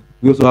 amaranth.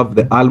 We also have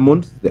the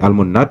almonds, the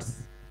almond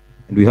nuts,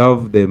 and we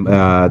have the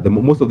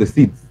most of the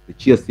seeds, the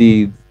chia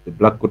seeds, the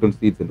black cotton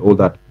seeds, and all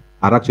that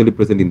are actually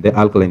present in the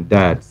alkaline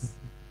diets.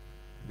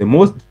 The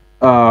most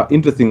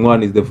interesting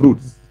one is the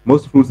fruits.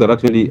 Most fruits are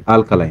actually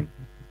alkaline.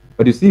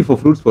 But you see, for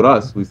fruits for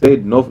us, we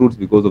said no fruits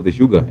because of the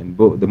sugar, and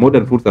the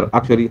modern fruits are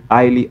actually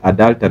highly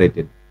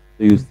adulterated.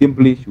 So you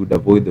simply should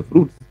avoid the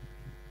fruits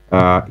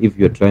if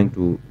you're trying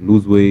to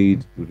lose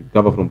weight, to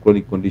recover from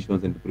chronic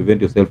conditions, and to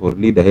prevent yourself or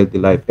lead a healthy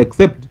life,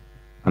 except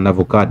an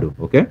avocado,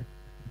 okay?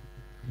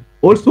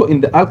 Also,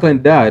 in the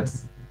alkaline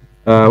diets,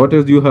 what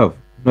else do you have?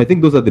 I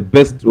think those are the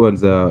best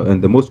ones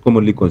and the most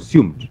commonly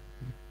consumed.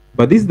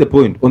 But this is the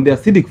point. On the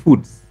acidic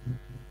foods,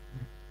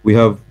 we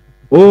have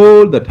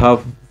all that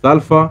have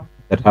sulfur,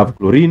 that have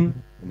chlorine,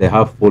 and they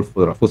have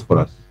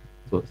phosphorus.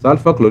 So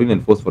sulfur, chlorine,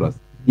 and phosphorus.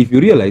 If you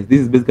realize,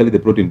 this is basically the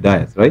protein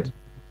diets, right?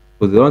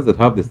 Because the ones that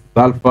have the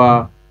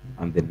sulfur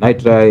and the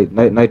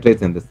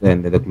nitrates and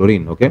the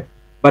chlorine, okay?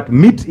 But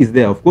meat is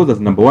there. Of course, as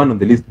number 1 on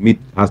the list, meat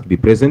has to be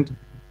present.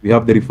 We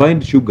have the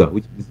refined sugar,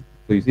 which is,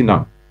 so you see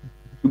now,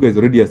 Sugar is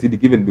already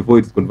acidic even before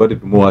it's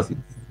converted to more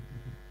acids.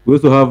 We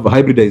also have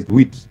hybridized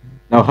wheat.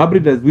 Now,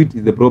 hybridized wheat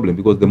is the problem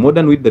because the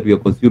modern wheat that we are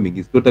consuming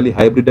is totally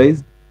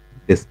hybridized.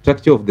 The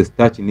structure of the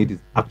starch in it is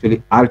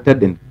actually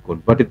altered and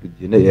converted to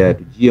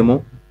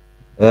GMO.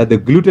 The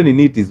gluten in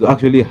it is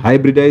actually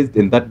hybridized,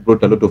 and that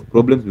brought a lot of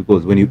problems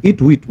because when you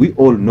eat wheat, we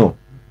all know,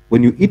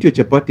 when you eat your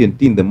chapati and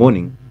tea in the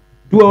morning,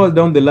 2 hours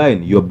down the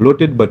line, you're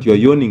bloated, but you're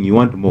yawning, you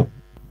want more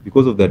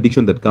because of the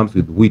addiction that comes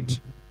with wheat.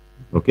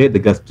 Okay, the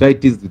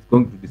gastritis is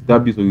going to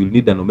disturb you, so you'll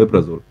need an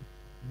omeprazole.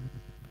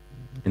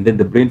 And then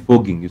the brain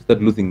fogging, you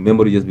start losing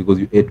memory just because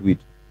you ate wheat.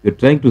 You're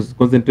trying to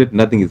concentrate,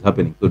 nothing is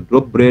happening. So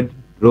drop bread,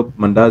 drop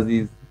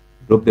mandazis,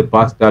 drop the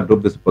pasta,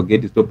 drop the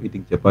spaghetti, stop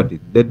eating chapati,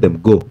 let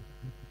them go.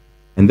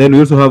 And then we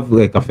also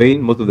have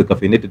caffeine. Most of the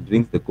caffeinated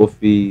drinks, the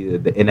coffee,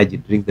 the energy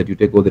drinks that you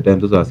take all the time,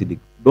 those are acidic.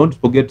 Don't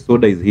forget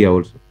soda is here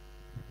also.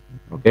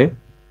 Okay?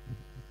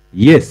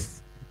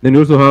 Yes. Then we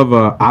also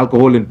have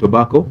alcohol and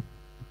tobacco.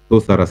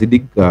 Those are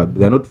acidic.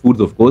 They are not foods,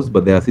 of course,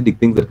 but they are acidic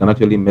things that can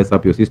actually mess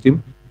up your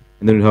system.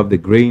 And then we have the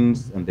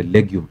grains and the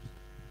legumes.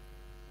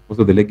 Most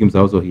of the legumes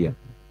are also here.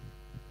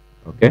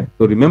 Okay?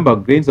 So remember,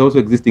 grains are also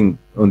existing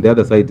on the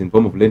other side in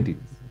form of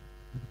lentils.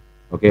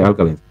 Okay,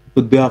 alkalines. So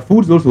there are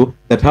foods also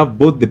that have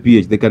both the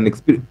pH. They can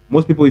experience,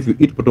 most people, if you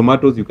eat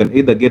tomatoes, you can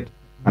either get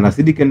an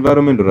acidic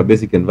environment or a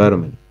basic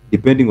environment,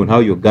 depending on how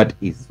your gut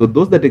is. So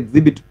those that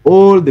exhibit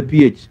all the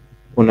pH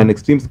on an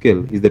extreme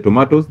scale is the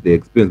tomatoes. They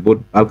experience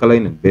both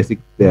alkaline and basic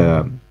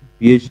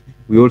pH.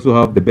 We also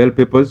have the bell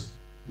peppers.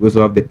 We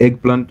also have the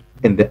eggplant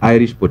and the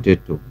Irish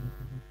potato.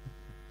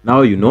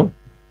 Now you know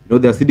the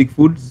acidic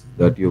foods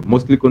that you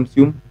mostly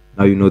consume.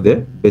 Now you know the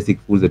basic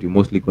foods that you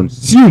mostly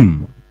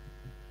consume.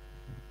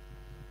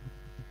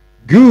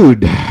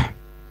 Good.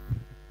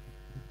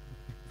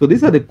 So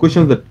these are the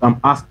questions that I'm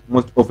asked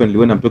most often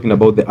when I'm talking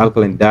about the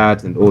alkaline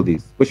diets and all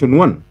this. Question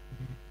 1,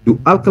 do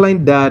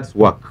alkaline diets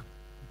work?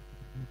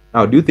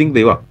 Now, do you think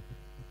they work?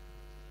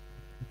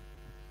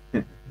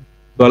 So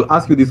I'll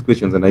ask you these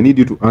questions and I need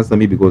you to answer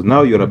me because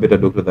now you're a better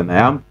doctor than I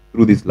am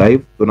through this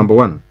live. So number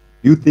 1,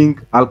 do you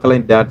think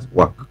alkaline diets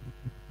work?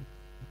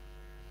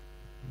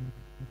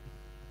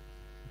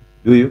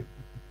 Do you?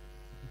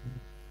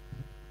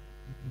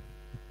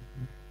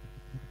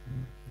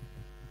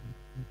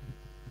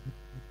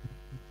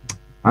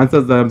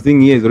 Answers that I'm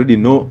seeing here is already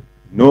no,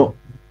 no,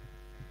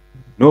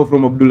 no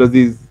from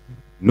Abdulaziz,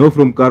 no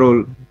from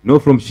Carol, no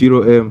from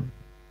Shiro M.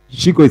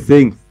 Shiko is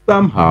saying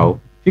somehow.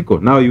 Shiko,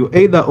 now you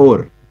either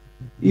or.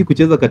 Hii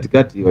kucheza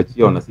katikati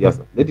wachia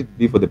wanasiasa. Let it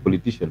be for the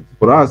politicians.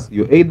 For us,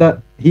 you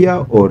either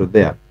here or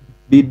there.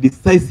 Be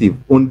decisive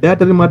on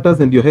dietary matters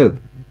and your health.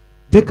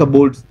 Take a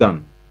bold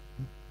stand.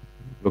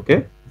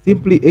 Okay?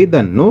 Simply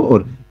either no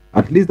or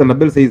at least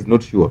Annabelle says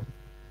not sure.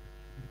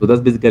 So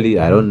that's basically,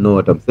 I don't know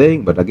what I'm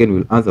saying, but again,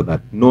 we'll answer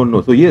that. No,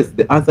 no. So yes,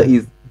 the answer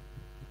is,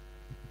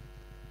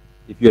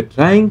 if you're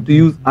trying to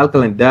use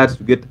alkaline diets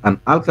to get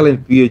an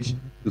alkaline pH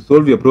to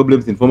solve your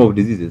problems in form of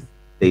diseases,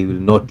 they will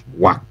not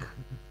work.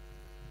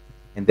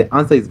 And the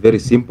answer is very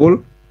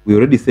simple. We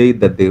already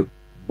said that the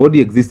body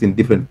exists in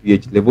different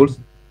pH levels,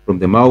 from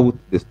the mouth,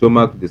 the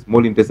stomach, the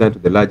small intestine to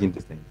the large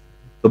intestine.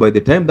 So by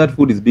the time that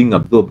food is being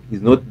absorbed,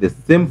 it's not the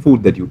same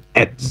food that you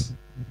ate.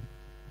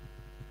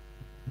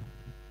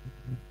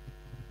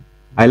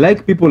 I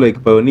like people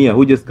like Pioneer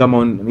who just come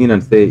on in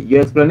and say,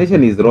 your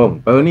explanation is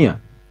wrong.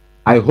 Pioneer,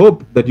 I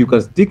hope that you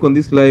can stick on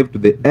this live to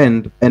the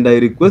end, and I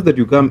request that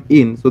you come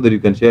in so that you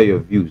can share your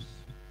views.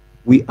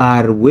 We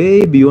are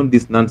way beyond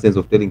this nonsense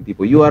of telling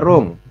people, you are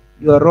wrong,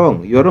 you are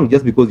wrong, you are wrong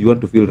just because you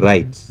want to feel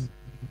right.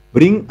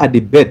 Bring a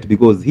debate,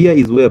 because here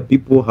is where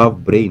people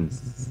have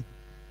brains.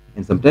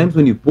 And sometimes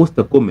when you post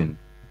a comment,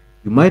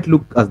 you might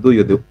look as though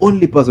you're the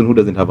only person who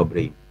doesn't have a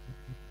brain.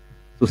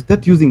 So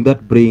start using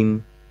that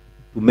brain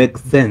to make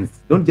sense.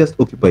 Don't just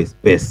occupy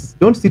space.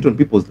 Don't sit on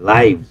people's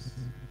lives.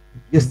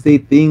 Just say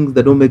things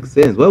that don't make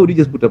sense. Why would you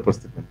just put up a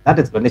statement? That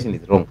explanation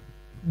is wrong.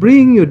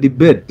 Bring your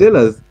debate. Tell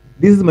us,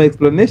 this is my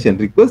explanation.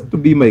 Request to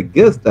be my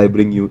guest. I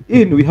bring you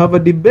in. We have a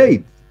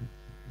debate.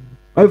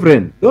 My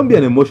friend, don't be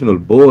an emotional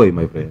boy,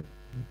 my friend.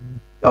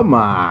 Come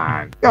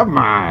on. Come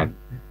on.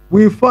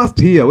 We fast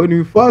here. When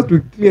we fast, we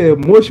clear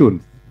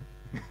emotions.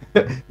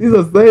 This is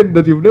a sign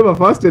that you've never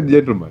fasted,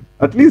 gentlemen.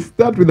 At least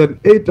start with an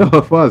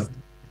 8-hour fast.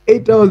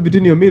 8 hours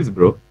between your meals,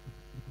 bro.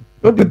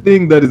 Don't you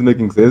think that is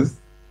making sense?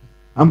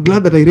 I'm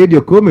glad that I read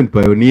your comment,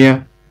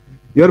 Pioneer.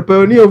 You're a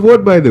pioneer of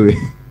what, by the way?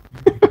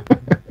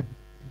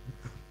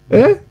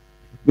 Eh?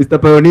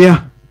 Mr.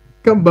 Pioneer,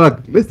 come back.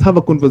 Let's have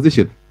a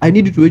conversation. I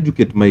need you to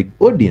educate my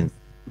audience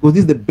because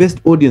this is the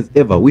best audience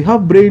ever. We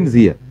have brains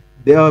here.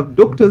 There are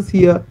doctors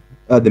here,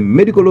 the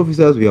medical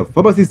officers, we have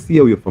pharmacists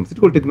here, we have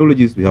pharmaceutical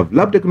technologists, we have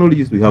lab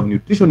technologists, we have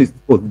nutritionists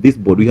on this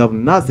board, we have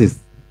nurses.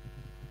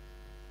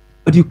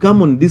 But you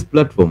come on this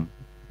platform,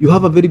 you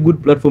have a very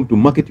good platform to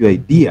market your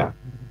idea.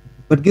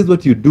 But guess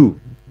what you do?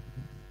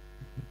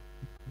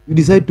 You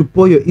decide to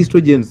pour your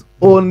estrogens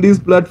on this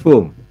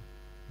platform.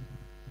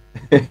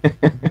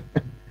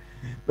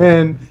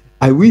 Man,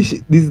 I wish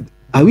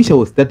I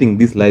was starting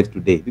this live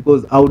today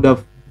because I would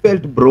have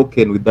felt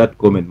broken with that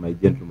comment, my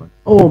gentleman.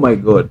 Oh my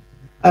God.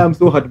 I am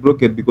so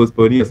heartbroken because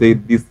Pioneer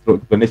said this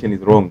explanation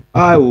is wrong.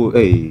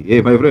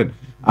 Hey, my friend,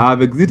 I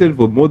have exited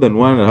for more than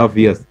 1.5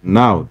 years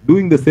now,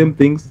 doing the same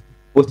things,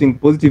 posting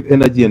positive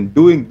energy and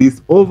doing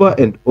this over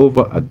and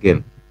over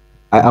again.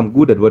 I am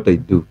good at what I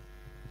do.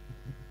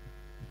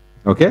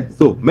 Okay,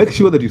 so make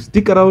sure that you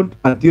stick around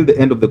until the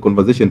end of the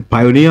conversation,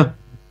 Pioneer,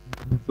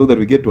 so that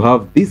we get to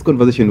have this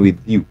conversation with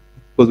you,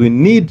 because we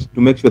need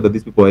to make sure that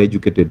these people are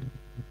educated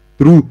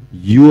through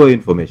your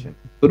information.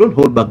 So don't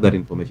hold back that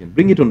information.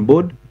 Bring it on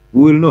board.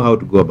 We will know how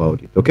to go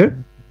about it. Okay?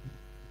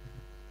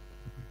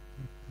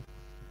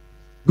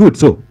 Good.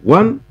 So,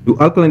 one, do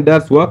alkaline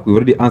diets work? We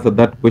already answered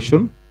that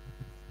question.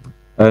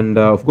 And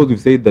of course, we've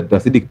said that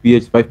acidic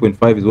pH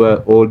 5.5 is where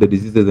all the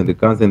diseases and the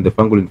cancer and the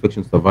fungal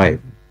infections survive.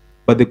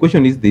 But the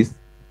question is this: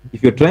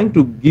 if you're trying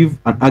to give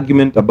an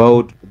argument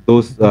about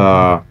those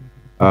the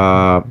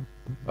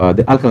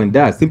alkaline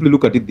diets, simply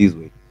look at it this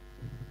way.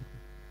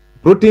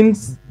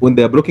 Proteins, when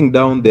they are broken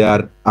down, they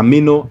are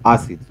amino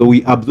acids. So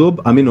we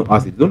absorb amino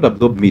acids. Don't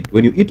absorb meat.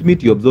 When you eat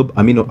meat, you absorb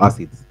amino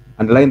acids.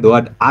 Underline the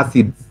word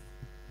acids.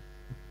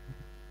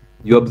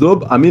 You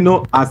absorb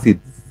amino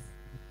acids.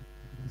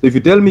 So if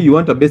you tell me you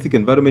want a basic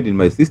environment in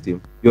my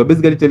system, you are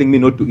basically telling me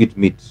not to eat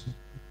meat.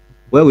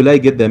 Where will I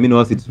get the amino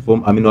acids to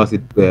form amino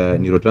acid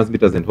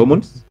neurotransmitters and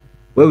hormones?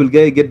 Where will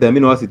I get the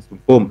amino acids to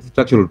form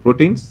structural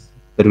proteins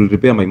that will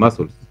repair my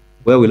muscles?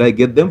 Where will I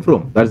get them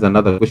from? That's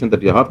another question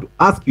that you have to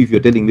ask you if you're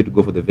telling me to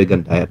go for the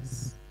vegan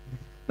diets.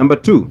 Number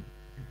two,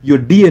 your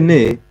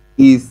DNA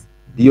is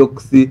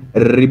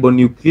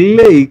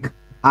deoxyribonucleic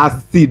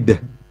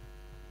acid.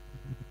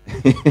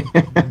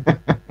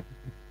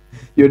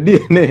 Your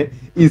DNA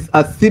is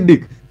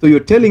acidic. So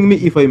you're telling me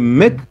if I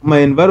make my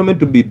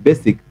environment to be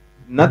basic,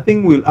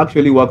 nothing will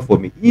actually work for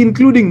me,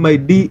 including my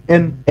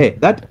DNA.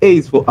 That A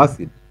is for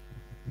acid.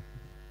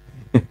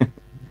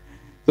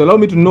 So allow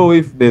me to know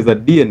if there's a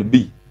D and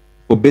B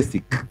for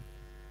basic.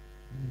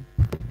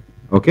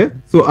 Okay?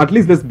 So at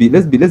least let's be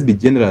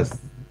generous,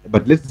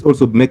 but let's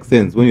also make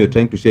sense when you're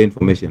trying to share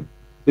information.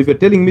 So if you're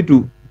telling me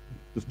to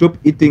stop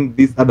eating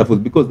these other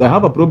foods, because I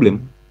have a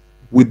problem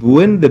with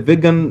when the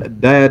vegan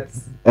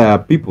diets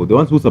people, the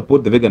ones who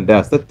support the vegan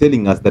diet, start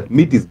telling us that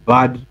meat is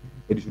bad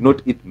and you should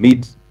not eat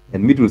meat,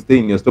 and meat will stay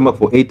in your stomach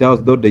for 8 hours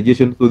without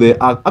digestion. So they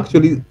are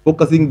actually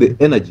focusing the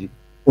energy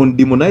on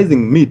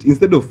demonizing meat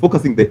instead of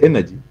focusing the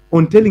energy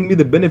on telling me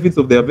the benefits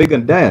of their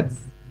vegan diets.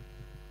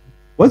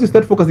 Once you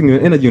start focusing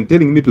your energy on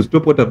telling me to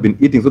stop what I've been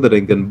eating so that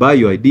I can buy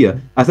your idea,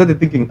 I started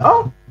thinking,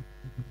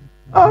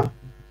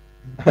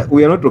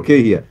 we are not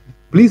okay here.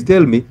 Please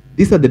tell me,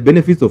 these are the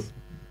benefits of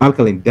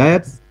alkaline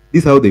diets.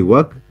 This is how they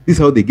work. This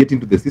is how they get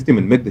into the system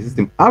and make the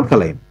system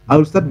alkaline. I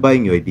will start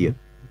buying your idea.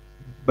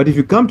 But if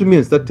you come to me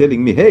and start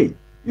telling me, hey,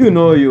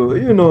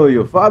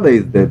 your father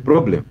is the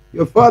problem.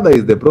 Your father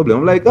is the problem.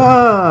 I'm like,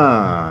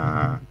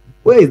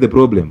 where is the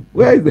problem?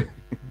 Where is the...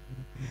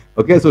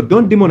 Okay, so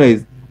don't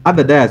demonize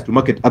other diets to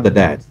market other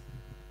diets.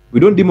 We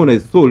don't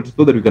demonize salt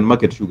so that we can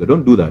market sugar.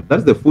 Don't do that.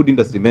 That's the food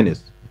industry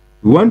menace.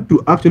 We want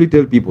to actually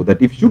tell people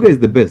that if sugar is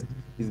the best,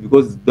 it's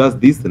because it does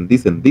this and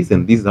this and this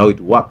and this is how it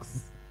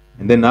works.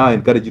 And then now I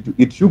encourage you to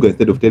eat sugar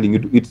instead of telling you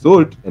to eat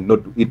salt and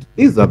not to eat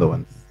these other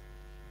ones.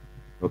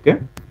 Okay?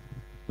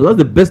 So that's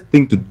the best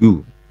thing to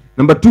do.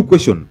 Number 2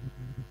 question.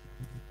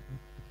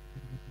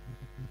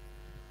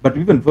 But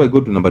even before I go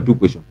to number 2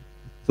 question,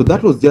 so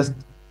that was just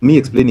me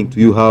explaining to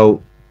you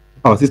how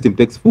our system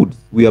takes foods.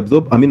 We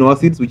absorb amino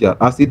acids, which are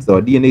acids.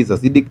 Our DNA is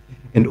acidic.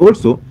 And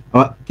also,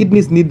 our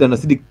kidneys need an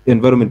acidic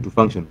environment to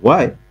function.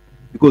 Why?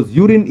 Because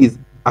urine is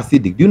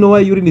acidic. Do you know why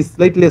urine is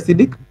slightly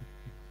acidic?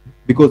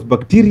 Because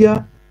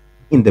bacteria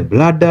in the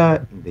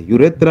bladder, in the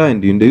urethra,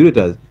 and in the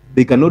ureters,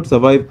 they cannot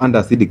survive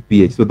under acidic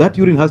pH. So that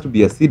urine has to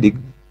be acidic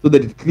so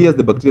that it clears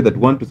the bacteria that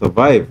want to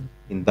survive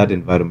in that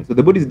environment. So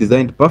the body is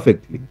designed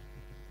perfectly.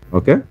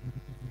 Okay?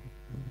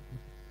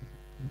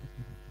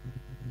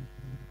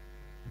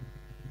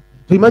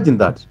 So imagine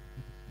that.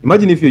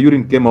 Imagine if your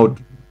urine came out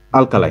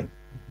alkaline.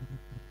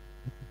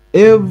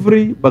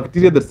 Every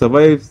bacteria that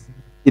survives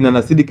in an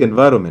acidic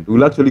environment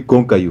will actually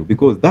conquer you,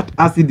 because that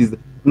acid is,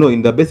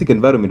 in the basic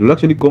environment will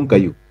actually conquer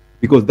you,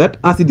 because that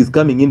acid is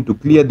coming in to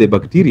clear the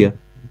bacteria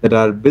that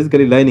are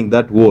basically lining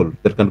that wall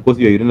that can cause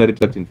you a urinary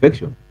tract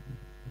infection.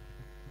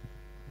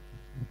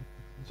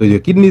 So your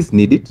kidneys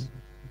need it.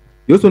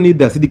 You also need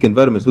the acidic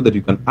environment so that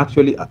you can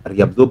actually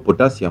reabsorb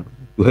potassium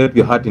to help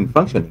your heart in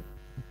functioning.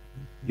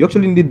 You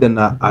actually need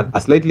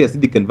a slightly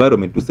acidic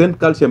environment to send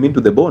calcium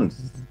into the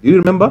bones. Do you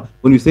remember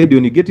when you said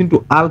when you get into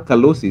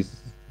alkalosis,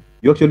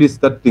 you actually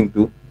starting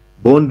to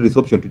bone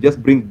resorption, to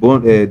just bring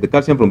the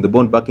calcium from the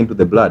bone back into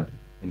the blood.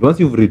 And once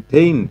you've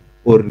retained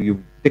or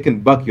you've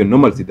taken back your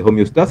normalcy, the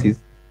homeostasis,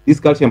 this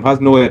calcium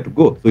has nowhere to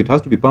go. So it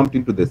has to be pumped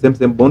into the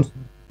same bones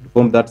to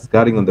form that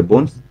scarring on the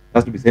bones. It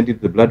has to be sent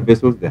into the blood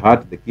vessels, the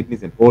heart, the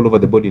kidneys, and all over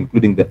the body,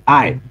 including the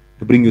eye,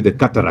 to bring you the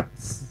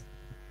cataracts.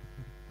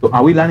 So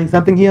are we learning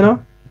something here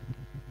now?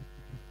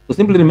 So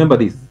simply remember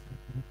this.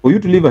 For you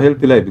to live a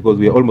healthy life, because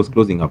we are almost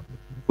closing up,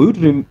 for you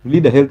to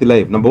lead a healthy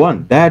life, number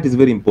 1, diet is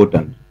very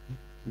important.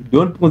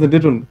 Don't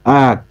concentrate on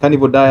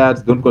carnivore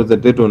diets. Don't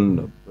concentrate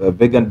on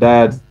vegan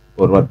diets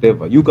or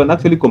whatever. You can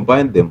actually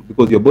combine them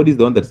because your body is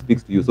the one that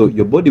speaks to you. So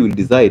your body will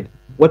decide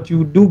what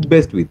you do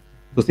best with.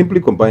 So simply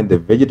combine the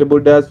vegetable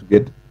diets to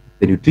get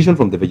the nutrition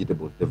from the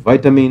vegetables, the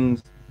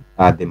vitamins,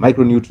 the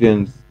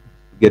micronutrients,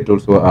 to get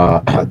also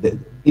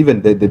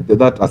even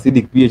that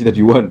acidic pH that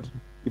you want.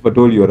 If at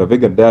all you are a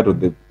vegan diet, or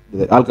the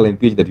alkaline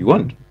pH that you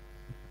want.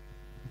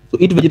 So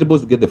eat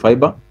vegetables to get the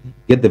fiber,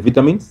 get the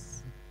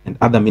vitamins and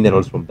other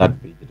minerals from that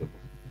vegetable.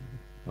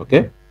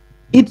 Okay?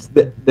 Eat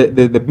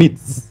the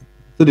meats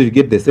so that you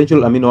get the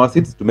essential amino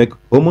acids to make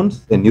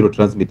hormones and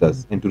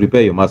neurotransmitters and to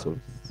repair your muscles.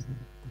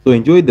 So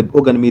enjoy the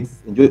organ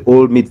meats, enjoy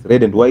all meats,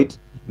 red and white.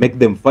 Make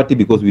them fatty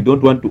because we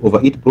don't want to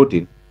overeat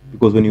protein.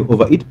 Because when you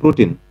overeat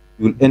protein,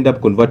 you will end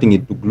up converting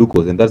it to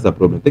glucose, and that's the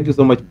problem. Thank you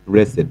so much,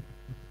 Blessed.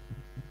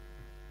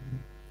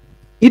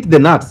 Eat the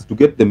nuts to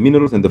get the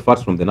minerals and the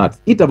fats from the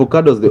nuts. Eat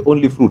avocado as the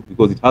only fruit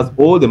because it has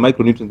all the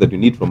micronutrients that you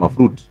need from a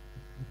fruit.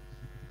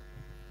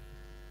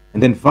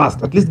 And then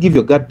fast. At least give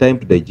your gut time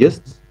to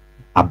digest,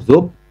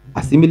 absorb,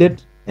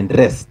 assimilate, and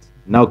rest.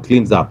 Now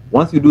cleans up.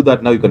 Once you do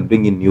that, now you can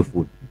bring in new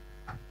food.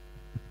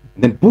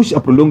 And then push a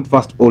prolonged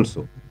fast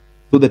also,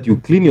 so that you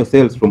clean your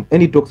cells from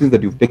any toxins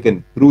that you've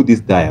taken through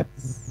these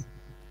diets.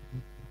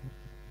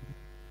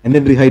 And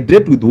then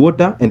rehydrate with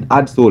water and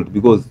add salt,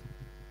 because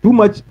too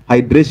much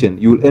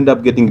hydration, you will end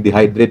up getting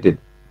dehydrated.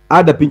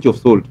 Add a pinch of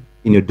salt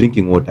in your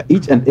drinking water.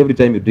 Each and every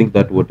time you drink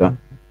that water,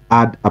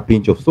 add a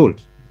pinch of salt.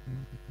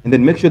 And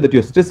then make sure that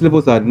your stress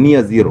levels are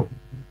near zero.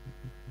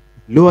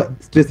 Lower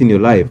stress in your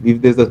life.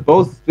 If there's a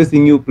spouse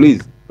stressing you,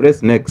 please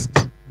press next.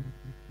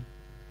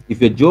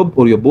 If your job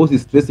or your boss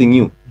is stressing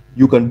you,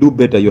 you can do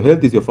better. Your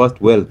health is your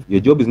first wealth. Your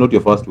job is not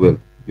your first wealth.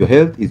 Your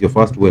health is your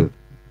first wealth.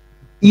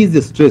 Ease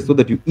the stress so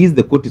that you ease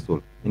the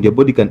cortisol and your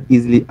body can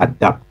easily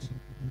adapt.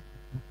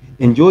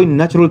 Enjoy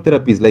natural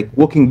therapies like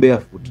walking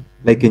barefoot,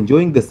 like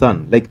enjoying the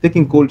sun, like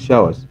taking cold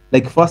showers,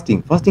 like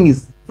fasting. Fasting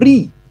is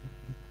free.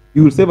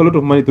 You will save a lot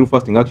of money through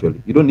fasting,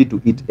 actually. You don't need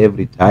to eat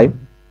every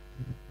time.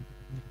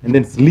 And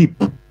then sleep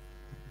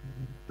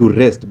to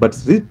rest, but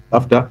sleep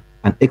after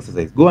an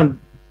exercise. Go and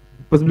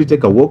possibly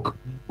take a walk,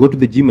 go to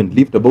the gym and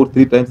lift about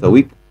 3 times a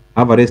week,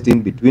 have a rest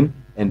in between,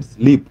 and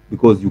sleep,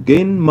 because you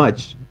gain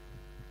much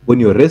when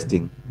you're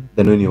resting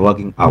than when you're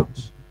working out.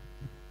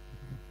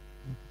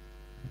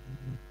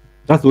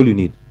 That's all you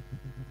need.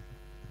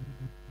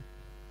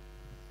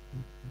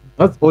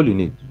 That's all you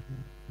need.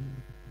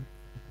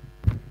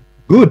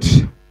 Good.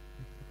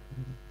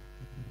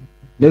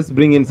 Let's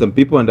bring in some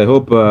people, and I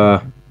hope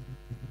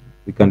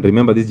we can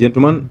remember this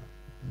gentleman.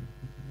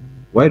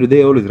 Why do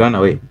they always run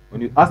away?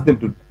 When you ask them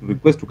to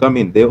request to come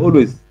in, they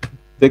always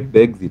take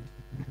the exit,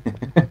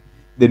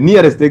 the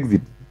nearest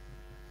exit.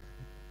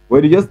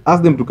 When you just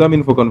ask them to come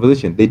in for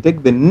conversation, they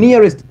take the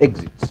nearest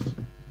exit.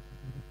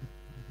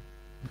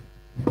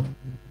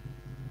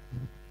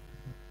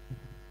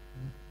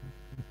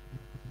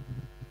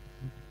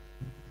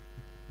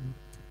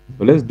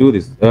 So let's do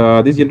this.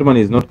 This gentleman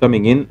is not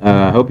coming in.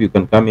 I hope you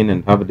can come in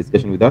and have a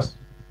discussion with us.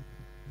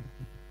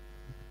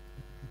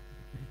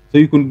 So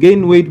you can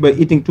gain weight by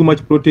eating too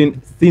much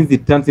protein since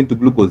it turns into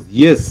glucose.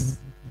 Yes.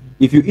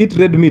 If you eat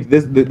red meat,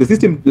 the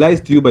system lies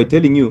to you by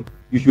telling you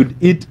you should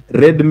eat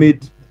red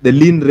meat, the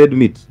lean red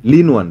meat,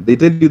 lean one. They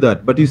tell you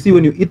that. But you see,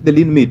 when you eat the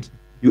lean meat,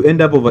 you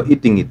end up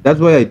overeating it. That's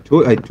why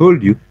I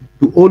told you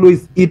to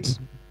always eat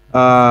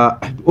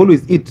the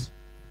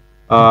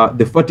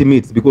fatty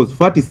meats, because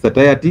fat is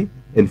satiety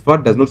and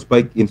fat does not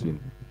spike insulin.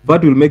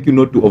 Fat will make you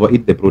not to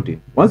overeat the protein.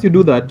 Once you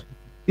do that,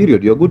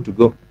 period, you're good to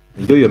go.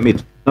 Enjoy your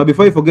meat. Now,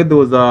 before I forget, there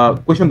was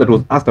a question that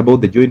was asked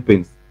about the joint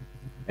pains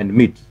and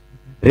meat.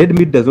 Red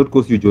meat does not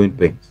cause you joint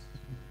pains.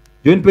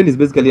 Joint pain is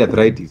basically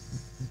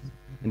arthritis.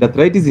 And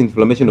arthritis is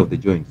inflammation of the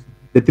joints.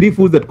 The 3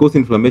 foods that cause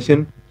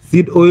inflammation: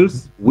 seed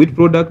oils, wheat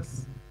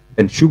products,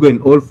 and sugar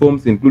in all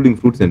forms, including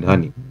fruits and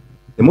honey.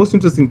 The most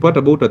interesting part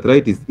about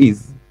arthritis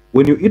is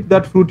when you eat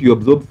that fruit, you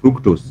absorb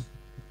fructose.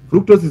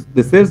 Fructose is,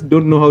 the cells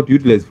don't know how to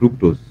utilize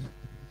fructose.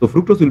 So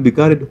fructose will be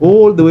carried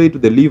all the way to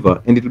the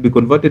liver and it will be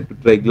converted to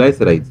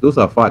triglycerides. Those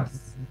are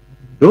fats.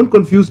 Don't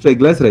confuse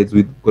triglycerides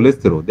with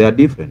cholesterol. They are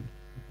different.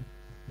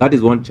 That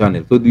is one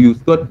channel. So you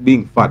start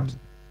being fat.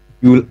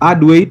 You will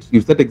add weight.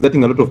 You start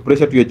exerting a lot of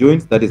pressure to your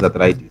joints. That is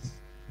arthritis.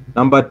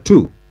 Number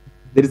 2,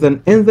 there is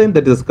an enzyme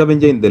that is a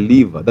scavenger in the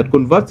liver that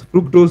converts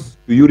fructose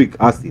to uric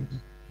acid.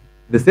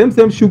 The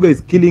same sugar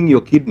is killing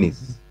your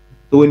kidneys.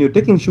 So when you're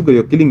taking sugar,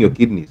 you're killing your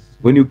kidneys.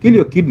 When you kill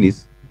your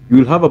kidneys, you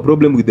will have a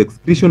problem with the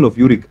excretion of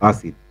uric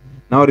acid.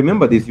 Now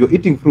remember this, you're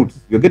eating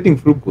fruits, you're getting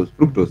fructose.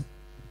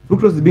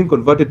 Fructose is being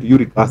converted to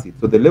uric acid.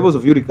 So the levels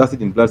of uric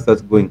acid in blood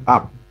starts going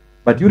up.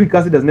 But uric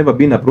acid has never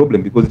been a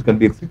problem because it can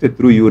be excreted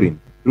through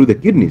urine, through the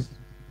kidneys.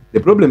 The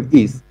problem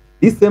is,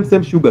 this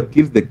same sugar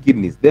kills the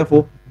kidneys.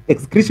 Therefore,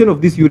 excretion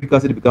of this uric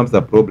acid becomes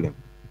a problem.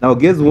 Now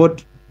guess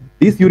what?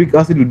 This uric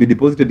acid will be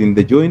deposited in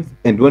the joints,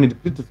 and when it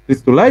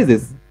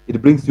crystallizes,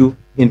 it brings you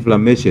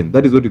inflammation.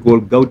 That is what we call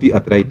gouty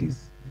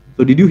arthritis.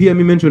 So did you hear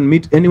me mention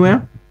meat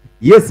anywhere?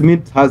 Yes,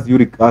 meat has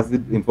uric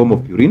acid in form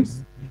of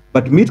purines,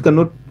 but meat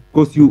cannot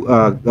cause you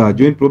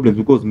joint problems,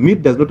 because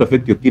meat does not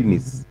affect your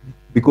kidneys.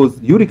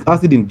 Because uric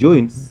acid in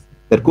joints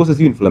that causes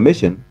you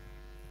inflammation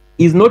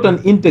is not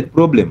an intake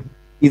problem,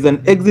 is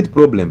an exit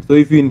problem. So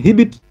if you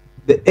inhibit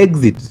the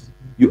exit,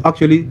 you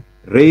actually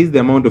raise the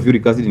amount of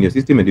uric acid in your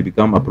system and you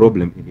become a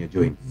problem in your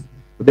joints.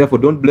 So therefore,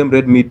 don't blame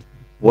red meat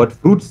for what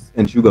fruits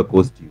and sugar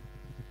cost you.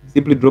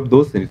 Simply drop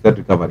those and you start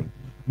recovering.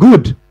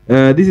 Good.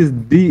 This is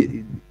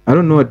D. I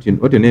don't know what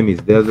your name is.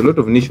 There's a lot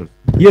of initials.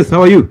 Yes,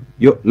 how are you?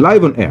 You're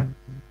live on air.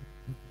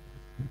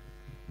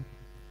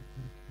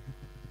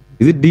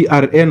 Is it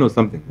DRN or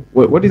something?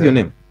 What is your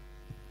name?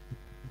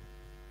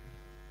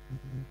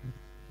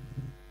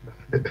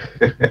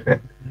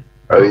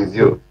 How is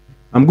you?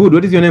 I'm good.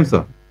 What is your name,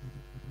 sir?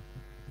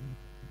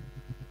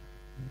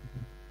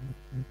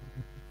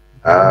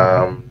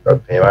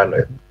 Dr.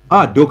 Emmanuel.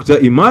 Dr.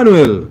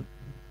 Emmanuel.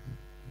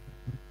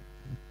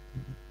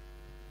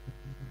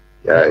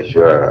 Yeah,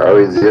 sure. How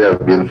is you?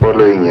 I've been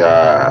following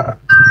your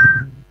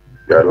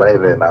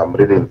live and I'm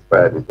really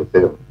inspired with the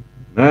same.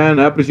 Man,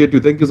 I appreciate you.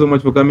 Thank you so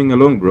much for coming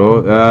along,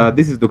 bro.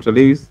 This is Dr.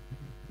 Lewis.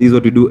 This is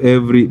what we do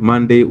every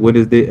Monday,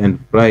 Wednesday, and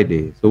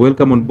Friday. So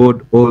welcome on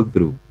board all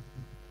through.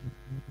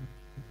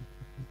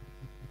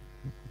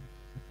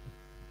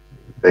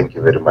 Thank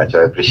you very much.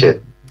 I appreciate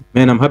it.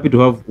 Man, I'm happy to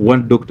have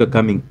one doctor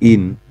coming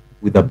in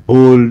with a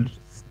bold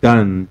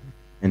stand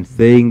and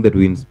saying that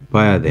we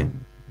inspire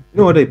them. You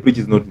know what I preach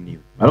is not new.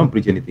 I don't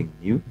preach anything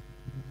new.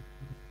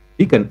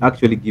 He can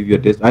actually give you a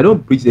test. I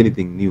don't preach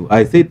anything new.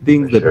 I say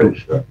things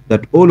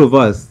that all of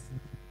us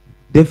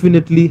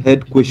definitely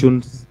had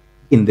questions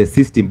in the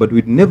system, but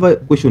we'd never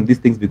question these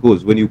things,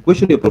 because when you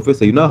question your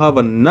professor, you now have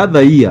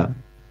another year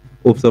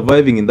of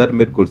surviving in that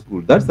medical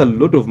school. That's a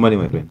lot of money,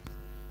 my friend.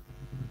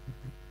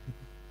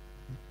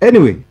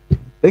 Anyway,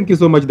 thank you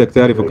so much,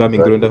 Daktari, for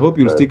coming through, and I hope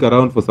you'll stick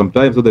around for some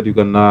time so that you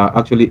can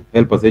actually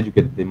help us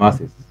educate the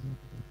masses.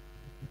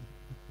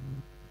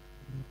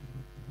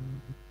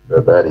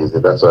 That is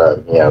it. That's why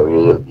I'm here.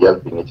 We're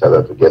helping each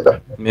other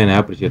together. Man, I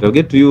appreciate it. I'll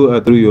get to you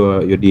through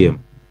your DM.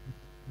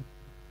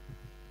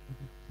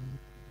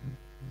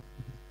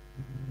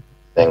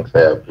 Thanks,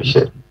 I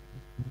appreciate it.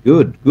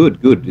 Good, good,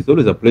 good. It's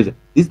always a pleasure.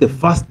 This is the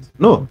first.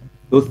 No,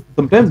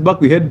 sometimes back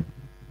we had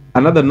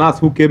another nurse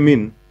who came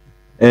in,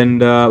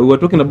 and we were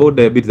talking about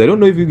diabetes. I don't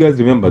know if you guys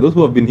remember. Those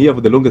who have been here for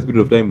the longest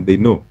period of time, they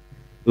know.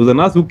 There was a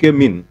nurse who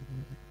came in,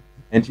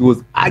 and she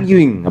was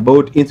arguing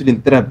about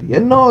insulin therapy.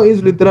 And no,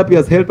 insulin therapy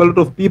has helped a lot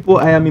of people.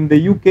 I am in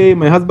the UK.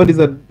 My husband is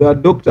a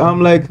doctor.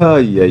 I'm like,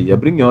 yeah,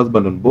 bring your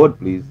husband on board,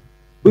 please.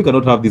 We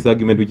cannot have this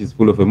argument which is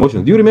full of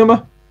emotions. Do you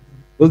remember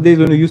those days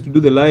when we used to do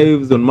the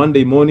lives on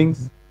Monday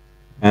mornings?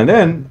 And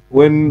then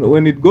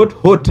when it got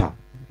hotter,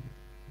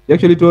 she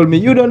actually told me,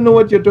 you don't know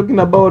what you're talking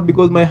about,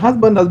 because my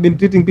husband has been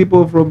treating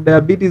people from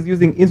diabetes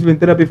using insulin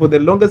therapy for the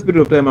longest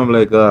period of time. I'm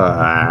like,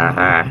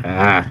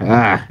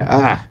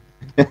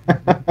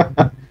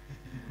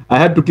 I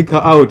had to kick her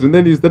out. And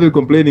then he started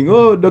complaining,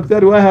 oh,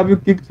 doctor, why have you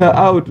kicked her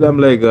out? I'm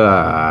like,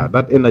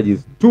 that energy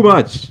is too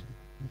much.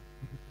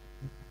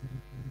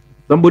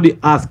 Somebody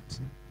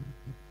asked,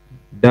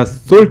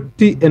 does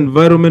salty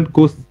environment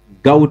cause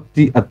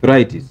gouty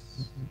arthritis?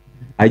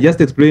 I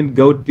just explained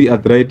gouty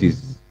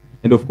arthritis.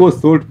 And of course,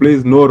 salt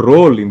plays no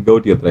role in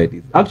gouty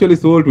arthritis. Actually,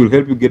 salt will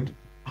help you get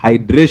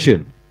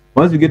hydration.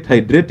 Once you get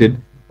hydrated,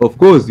 of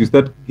course, you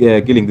start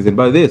killing this. And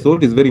by the way,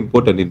 salt is very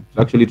important in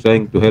actually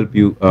trying to help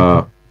you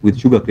with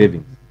sugar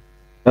cravings.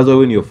 That's why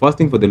when you're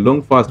fasting for the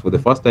long fast for the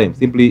first time,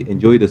 simply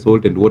enjoy the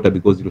salt and water,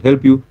 because it will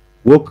help you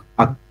walk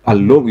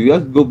along. You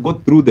just go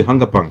through the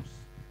hunger pangs.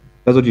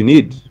 That's what you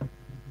need.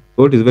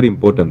 Salt is very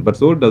important, but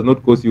salt does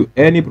not cause you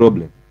any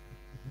problem.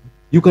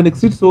 You can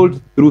excrete salt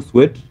through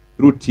sweat,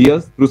 through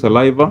tears, through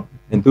saliva,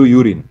 and through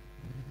urine.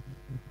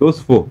 Those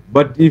four.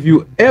 But if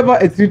you ever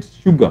excrete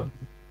sugar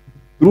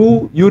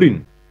through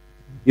urine,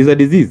 it's a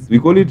disease. We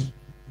call it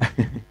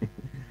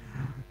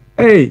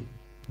hey,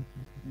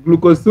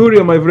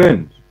 glucosuria, my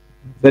friend.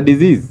 It's a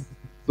disease.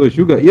 So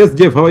sugar. Yes,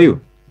 Jeff, how are you?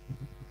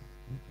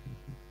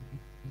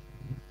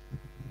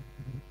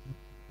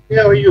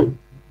 How are you?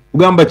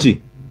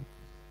 Ugambachi.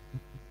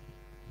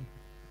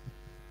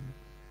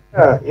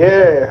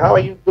 Yeah, how are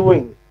you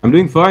doing? I'm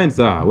doing fine,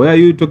 sir. Where are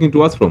you talking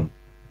to us from?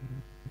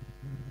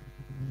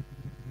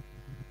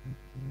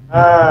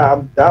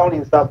 I'm down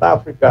in South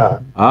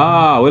Africa.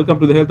 Welcome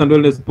to the Health and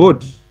Wellness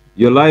Spot.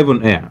 You're live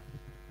on air.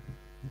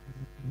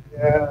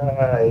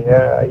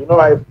 Yeah. You know,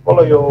 I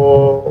follow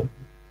your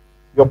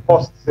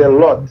posts a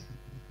lot.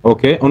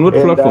 Okay, on what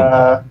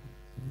platform?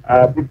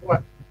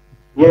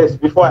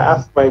 Before I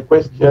ask my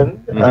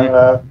question,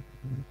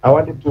 I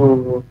wanted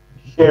to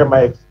share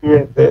my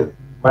experiences.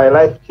 My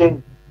life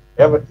changed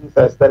ever since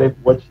I started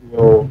watching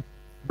your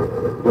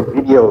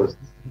videos.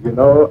 You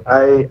know,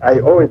 I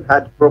always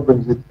had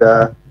problems with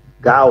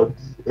gout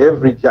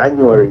every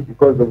January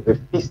because of the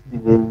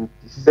feasting in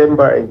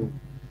December, and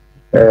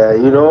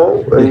you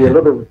know, a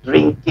lot of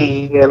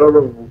drinking, a lot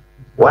of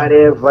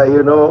whatever,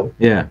 you know,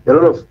 a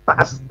lot of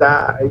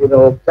pasta, you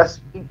know,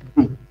 just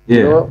 50,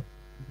 you know,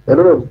 a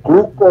lot of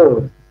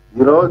glucose,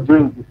 you know,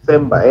 during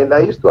December. And I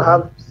used to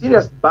have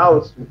serious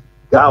bouts with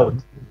gout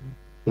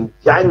in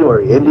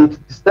January, and it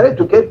started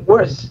to get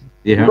worse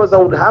because I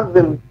would have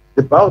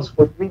the bouts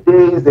for 3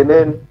 days, and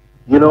then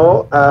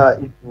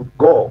it would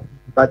go.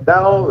 But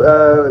now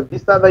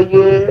this other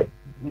year,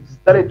 it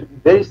started to be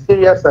very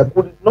serious. I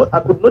could not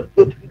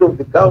get rid of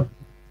the gout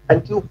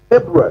until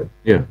February.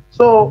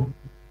 So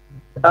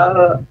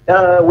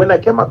when I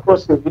came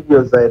across your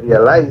videos, I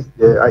realized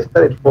I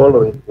started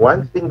following.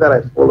 One thing that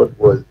I followed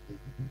was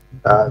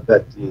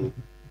that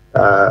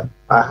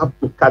I have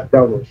to cut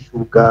down on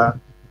sugar.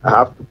 I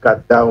have to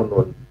cut down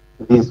on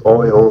these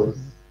oils,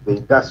 the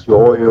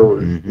industrial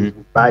oils we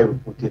buy, we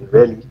put in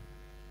really,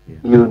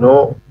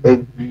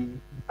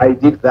 and I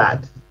did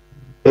that.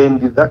 And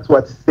that's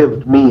what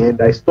saved me.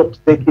 And I stopped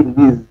taking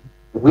these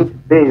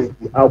wheat-based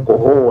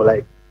alcohol,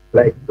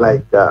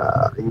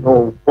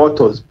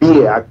 bottles,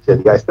 beer,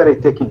 actually. I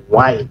started taking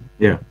wine.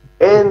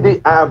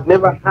 And I've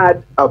never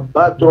had a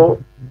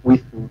battle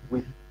with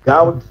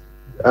gout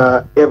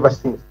ever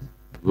since.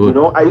 Good.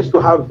 I used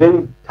to have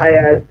very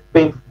tired,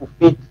 painful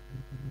feet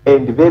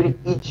and very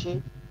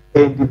itchy,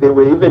 and they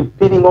were even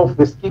peeling off.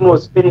 The skin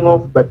was peeling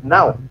off, but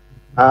now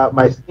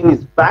my skin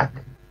is back,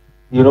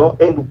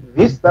 and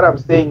this that I'm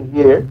saying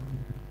here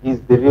is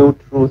the real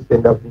truth,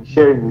 and I've been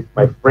sharing with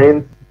my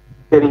friends,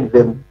 telling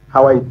them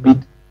how I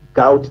beat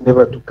gout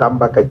never to come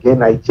back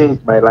again. I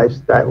changed my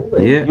lifestyle.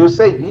 You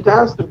say it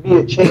has to be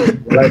a change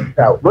in your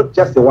lifestyle, not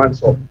just a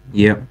once-off.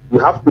 You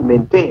have to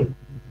maintain,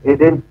 and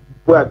then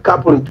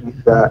couple it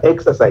with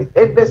exercise.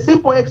 And the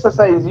simple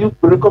exercise you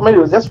recommend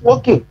is just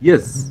walking.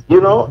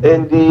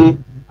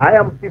 And I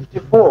am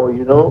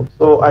 54,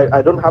 so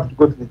I don't have to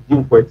go to the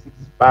gym for a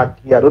six-pack.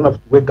 I don't have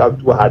to work out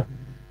too hard,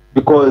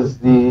 because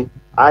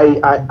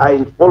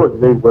I followed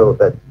very well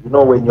that,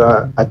 when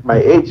you're at my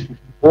age,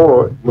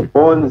 54, your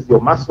bones, your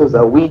muscles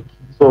are weak,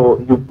 so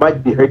you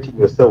might be hurting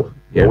yourself.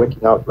 You're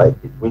working out like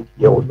a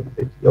 20-year-old or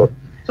 30-year-old.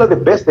 So the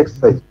best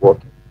exercise is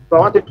walking. So I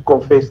wanted to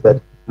confess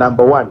that,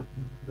 number one,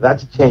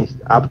 that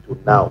changed up to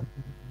now.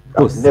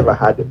 I've never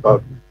had a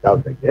bout with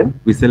gout again.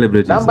 We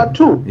celebrate. Number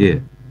two,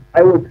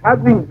 I was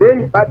having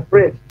very bad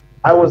breath.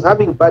 I was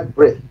having bad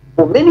breath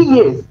for many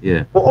years.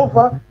 For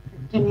over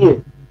 15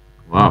 years.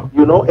 Wow.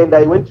 And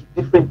I went to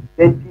different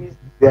dentists.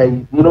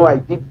 I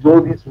did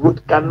all this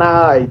root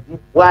canal. I did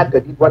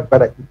what,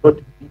 but I could not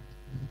beat.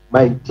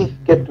 My teeth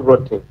kept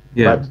rotting.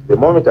 But the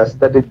moment I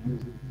started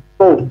using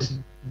salt,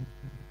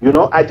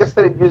 I just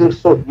started using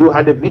salt. You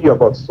had a video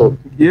about salt.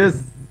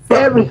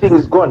 Everything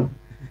is gone.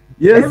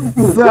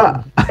 Everything is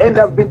gone. And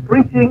I've been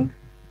preaching,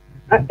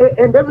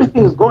 and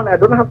everything is gone. I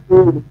don't have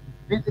to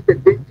visit a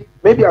dentist.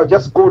 Maybe I'll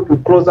just go to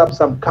close up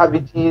some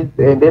cavities,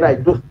 and then I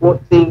do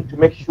floating to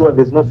make sure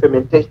there's no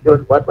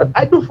fermentation. But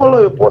I do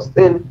follow your post,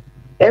 and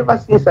ever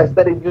since I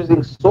started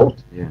using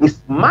salt,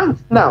 it's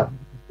months now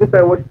since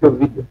I watched your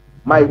video.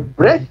 My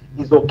breath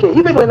is okay.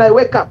 Even when I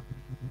wake up,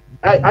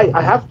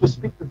 I have to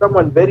speak to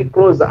someone very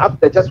close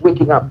after just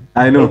waking up.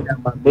 I know. And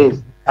I'm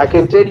amazed. I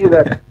can tell you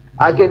that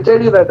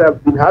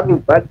I've been having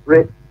bad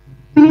breath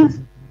since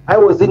I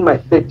was in my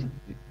 30s.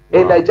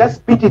 And I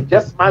just beat it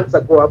just months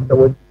ago after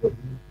watching it.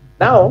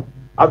 Now,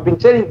 I've been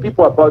telling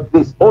people about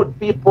this. Old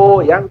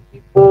people, young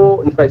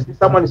people, if I see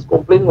someone is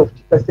complaining of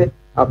teeth, I say,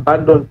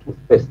 abandon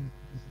toothpaste.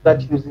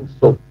 Start using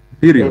soap.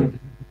 And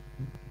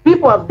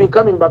people have been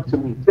coming back to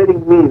me,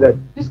 telling me that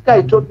this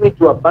guy told me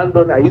to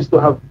abandon. I used to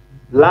have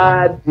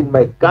blood in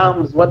my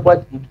gums.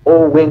 It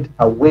all went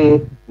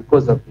away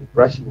because I've been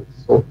brushing with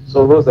soap.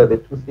 So those are the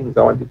two things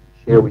I wanted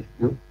to share with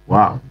you.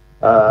 Wow.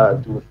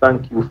 To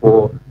thank you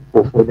for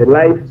the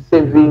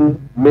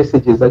life-saving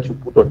messages that you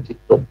put on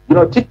TikTok.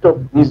 TikTok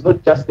is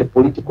not just a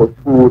political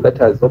tool that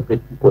has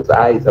opened people's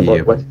eyes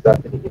about what is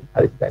happening in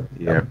Palestine.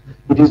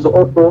 It is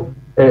also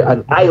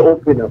an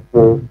eye-opener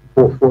for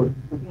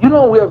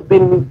we have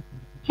been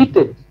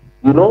cheated,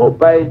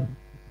 by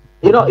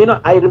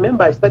I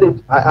remember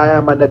I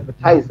am an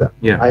advertiser.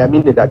 I am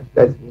in the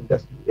advertising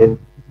industry. And,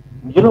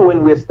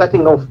 when we were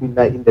starting off in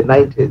the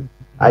 90s,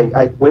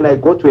 when I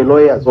go to a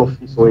lawyer's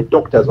office or a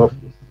doctor's office,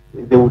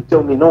 they will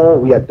tell me, no,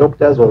 we are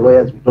doctors or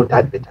lawyers, we don't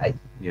advertise.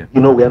 We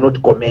are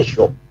not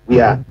commercial. We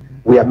are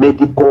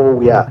medical,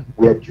 we are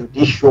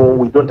judicial,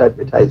 we don't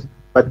advertise.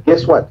 But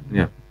guess what?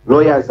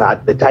 Lawyers are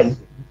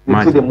advertising.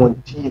 You see them on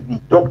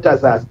TV.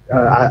 Doctors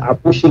are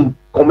pushing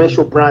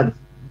commercial brands.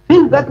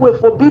 Things that were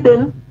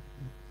forbidden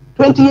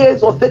 20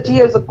 years or 30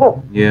 years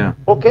ago.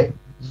 Okay?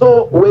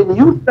 So when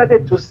you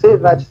started to say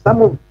that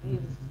some of these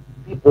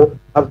people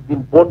have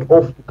been bought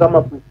off to come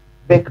up with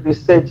fake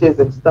researches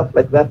and stuff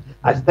like that,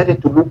 I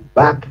started to look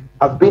back.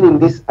 I've been in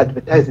this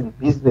advertising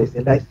business,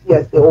 and I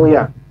say, oh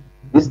yeah,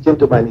 this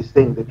gentleman is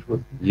saying the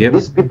truth.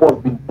 These people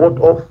have been bought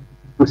off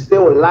to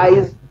sell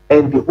lies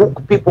and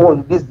hook people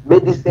on these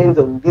medicines,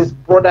 on these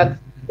products,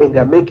 and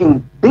they're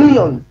making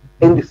billions.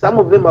 And some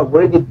of them have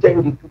already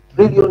turned into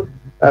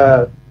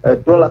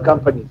trillion-dollar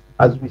companies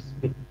as we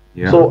speak.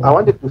 So I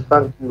wanted to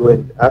thank you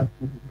and ask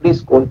you to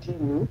please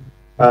continue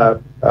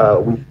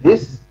with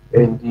this.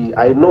 And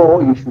I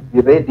know you should be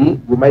ready.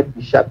 You might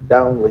be shut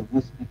down when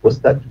these people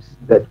start to see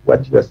that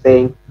what you are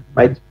saying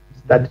might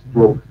start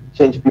to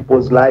change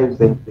people's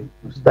lives and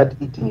to start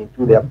eating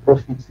into their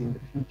profits in the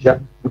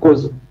future.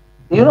 Because,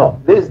 you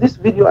know, there's this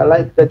video I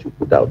like that you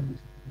put out.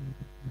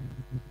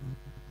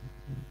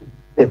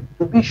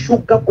 To be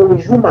sugar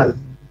consumers,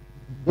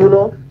 you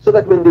know, so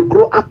that when they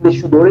grow up, they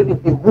should already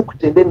be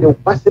hooked and then they'll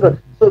pass it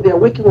on. So they are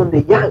working on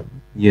the young.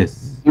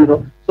 Yes. You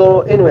know.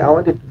 So anyway, I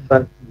wanted to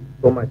thank you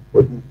so much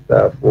for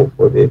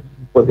this,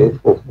 for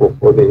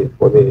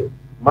the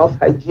mouth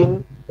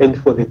hygiene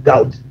and for the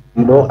gout.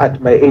 You know, at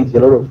my age, a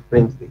lot of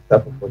friends they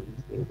suffer from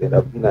these things, and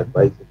I've been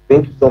advised.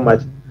 Thank you so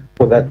much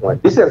for that one.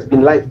 This has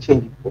been life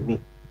changing for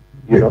me.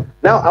 You know.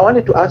 Now I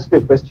wanted to ask you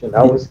a question.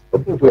 I was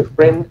talking to a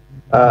friend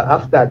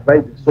after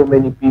advising so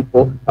many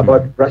people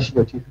about brushing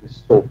your teeth with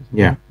soap.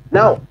 Yeah.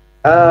 Now,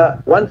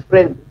 one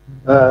friend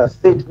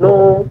said,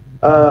 no,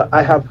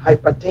 I have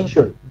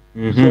hypertension.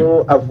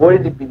 So I've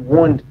already been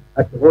warned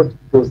at the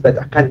hospitals that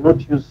I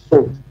cannot use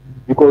salt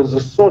because the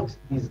salt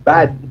is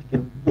bad. It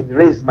can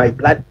raise my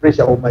blood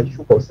pressure or my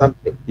sugar or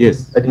something.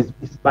 Yes. That is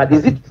it's bad.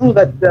 Is it true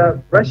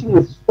that brushing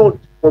with salt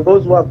for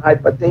those who have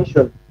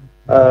hypertension,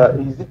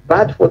 is it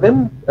bad for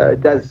them?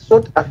 Does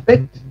salt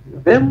affect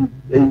them?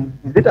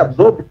 Is it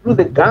absorbed through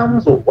the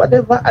gums or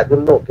whatever? I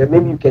don't know. Okay,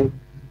 maybe you can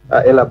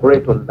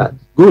elaborate on that.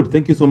 Good.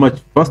 Thank you so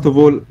much. First of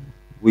all,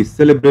 we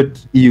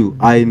celebrate you.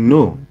 I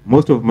know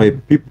most of my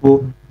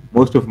people,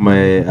 most of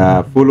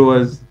my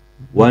followers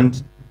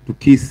want to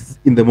kiss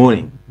in the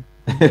morning.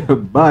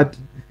 But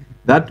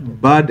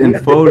that bad and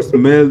foul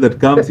smell that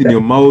comes in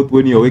your mouth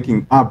when you're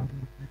waking up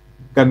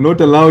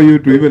cannot allow you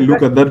to even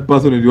look at that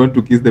person and you want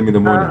to kiss them in the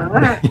morning.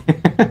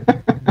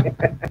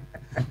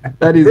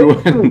 That is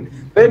one.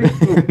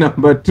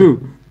 Number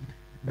two,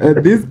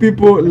 these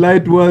people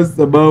lied to us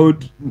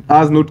about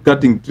us not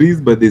cutting trees,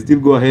 but they still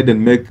go ahead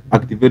and make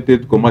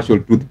activated commercial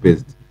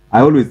toothpaste. I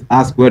always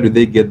ask, where do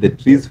they get the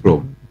trees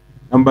from?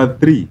 Number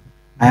three,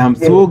 I am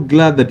so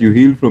glad that you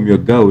healed from your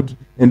gout,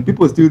 and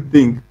people still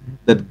think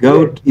that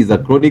gout is a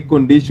chronic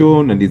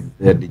condition and is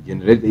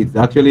degenerate. It's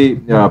actually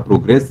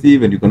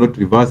progressive and you cannot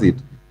reverse it.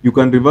 You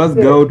can reverse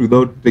gout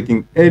without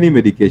taking any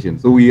medication.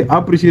 So we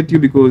appreciate you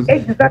because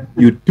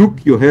you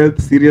took your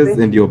health serious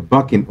and you're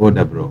back in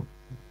order, bro.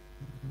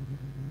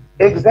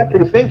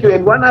 Exactly. Thank you.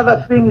 And one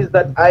other thing is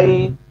that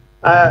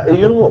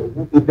you know,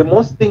 the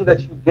most thing that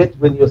you get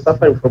when you're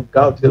suffering from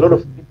gout, a lot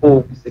of people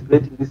will be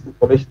circulating this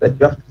information that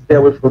you have to stay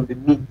away from the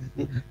meat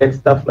and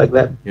stuff like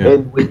that. Yeah.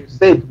 And when you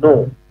said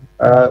no,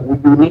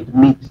 you need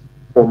meat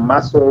for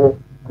muscle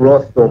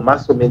growth or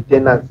muscle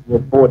maintenance in your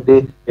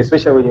body,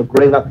 especially when you're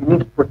growing up. You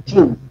need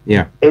protein.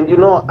 Yeah. And you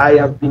know,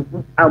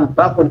 I'm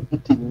back on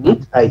eating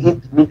meat. I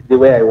eat meat the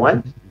way I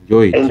want.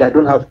 Enjoy it. And I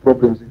don't have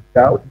problems with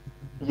gout.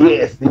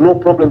 Yes, no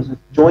problems with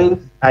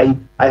joints. I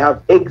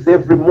have eggs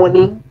every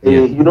morning.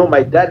 Yeah. You know,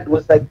 my dad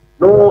was like,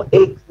 no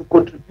eggs to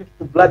contribute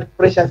to blood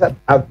pressure. So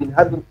I've been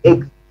having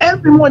eggs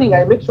every morning.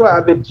 I make sure I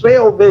have a tray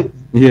of eggs.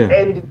 Yeah.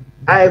 And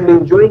I am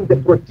enjoying the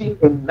protein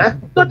and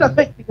it's not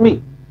affecting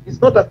me.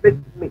 It's not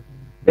affecting me.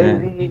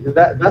 And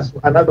that's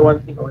another one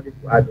thing I wanted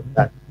to add on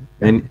that.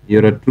 And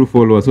you're a true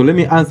follower. So let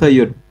me answer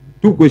your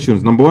two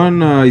questions. Number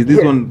one is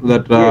this one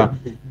that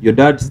your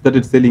dad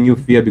started selling you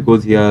fear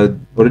because he had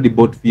already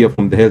bought fear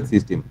from the health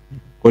system.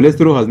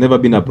 Cholesterol has never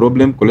been a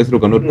problem.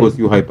 Cholesterol cannot cause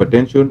you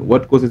hypertension.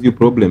 What causes you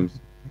problems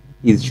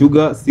is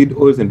sugar, seed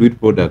oils, and wheat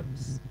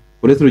products.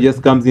 Cholesterol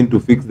just comes in to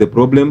fix the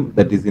problem,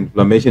 that is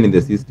inflammation in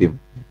the system.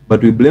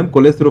 But we blame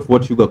cholesterol for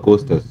what sugar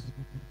cost us.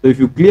 So if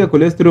you clear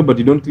cholesterol but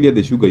you don't clear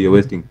the sugar, you're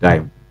wasting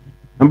time.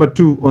 Number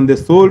two, on the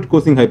salt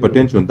causing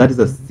hypertension, that is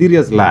a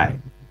serious lie.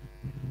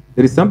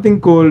 There is something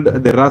called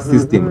the RAS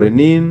system,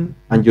 renin,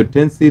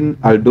 angiotensin,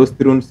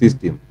 aldosterone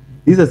system.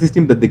 This is a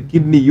system that the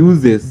kidney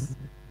uses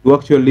to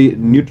actually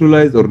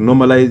neutralize or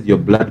normalize your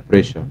blood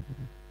pressure.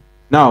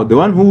 Now, the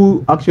one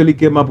who actually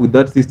came up with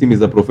that system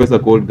is a professor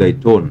called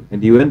Guyton,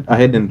 and he went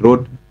ahead and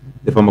wrote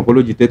the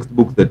pharmacology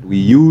textbooks that we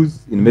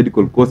use in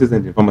medical courses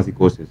and in pharmacy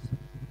courses.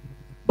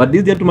 But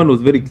this gentleman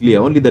was very clear,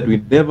 only that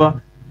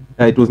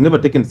it was never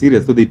taken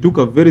serious. So they took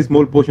a very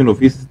small portion of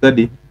his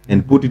study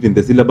and put it in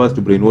the syllabus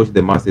to brainwash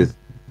the masses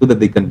so that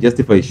they can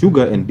justify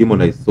sugar and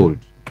demonize salt.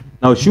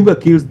 Now, sugar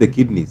kills the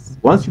kidneys.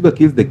 Once sugar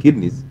kills the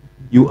kidneys,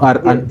 you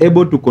are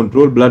unable to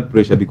control blood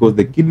pressure because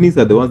the kidneys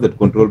are the ones that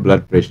control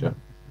blood pressure.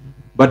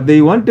 But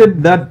they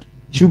wanted that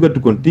sugar to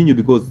continue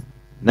because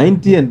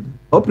 90 and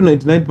up to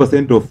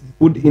 99% of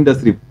food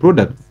industry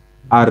products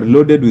are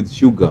loaded with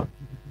sugar.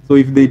 So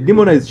if they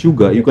demonize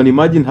sugar, you can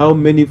imagine how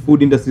many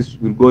food industries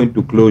will go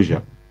into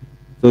closure.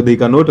 So they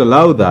cannot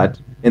allow that.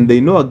 And they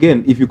know,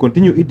 again, if you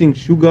continue eating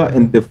sugar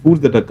and the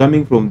foods that are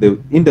coming from the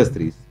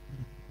industries,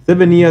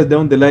 7 years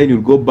down the line,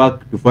 you'll go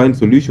back to find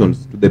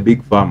solutions to the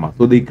big pharma.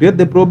 So they create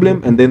the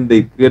problem and then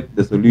they create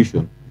the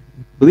solution.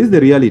 So this is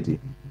the reality.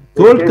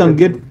 Salt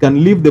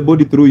can leave the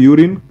body through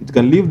urine, it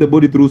can leave the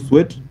body through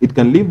sweat, it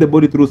can leave the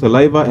body through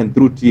saliva and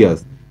through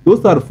tears.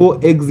 Those are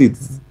 4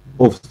 exits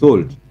of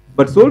salt.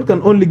 But salt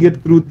can only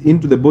get through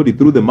into the body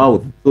through the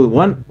mouth. So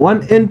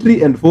one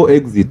entry and 4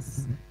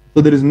 exits. So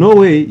there is no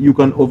way you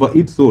can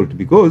overeat salt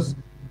because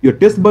your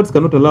taste buds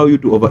cannot allow you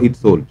to overeat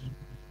salt.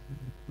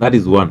 That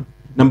is one.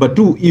 Number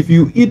two, if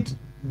you eat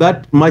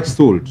that much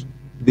salt,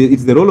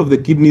 it's the role of the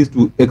kidneys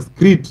to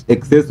excrete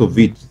excess of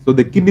it. So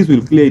the kidneys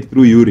will clear it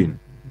through urine.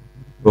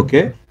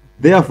 Okay?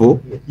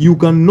 Therefore, you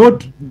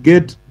cannot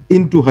get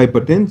into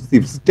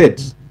hypertensive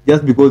state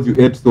just because you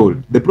ate salt.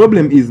 The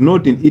problem is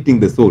not in eating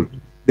the salt.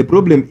 The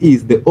problem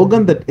is the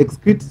organ that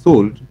excretes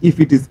salt, if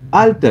it is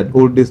altered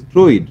or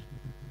destroyed,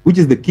 which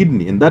is the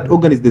kidney, and that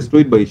organ is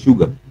destroyed by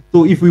sugar.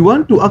 So if we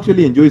want to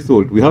actually enjoy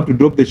salt, we have to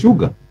drop the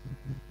sugar,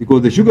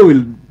 because the sugar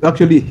will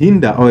actually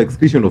hinder our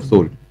excretion of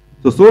salt.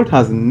 So salt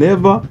has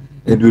never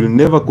and will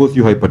never cause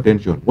you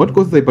hypertension. What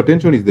causes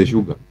hypertension is the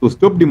sugar. So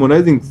stop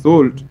demonizing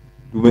salt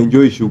to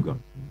enjoy sugar.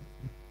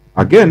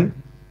 Again,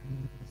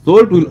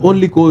 salt will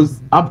only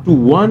cause up to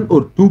 1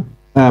 or 2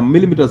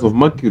 millimeters of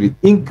mercury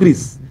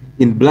increase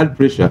in blood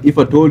pressure if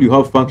at all you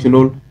have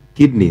functional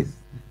kidneys.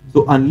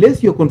 So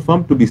unless you're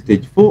confirmed to be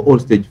stage 4 or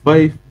stage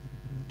 5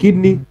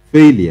 kidney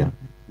failure,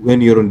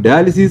 when you're on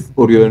dialysis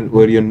or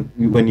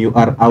when you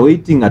are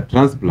awaiting a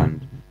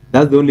transplant,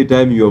 that's the only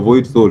time you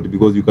avoid salt,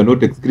 because you cannot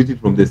excrete it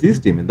from the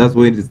system, and that's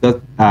when it starts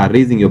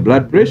raising your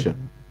blood pressure.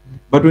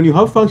 But when you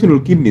have functional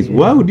kidneys,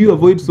 why would you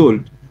avoid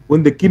salt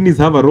when the kidneys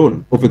have a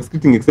role of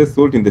excreting excess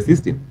salt in the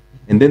system,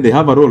 and then they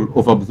have a role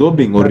of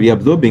absorbing or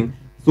reabsorbing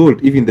salt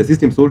if in the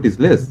system salt is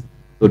less?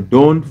 So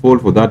don't fall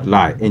for that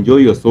lie. Enjoy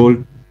your salt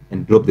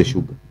and drop the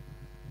sugar.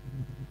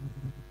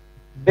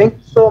 Thank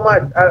you so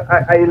much.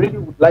 I really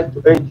would like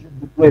to urge you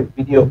to do a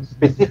video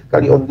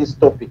specifically on this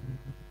topic.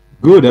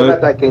 Good. So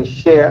that I can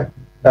share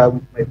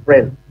with my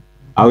friends.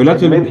 I will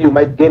actually, maybe you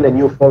might gain a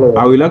new follower.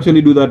 I will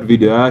actually do that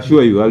video. I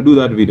assure you, I'll do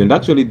that video. And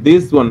actually,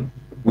 this one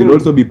will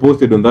also be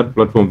posted on that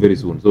platform very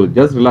soon. So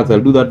just relax. I'll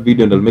do that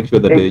video and I'll make sure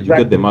that you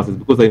get the masses.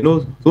 Because I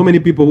know so many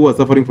people who are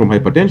suffering from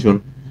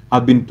hypertension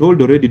have been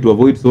told already to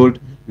avoid salt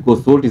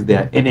because salt is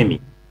their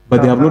enemy.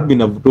 But they have not been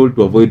told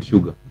to avoid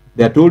sugar.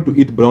 They are told to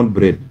eat brown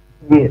bread.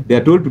 Yes. They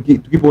are told to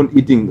keep on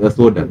eating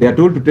soda. They are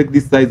told to take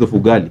this size of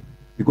ugali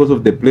because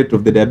of the plate,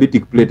 of the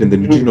diabetic plate and the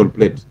nutritional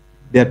plate.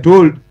 They are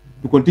told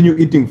to continue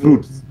eating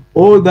fruits.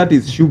 All that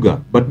is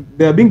sugar, but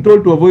they are being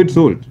told to avoid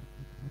salt.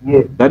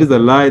 Yes. That is a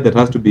lie that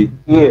has to be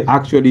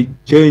actually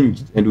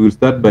changed, and we will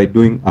start by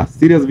doing a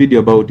serious video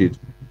about it,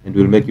 and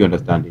we'll make you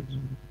understand it.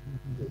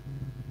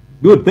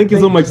 Good. Thank you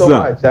so much, sir.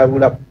 Much. I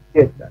will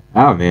appreciate that.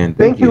 Ah, man.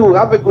 Thank you.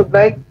 Have a good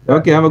night.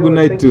 Okay, have a good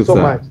night too, so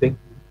sir. Much. Thank you.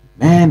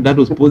 Man, that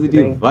was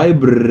positive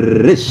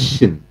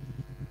vibration.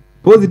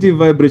 Positive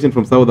vibration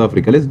from South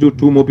Africa. Let's do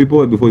 2 more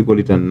people before we call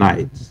it a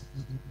night.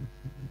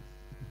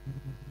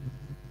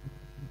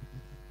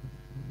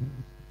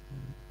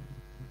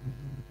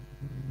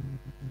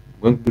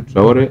 I'm going to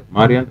Traore,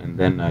 Marian, and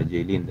then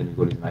Jaylene, then we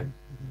call it night.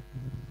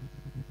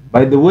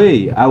 By the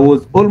way, I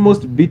was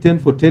almost beaten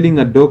for telling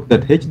a doc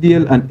that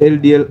HDL and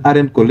LDL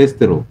aren't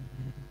cholesterol.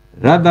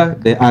 Rather,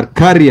 they are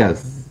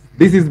carriers.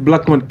 This is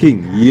Blackman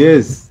King.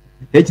 Yes.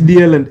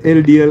 HDL and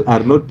LDL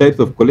are not types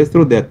of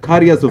cholesterol, they are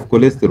carriers of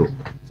cholesterol.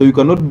 So you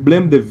cannot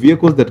blame the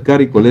vehicles that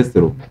carry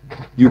cholesterol.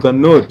 You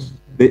cannot.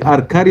 They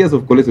are carriers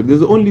of cholesterol.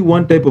 There's only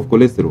one type of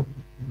cholesterol.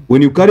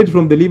 When you carry it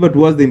from the liver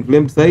towards the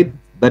inflamed site,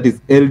 that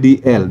is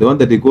LDL, the one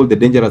that they call the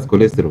dangerous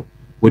cholesterol.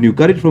 When you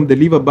carry it from the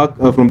liver back,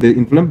 from the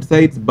inflamed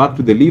sites back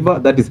to the liver,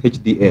 that is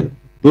HDL.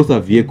 Those are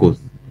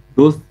vehicles.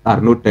 Those are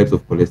not types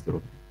of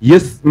cholesterol.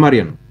 Yes,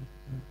 Marian.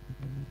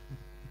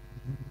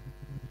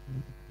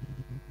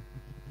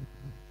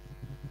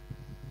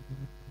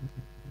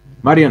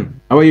 Marian,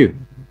 how are you?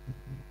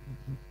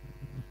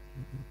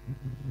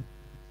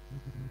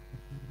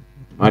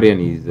 Marian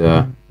is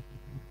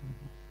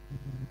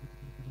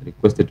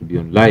requested to be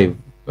on live,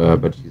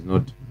 but she's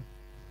not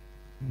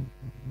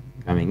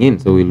coming in.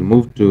 So we'll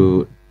move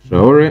to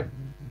Traore.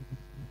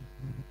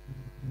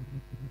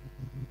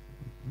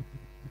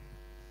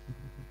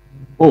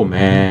 Oh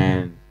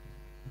man.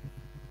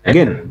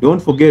 Again,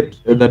 don't forget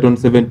that on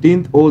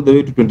 17th all the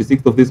way to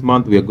 26th of this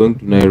month, we are going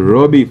to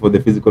Nairobi for the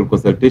physical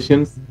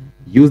consultations.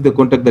 Use the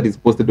contact that is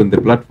posted on the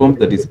platform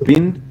that is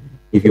pinned.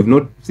 If you've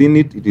not seen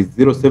it, it is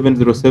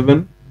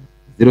 0707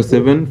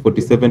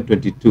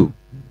 074722.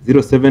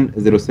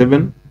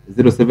 0707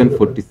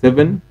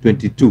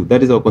 074722.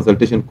 That is our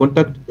consultation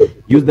contact.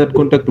 Use that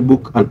contact to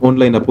book an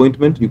online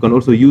appointment. You can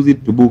also use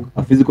it to book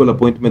a physical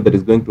appointment that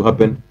is going to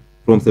happen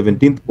from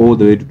 17th all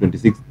the way to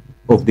 26th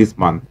of this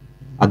month.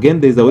 Again,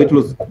 there is a weight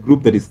loss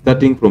group that is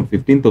starting from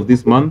 15th of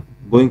this month,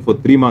 going for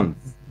 3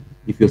 months.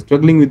 If you're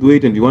struggling with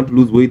weight and you want to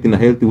lose weight in a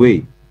healthy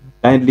way,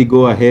 kindly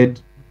go ahead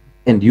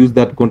and use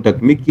that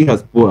contact. Mickey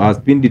has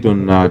pinned it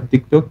on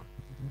TikTok.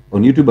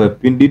 On YouTube, I've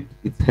pinned it.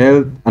 It's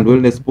Health and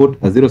Wellness Sport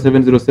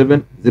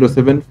 0707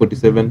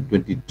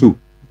 074722.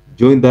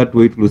 Join that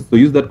weight loss. So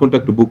use that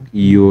contact to book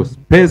your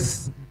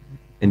space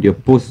and your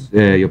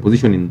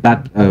position in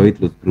that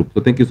weight loss group.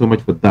 So thank you so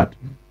much for that.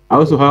 I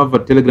also have a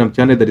Telegram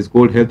channel that is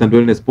called Health and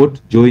Wellness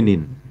Sport. Join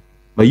in.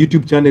 My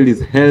YouTube channel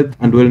is Health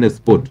and Wellness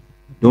Sport.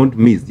 Don't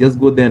miss. Just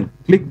go there and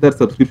click that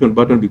subscription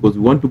button because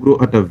we want to grow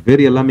at a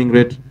very alarming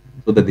rate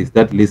so that they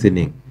start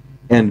listening.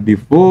 And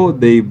before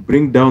they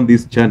bring down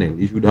this channel,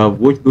 you should have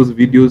watched those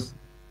videos,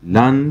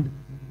 learned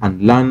and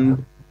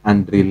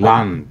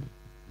relearned.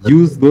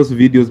 use those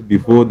videos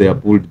before they are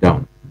pulled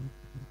down.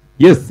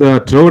 Yes,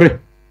 Traore.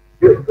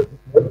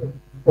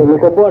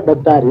 Niko poa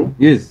daktari.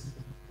 Yes.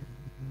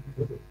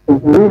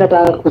 Mimi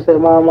nataka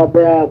kusema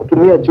mambo ya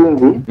kutumia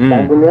chumvi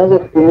tangu nianze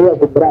kutumia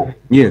kubrush.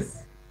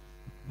 Yes.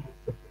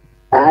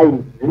 Ai,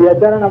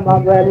 niachana na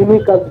mambo ya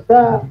nini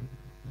kabisa.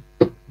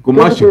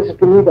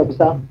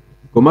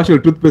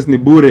 Commercial toothpaste ni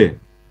bure.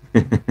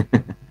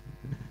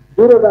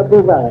 Bure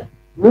kabisa.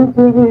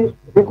 Mimi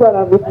nilikuwa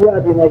na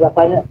vitu vinaweza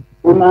fanya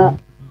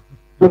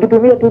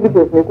nikitumia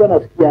toothpaste nilikuwa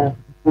nasikia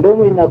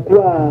mdomo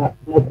inakuwa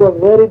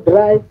very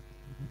dry,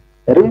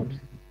 rips.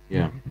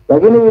 Yeah.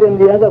 Lakini vile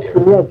nilianza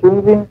kutumia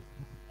chumvi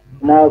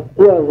na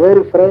kuwa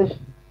very fresh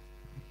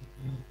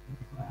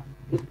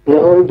the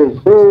whole day.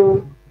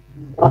 So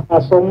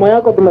masomo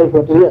yako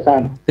tunaifuatilia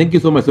sana. Thank you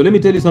so much. So let me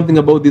tell you something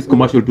about this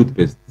commercial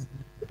toothpaste.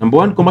 Number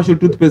one, commercial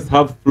toothpaste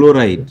have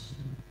fluoride.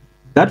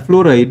 That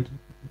fluoride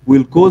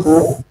will cause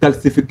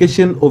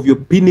calcification of your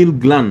pineal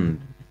gland,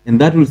 and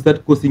that will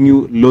start causing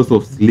you loss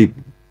of sleep.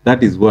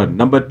 That is one.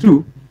 Number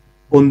two,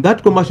 on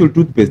that commercial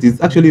toothpaste,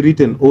 it's actually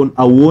written on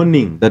a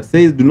warning that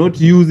says do not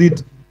use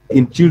it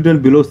in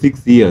children below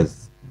 6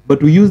 years.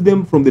 But we use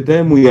them from the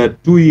time we are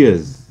 2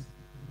 years.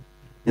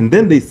 And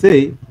then they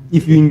say,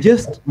 if you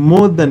ingest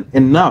more than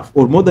enough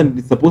or more than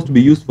it's supposed to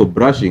be used for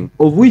brushing,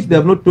 of which they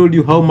have not told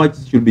you how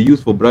much should be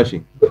used for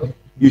brushing,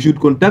 you should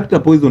contact a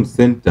poison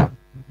center.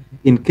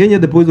 In Kenya,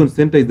 the poison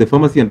center is the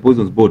Pharmacy and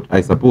Poisons Board,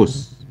 I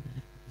suppose.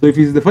 So if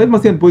it's the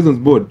Pharmacy and Poisons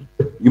Board,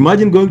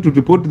 imagine going to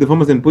report to the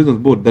Pharmacy and Poisons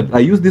Board that I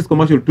used this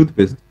commercial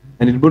toothpaste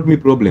and it brought me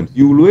problems.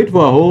 You will wait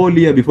for a whole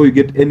year before you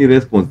get any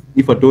response,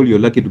 if at all you're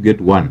lucky to get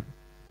one.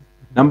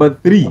 Number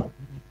three,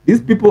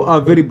 these people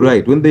are very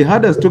bright. When they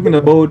heard us talking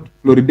about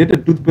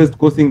fluoridated toothpaste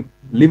causing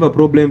liver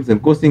problems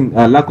and causing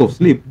a lack of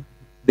sleep,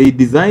 they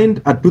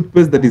designed a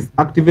toothpaste that is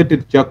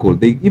activated charcoal.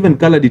 They even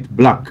colored it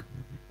black.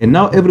 And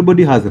now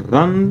everybody has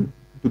run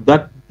to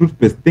that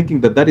toothpaste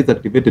thinking that that is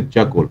activated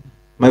charcoal.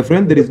 My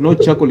friend, there is no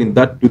charcoal in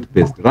that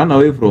toothpaste. Run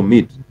away from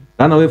it.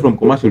 Run away from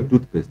commercial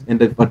toothpaste.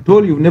 And if at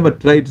all you've never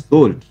tried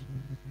salt,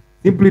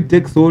 simply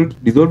take salt,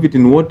 dissolve it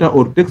in water,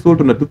 or take salt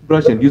on a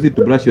toothbrush and use it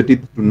to brush your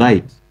teeth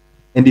tonight.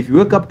 And if you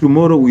wake up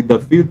tomorrow with a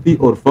filthy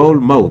or foul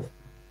mouth,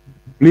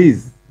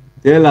 please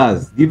tell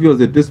us, give us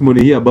a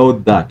testimony here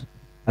about that.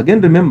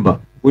 Again, remember,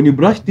 when you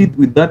brush teeth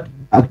with that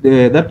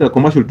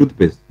commercial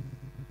toothpaste,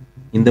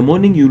 in the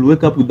morning you'll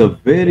wake up with a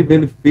very,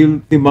 very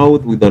filthy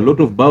mouth with a lot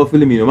of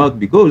biofilm in your mouth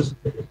because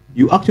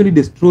you actually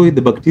destroy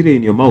the bacteria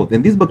in your mouth.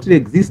 And this bacteria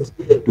exists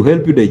to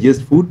help you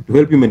digest food, to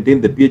help you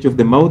maintain the pH of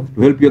the mouth,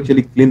 to help you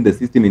actually clean the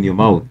system in your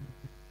mouth.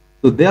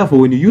 So therefore,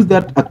 when you use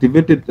that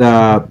activated,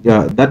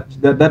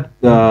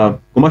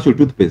 commercial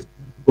toothpaste,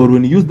 or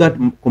when you use that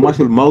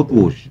commercial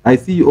mouthwash, I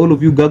see all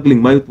of you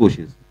gargling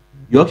mouthwashes,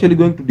 you're actually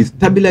going to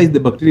destabilize the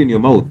bacteria in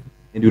your mouth,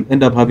 and you'll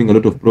end up having a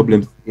lot of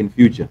problems in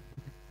future.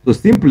 So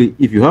simply,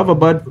 if you have a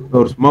bad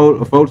or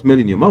foul smell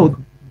in your mouth,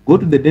 go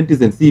to the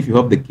dentist and see if you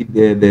have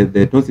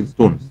the tonsil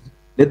stones.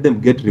 Let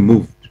them get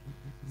removed.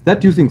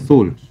 Start using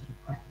salt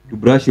to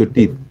brush your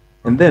teeth,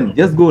 and then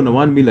just go on a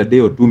 1 meal a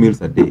day or 2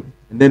 meals a day.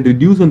 And then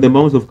reduce on the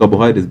amounts of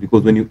carbohydrates,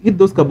 because when you eat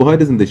those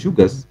carbohydrates and the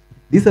sugars,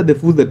 these are the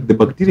foods that the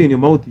bacteria in your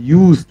mouth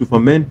use to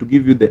ferment to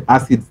give you the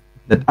acids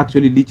that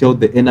actually leach out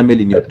the enamel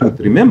in your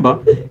tooth.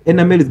 Remember,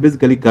 enamel is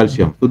basically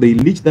calcium. So they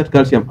leach that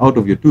calcium out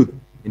of your tooth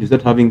and you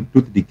start having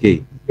tooth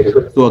decay.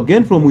 So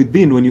again, from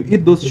within, when you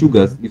eat those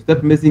sugars, you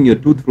start messing your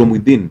tooth from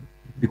within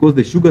because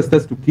the sugar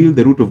starts to kill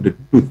the root of the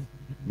tooth.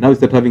 Now you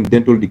start having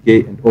dental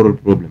decay and oral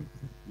problems.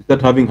 You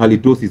start having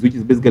halitosis, which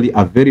is basically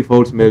a very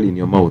foul smell in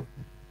your mouth.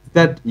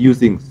 Start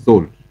using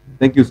salt.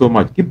 Thank you so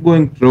much. Keep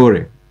going,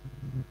 Traore.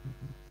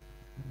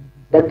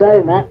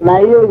 Daktari, na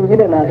hiyo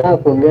ingine nataka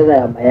kuongeza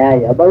ya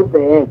mayai about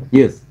the eggs.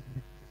 Yes.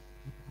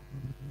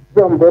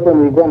 Sio mtoto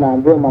nilikuwa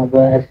naambiwa mambo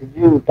ya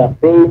sijui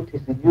utafaint,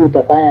 sijui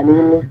utafanya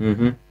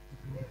nini.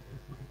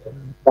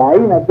 Saa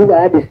hii napiga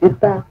hadi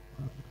 6.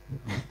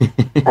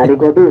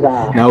 Aliko tu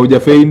sawa. Na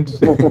hujafaint.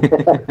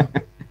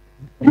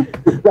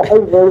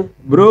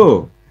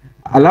 Bro,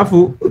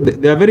 alafu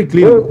they are very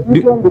clean.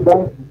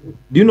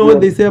 Do you know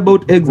what they say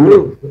about eggs,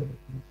 bro?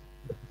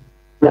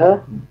 Yeah.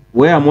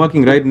 Where I'm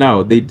working right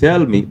now, they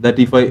tell me that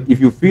if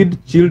you feed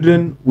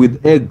children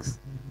with eggs,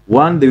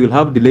 one, they will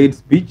have delayed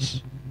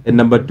speech, and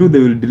number two, they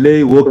will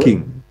delay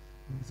walking.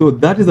 So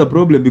that is a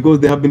problem because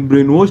they have been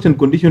brainwashed and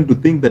conditioned to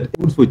think that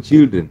eggs for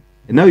children.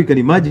 And now you can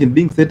imagine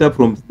being set up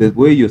from the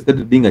way you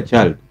started being a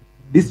child.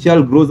 This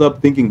child grows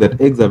up thinking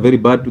that eggs are very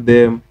bad to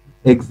them.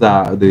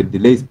 They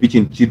delay speech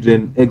in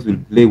children. Eggs will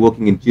delay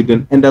walking in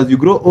children. And as you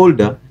grow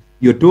older,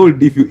 you're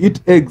told if you eat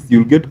eggs,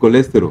 you'll get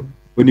cholesterol.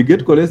 When you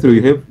get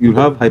cholesterol, you'll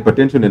have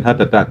hypertension and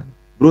heart attack.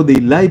 Bro, they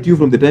lie to you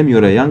from the time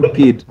you're a young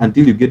kid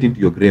until you get into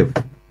your grave.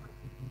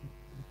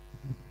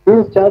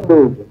 Since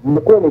childhood,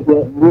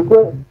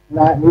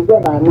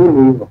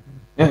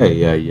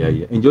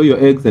 Yeah. Enjoy your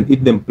eggs and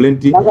eat them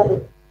plenty.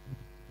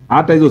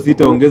 Hata hizo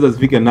 6 ongeza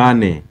zifike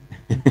 8.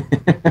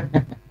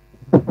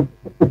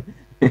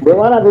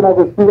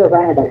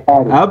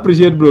 I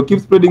appreciate, bro. Keep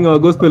spreading our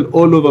gospel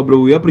all over, bro.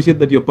 We appreciate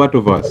that you're part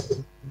of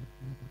us.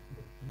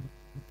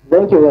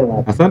 Thank you very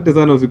much. Asante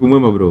sana, usiku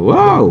mwema bro.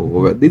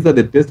 Wow, these are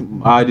the tests.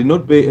 I did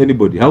not pay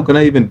anybody. How can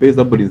I even pay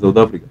somebody in South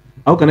Africa?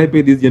 How can I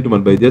pay this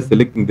gentleman by just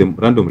selecting them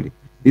randomly?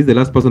 This is the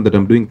last person that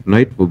I'm doing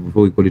tonight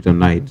before we call it a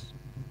night.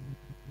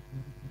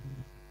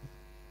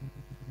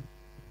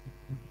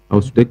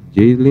 I'll take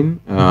Jaylin.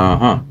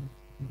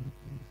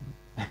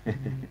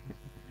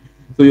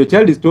 So your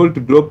child is told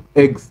to drop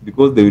eggs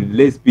because they will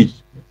delay speech,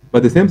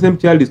 but the same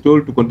child is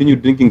told to continue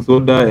drinking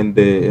soda and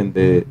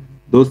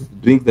those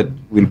drinks that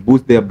will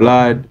boost their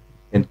blood,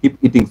 and keep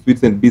eating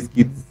sweets and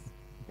biscuits,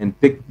 and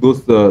take those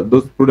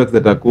products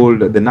that are called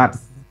the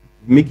nuts.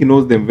 Mickey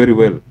knows them very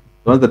well.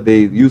 The ones that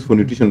they use for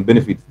nutrition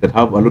benefits that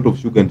have a lot of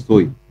sugar and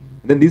soy.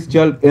 And then this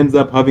child ends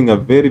up having a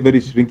very,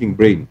 very shrinking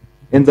brain,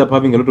 ends up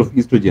having a lot of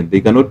estrogen. They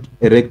cannot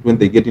erect when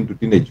they get into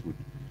teenagehood.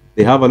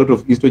 They have a lot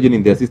of estrogen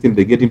in their system.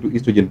 They get into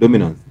estrogen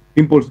dominance,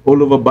 pimples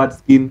all over, bad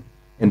skin,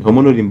 and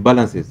hormonal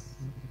imbalances.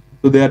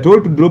 So they are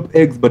told to drop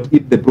eggs but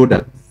eat the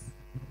products.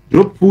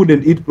 Drop food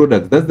and eat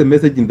products. That's the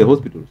message in the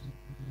hospitals.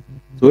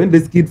 So when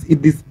these kids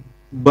eat these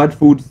bad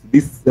foods,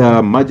 these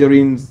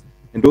margarines,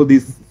 and all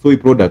these soy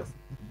products,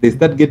 they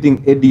start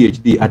getting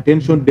ADHD,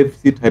 attention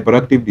deficit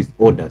hyperactive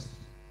disorders.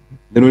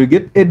 Then when you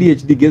get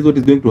ADHD, guess what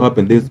is going to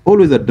happen? There's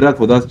always a drug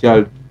for that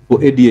child for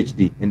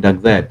ADHD and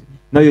anxiety.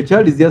 Now your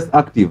child is just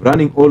active,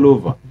 running all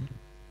over,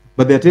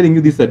 but they're telling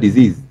you this is a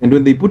disease. And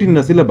when they put it in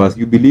a syllabus,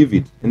 you believe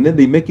it. And then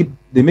they make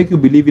you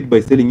believe it by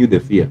selling you the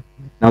fear.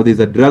 Now there's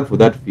a drug for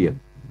that fear.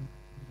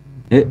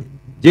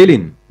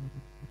 Jaylin.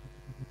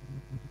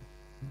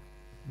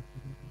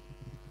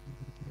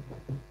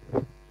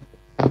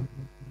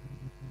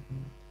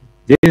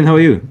 Jaylin, how are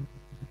you?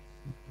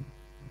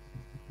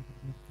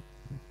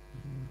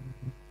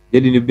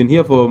 Jaylin, you've been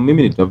here for a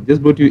minute. I've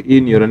just brought you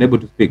in. You're unable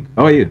to speak.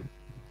 How are you?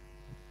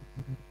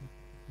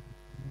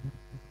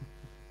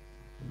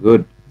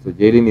 Good. So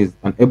Jaylin is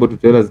unable to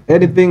tell us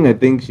anything. I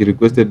think she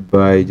requested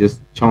by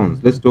just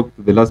chance. Let's talk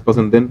to the last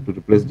person then to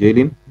replace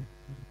Jaylin,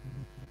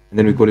 and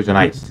then we call it a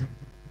night.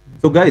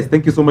 So guys,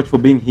 thank you so much for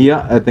being here.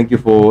 Thank you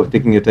for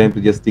taking your time to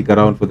just stick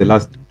around for the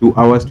last 2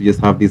 hours to just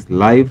have this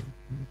live.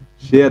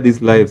 Share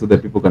this live so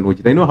that people can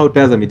watch it. I know how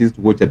tiresome it is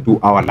to watch a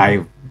 2-hour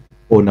live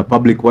on a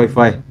public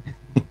Wi-Fi.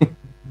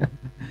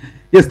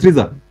 Yes,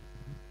 Triza.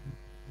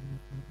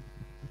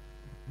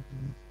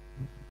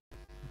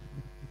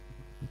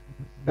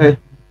 Hey.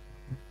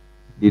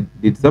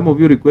 Did some of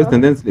you request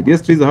and then sleep?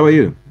 Yes, Triza, how are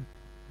you?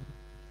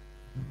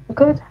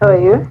 Good, how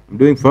are you? I'm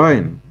doing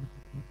fine.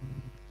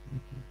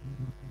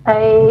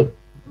 I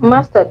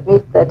must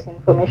admit that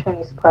information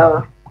is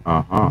power.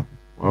 Wow.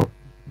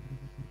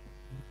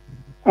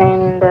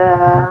 And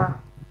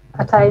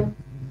at times,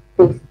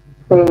 they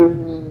say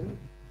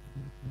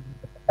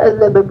as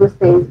the Bible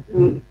says,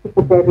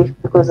 people perish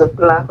because of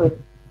lack of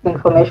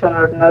information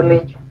or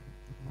knowledge.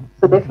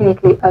 So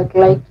definitely, I'd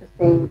like to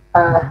say,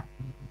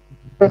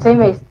 the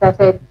time I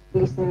started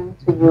listening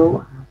to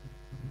you,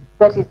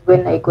 that is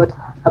when I got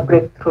a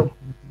breakthrough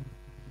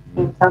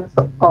in terms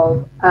of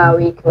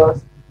weight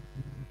loss.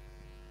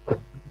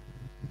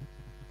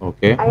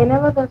 Okay. I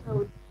never thought I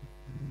would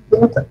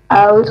get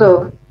out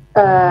of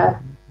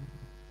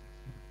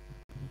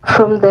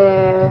from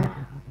the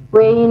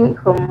weighing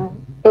from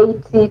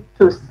 80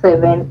 to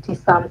 70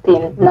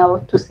 something now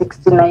to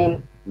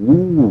 69.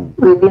 Ooh.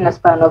 Within a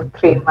span of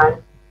 3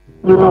 months.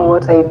 You know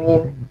what I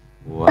mean?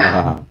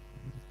 Wow.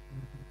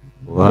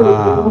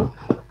 Wow.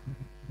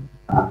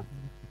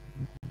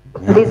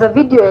 There's a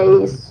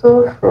video I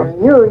saw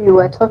from you. You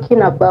were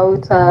talking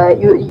about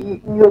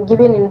you were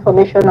giving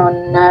information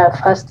on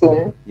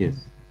fasting. Yes.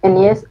 And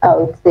yes, I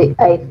would say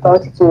I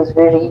thought it was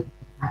very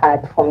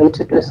hard for me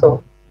to do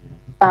so.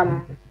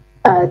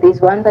 There's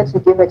one that you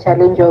gave a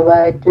challenge of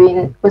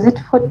doing, was it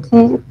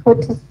 40,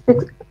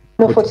 46,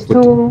 no,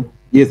 42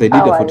 Yes, I did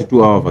hours. a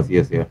 42 hours,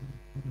 yes, yeah.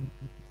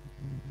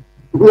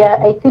 Yeah,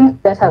 I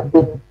think that have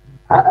been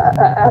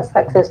a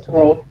success to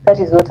me. That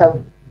is what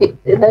have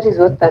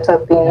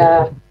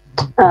been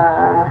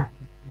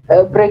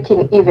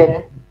breaking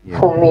even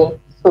for me.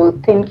 So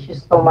thank you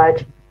so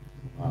much.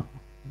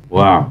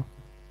 Wow.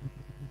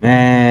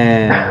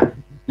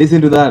 Man,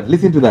 listen to that.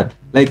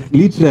 Like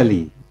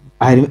literally,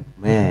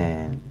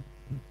 man.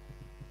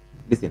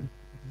 Listen,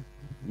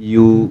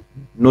 you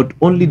not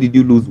only did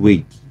you lose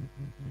weight,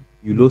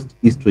 you lost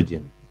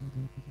estrogen.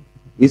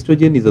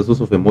 Estrogen is a source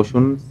of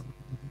emotions,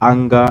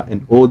 anger,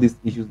 and all these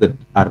issues that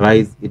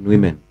arise in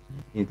women,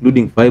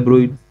 including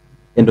fibroids,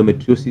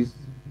 endometriosis,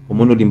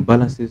 hormonal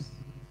imbalances,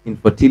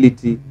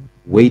 infertility,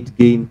 weight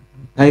gain,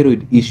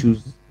 thyroid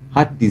issues,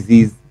 heart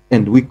disease,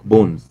 and weak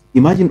bones.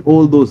 Imagine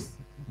all those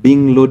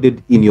being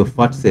loaded in your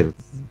fat cells.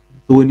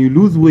 So when you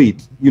lose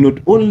weight, you not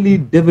only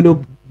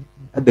develop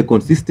the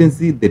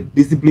consistency, the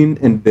discipline,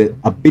 and the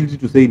ability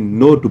to say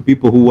no to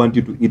people who want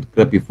you to eat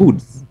crappy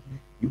foods.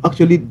 You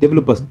actually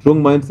develop a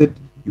strong mindset.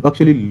 You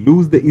actually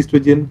lose the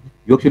estrogen.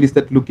 You actually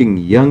start looking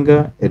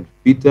younger and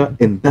fitter,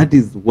 and that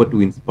is what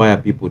we inspire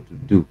people to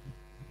do.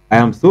 I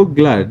am so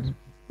glad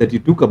that you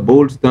took a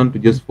bold stand to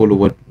just follow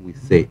what we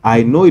say.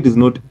 I know it is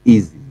not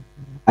easy.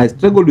 I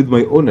struggled with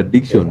my own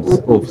addictions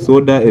of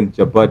soda and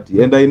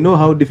chapati, and I know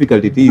how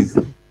difficult it is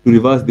to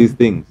reverse these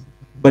things.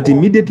 But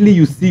immediately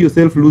you see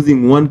yourself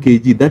losing 1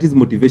 kg, that is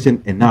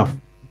motivation enough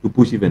to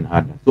push even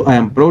harder. So I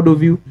am proud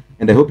of you,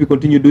 and I hope you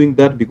continue doing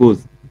that,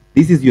 because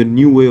this is your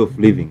new way of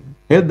living.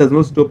 Health does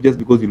not stop just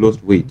because you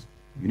lost weight.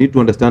 You need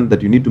to understand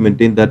that you need to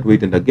maintain that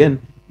weight, and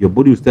again, your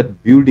body will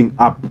start building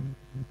up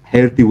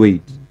healthy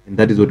weight, and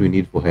that is what we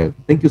need for health.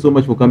 Thank you so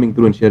much for coming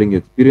through and sharing your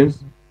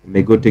experience.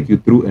 May God take you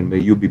through, and may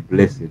you be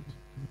blessed.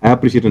 I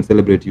appreciate and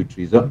celebrate you,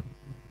 Teresa.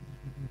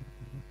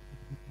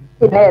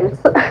 In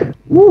health.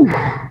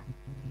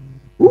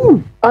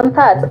 On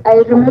that, I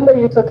remember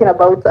you talking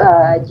about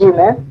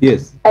gym.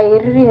 Yes. I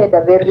really had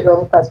a very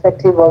wrong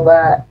perspective of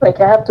like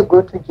I have to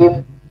go to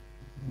gym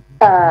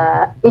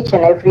each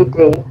and every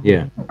day.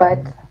 Yeah.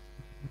 But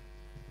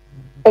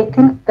I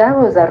think that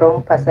was a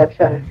wrong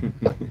perception.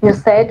 You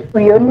said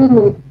we only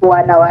need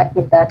 1 hour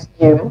in that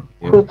gym,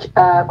 yeah, which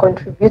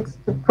contributes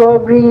to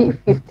probably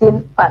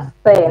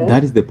 15%.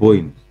 That is the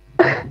point.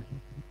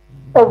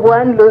 Of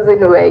one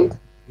losing weight.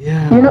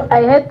 Yeah. You know,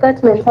 I had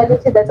that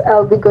mentality that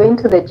I'll be going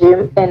to the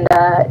gym and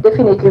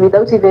definitely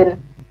without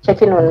even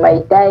checking on my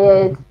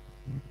diet,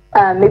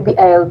 maybe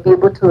I'll be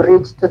able to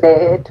reach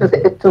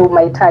to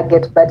my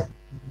target. But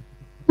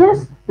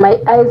yes,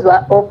 my eyes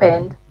were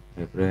opened,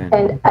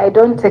 and I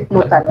don't take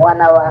more than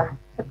 1 hour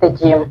at the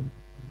gym.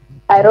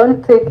 I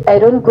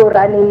don't go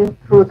running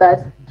through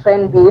that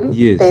treadmill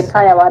Yes, the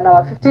entire 1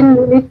 hour, 15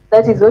 minutes.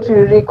 That is what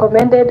you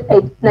recommended.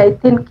 I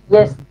think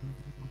yes,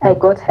 I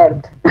got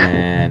helped.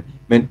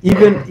 Man,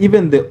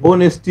 even the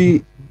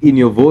honesty in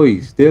your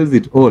voice tells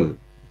it all.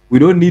 We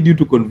don't need you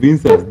to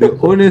convince us. The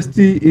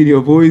honesty in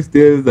your voice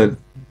tells us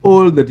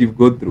all that you've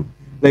gone through.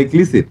 Like,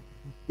 listen,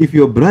 if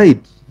you're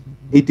bright,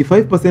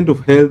 85%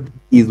 of health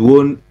is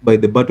won by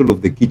the battle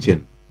of the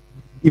kitchen.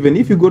 Even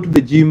if you go to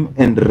the gym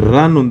and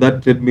run on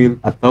that treadmill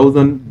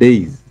 1,000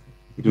 days,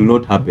 it will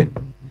not happen.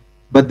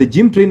 But the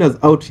gym trainers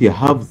out here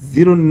have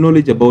zero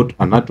knowledge about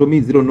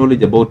anatomy, zero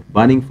knowledge about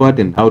burning fat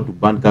and how to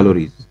burn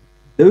calories.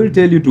 They will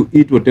tell you to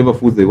eat whatever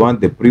foods they want,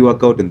 the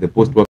pre-workout and the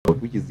post-workout,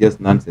 which is just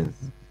nonsense.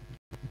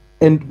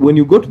 And when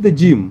you go to the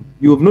gym,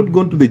 you have not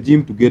gone to the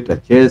gym to get a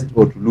chest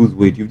or to lose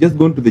weight. You've just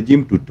gone to the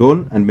gym to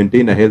tone and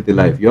maintain a healthy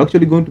life. You're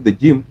actually going to the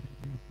gym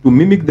to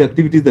mimic the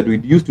activities that we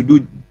used to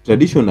do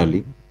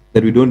traditionally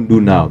that we don't do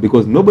now.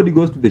 Because nobody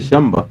goes to the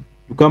shamba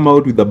to come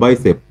out with a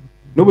bicep.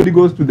 Nobody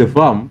goes to the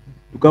farm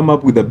to come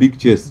up with a big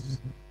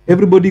chest.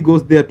 Everybody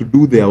goes there to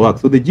do their work.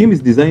 So the gym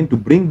is designed to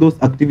bring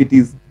those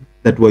activities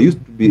that we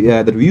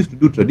used to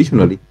do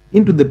traditionally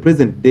into the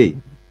present day.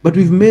 But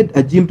we've made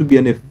a gym to be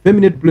an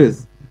effeminate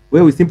place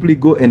where we simply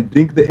go and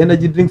drink the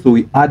energy drink. So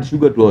we add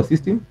sugar to our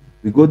system.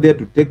 We go there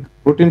to take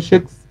protein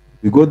shakes.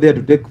 We go there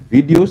to take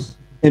videos,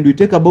 and we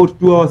take about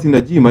 2 hours in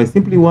the gym. I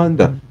simply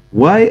wonder,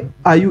 why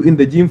are you in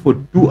the gym for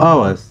 2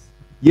 hours,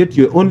 yet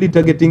you're only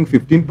targeting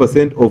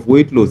 15% of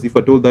weight loss, if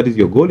at all that is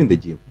your goal in the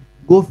gym?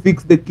 Go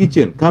fix the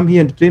kitchen. Come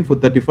here and train for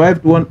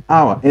 35 to 1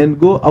 hour and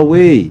go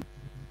away.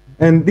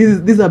 And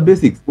these are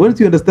basics. Once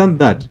you understand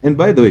that, and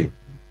by the way,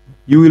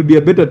 you will be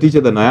a better teacher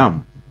than I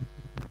am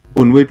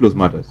on weight loss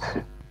matters.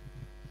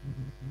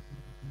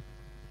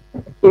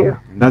 Thank you.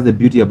 And that's the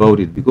beauty about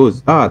it.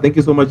 Because, thank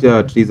you so much,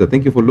 Teresa.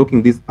 Thank you for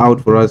looking this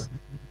out for us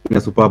in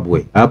a superb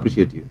way. I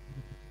appreciate you.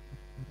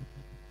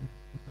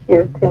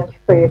 Thank you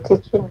for your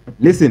teaching.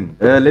 Listen,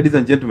 ladies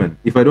and gentlemen,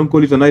 if I don't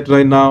call it a night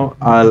right now,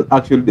 I'll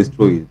actually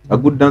destroy it. A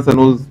good dancer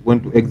knows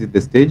when to exit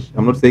the stage.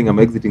 I'm not saying I'm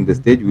exiting the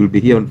stage. We'll be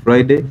here on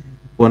Friday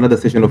for another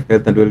session of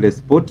Health and Wellness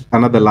Sport,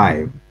 another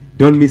live.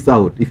 Don't miss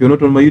out. If you're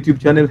not on my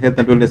YouTube channel, Health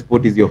and Wellness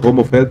Sport is your home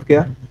of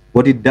healthcare.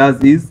 What it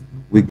does is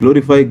we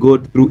glorify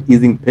God through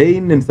easing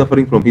pain and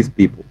suffering from his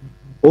people.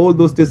 All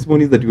those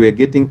testimonies that we are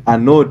getting are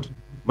not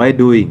my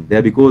doing. They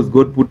are because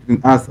God put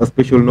in us a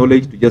special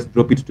knowledge to just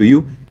drop it to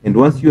you. And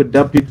once you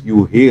adapt it,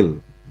 you heal.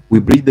 We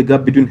bridge the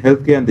gap between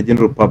healthcare and the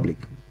general public.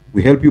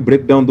 We help you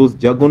break down those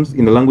jargons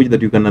in a language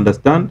that you can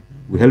understand.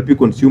 We help you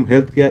consume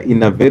healthcare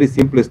in a very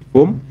simplest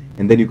form.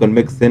 And then you can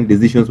make sane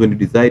decisions when you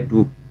decide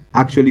to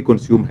actually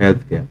consume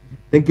healthcare.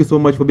 Thank you so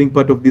much for being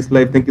part of this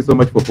live. Thank you so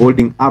much for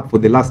holding up for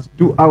the last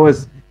 2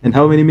 hours and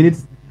how many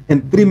minutes?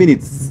 And 3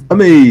 minutes.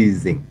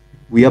 Amazing.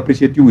 We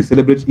appreciate you. We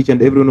celebrate each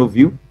and every one of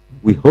you.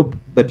 We hope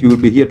that you will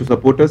be here to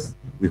support us.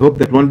 We hope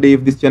that one day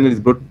if this channel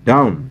is brought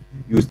down,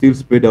 you still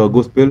spread our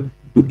gospel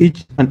to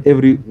each and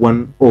every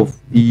one of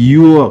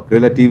your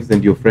relatives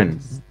and your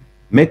friends.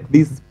 Make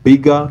this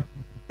bigger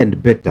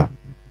and better.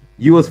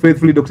 Yours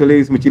faithfully, Dr.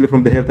 Lewis Michile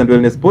from the Health and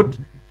Wellness Spot.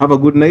 Have a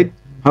good night,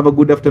 have a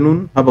good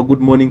afternoon, have a good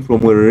morning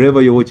from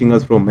wherever you're watching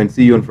us from, and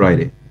see you on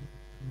Friday.